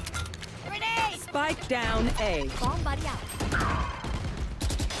 Grenade. Spike down A. Bomb buddy out.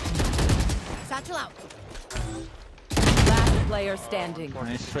 Satchel out. Last player standing.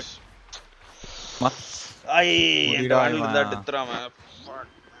 Nice. ஐ இந்த ஆள்ல தான் எடுத்துறாம.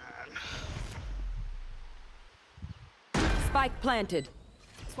 Spike planted.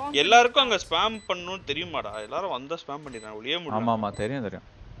 எல்லாருக்கும் அங்க spam பண்ணனும் தெரியுமாடா? எல்லாரும் வந்தா spam பண்ணிடுறாங்க. ஒளியே முடியல. ஆமா தெரியும்.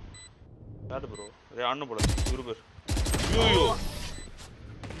 யாரு ப்ரோ? ரே ஆன்னு போடு. இவரு பேர். ஐயோ.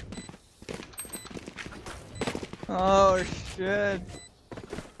 Oh shit.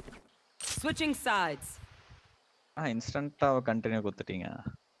 Switching sides. Instant continue குத்துட்டீங்க.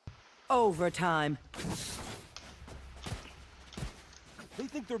 Overtime. They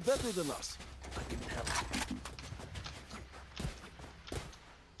think they're better than us. I can help.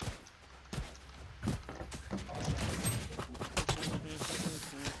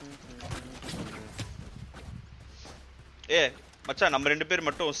 மச்சான் நம்ம ரெண்டு பேர்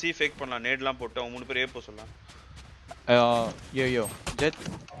மட்டும் சி ஃபேக் பண்ணலாம் நேட்லாம் போட்டு அவங்க மூணு பேர் ஏ போ சொல்லலாம் yo jet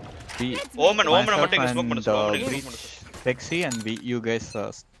ஓமன் மட்டும் இங்க ஸ்மோக் பண்ணு sexy and we you guys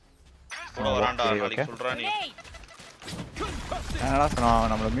போட வரான்டா நாளைக்கு சொல்றா நீ என்னடா சொன்னா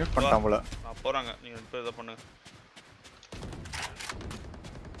நம்மள மியூட் பண்ணிட்டான் போல நான் போறாங்க நீங்க ரெண்டு பேர் இத பண்ணுங்க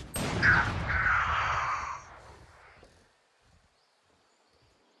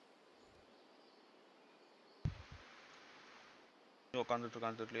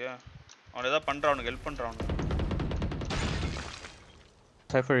உட்காந்துட்டு இல்லையா அவன் ஏதாவது பண்றான் அவனுக்கு ஹெல்ப் பண்றான்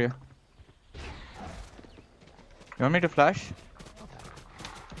Cypher you. You want me to flash?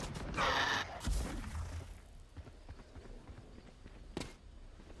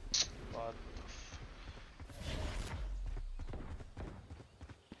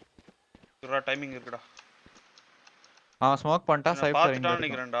 குறா timing இருக்குடா ஸ்மோக் பண்ணிட்டா சைஃபர் பாத்துட்டான்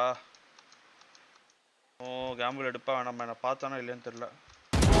நினைக்கிறேன்டா ஓ கேம்பிள் எடுப்பா வேணாம் நான் பார்த்தானே இல்லையான்னு தெரியல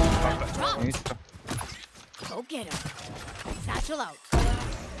Go get him. Satchel out.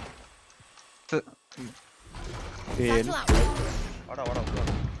 Satchel out. வாடா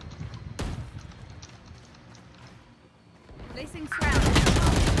Placing surround.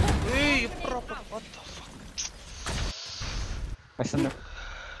 ஏய் ப்ராப்பர் what the fuck பசங்க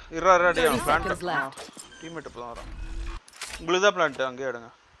இரா ரெடி ஆன் பிளான்ட் டீம்மேட் இப்பதான் வரான் உங்களுக்கு தான் பிளான்ட் அங்கே எடுங்க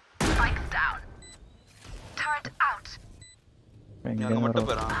Spike down. Turret out. அங்க மட்டும்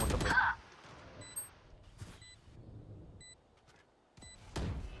போறா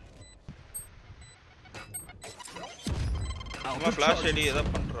அவன் ஃபிளாஷ் ஐடி ஏதோ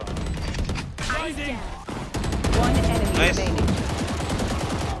பண்றான் One enemy remaining.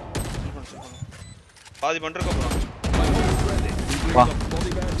 பாதி பண்றக்க போறான் வா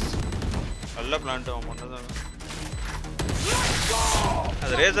நல்ல பிளான்ட் அவன் பண்ணதான்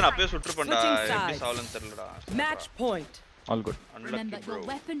அது ரேசன் அப்பவே சுட்டு பண்ணா எப்படி சாவலன்னு தெரியலடா Match point. All good. Remember, your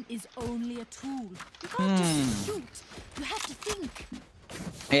weapon is only a tool. You can't just shoot. You have to think.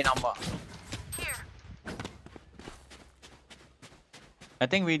 Hey, number. I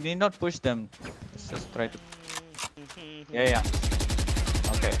think we need not push them. Let's just try to. Yeah.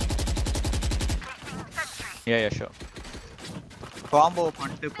 Okay. Yeah, sure. Combo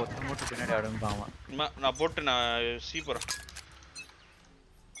பண்ணிட்டு பொத்து மூட்டு பின்னாடி அடங்குறான் நான் போட்டு நான் C போறேன்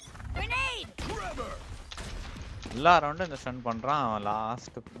Grenade. எல்லா ரவுண்டும் இந்த ஸ்டன் பண்றான்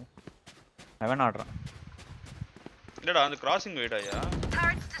லாஸ்ட் 11 ஆடுறான் இல்லடா அந்த crossing வெயிடாயா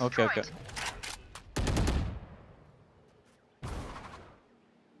okay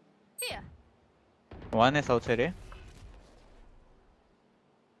Here. One is outside.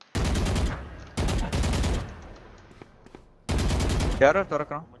 யாரோ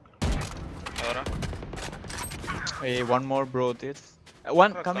தரக்கறான் யாரா Hey, one more bro this.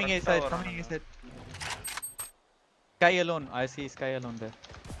 One coming inside. Sky alone. I see Sky alone there.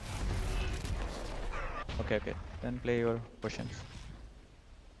 Okay. Then play your questions.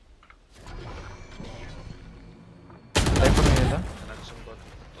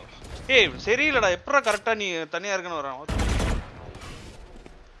 ஏய் சரியில்லடா எப்பறா கரெக்ட்டா நீ தனியா இருக்கன்னு வரான்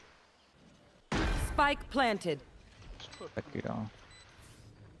Spike planted. Takira.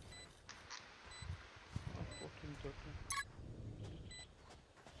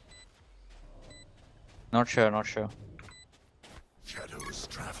 Not sure. Shadows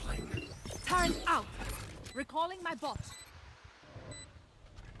traveling. Turn out. Recalling my bot.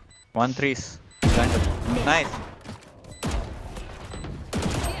 1-3s. Nice.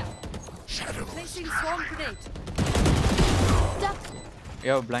 Shadows. Placing swarm grenade. Duck.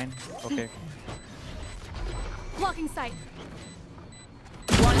 Yo, blind. Okay. Blocking sight.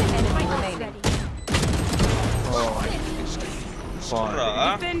 One enemy remaining.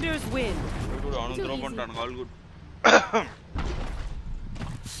 Defenders win. அவனும் throw பண்ணிட்டான் all good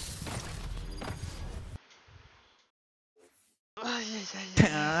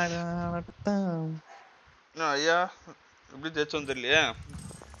ஐயா எப்படி ஜெயிச்சோம் தெரியலையே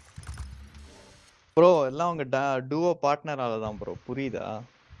bro எல்லாம் உங்க டுவோ பார்ட்னரால தான் bro புரியுதா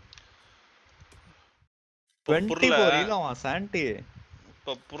 24 இல்ல அவன் சாண்டி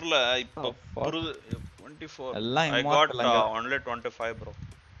இப்ப புரியல இப்ப புரியுது 24 எல்லாம் I got only 25 bro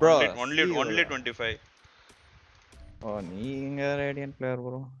only 25 ஓ நீங்க ரேடியன்ட் பிளேயர்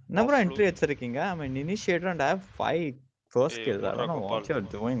ப்ரோ என்ன ப்ரோ என்ட்ரி வச்சிருக்கீங்க ஐ மீன் initiator and I have 5 first kills I don't know what you're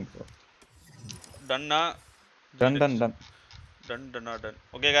doing bro done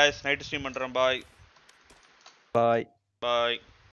okay guys night stream பண்றேன் bye bye bye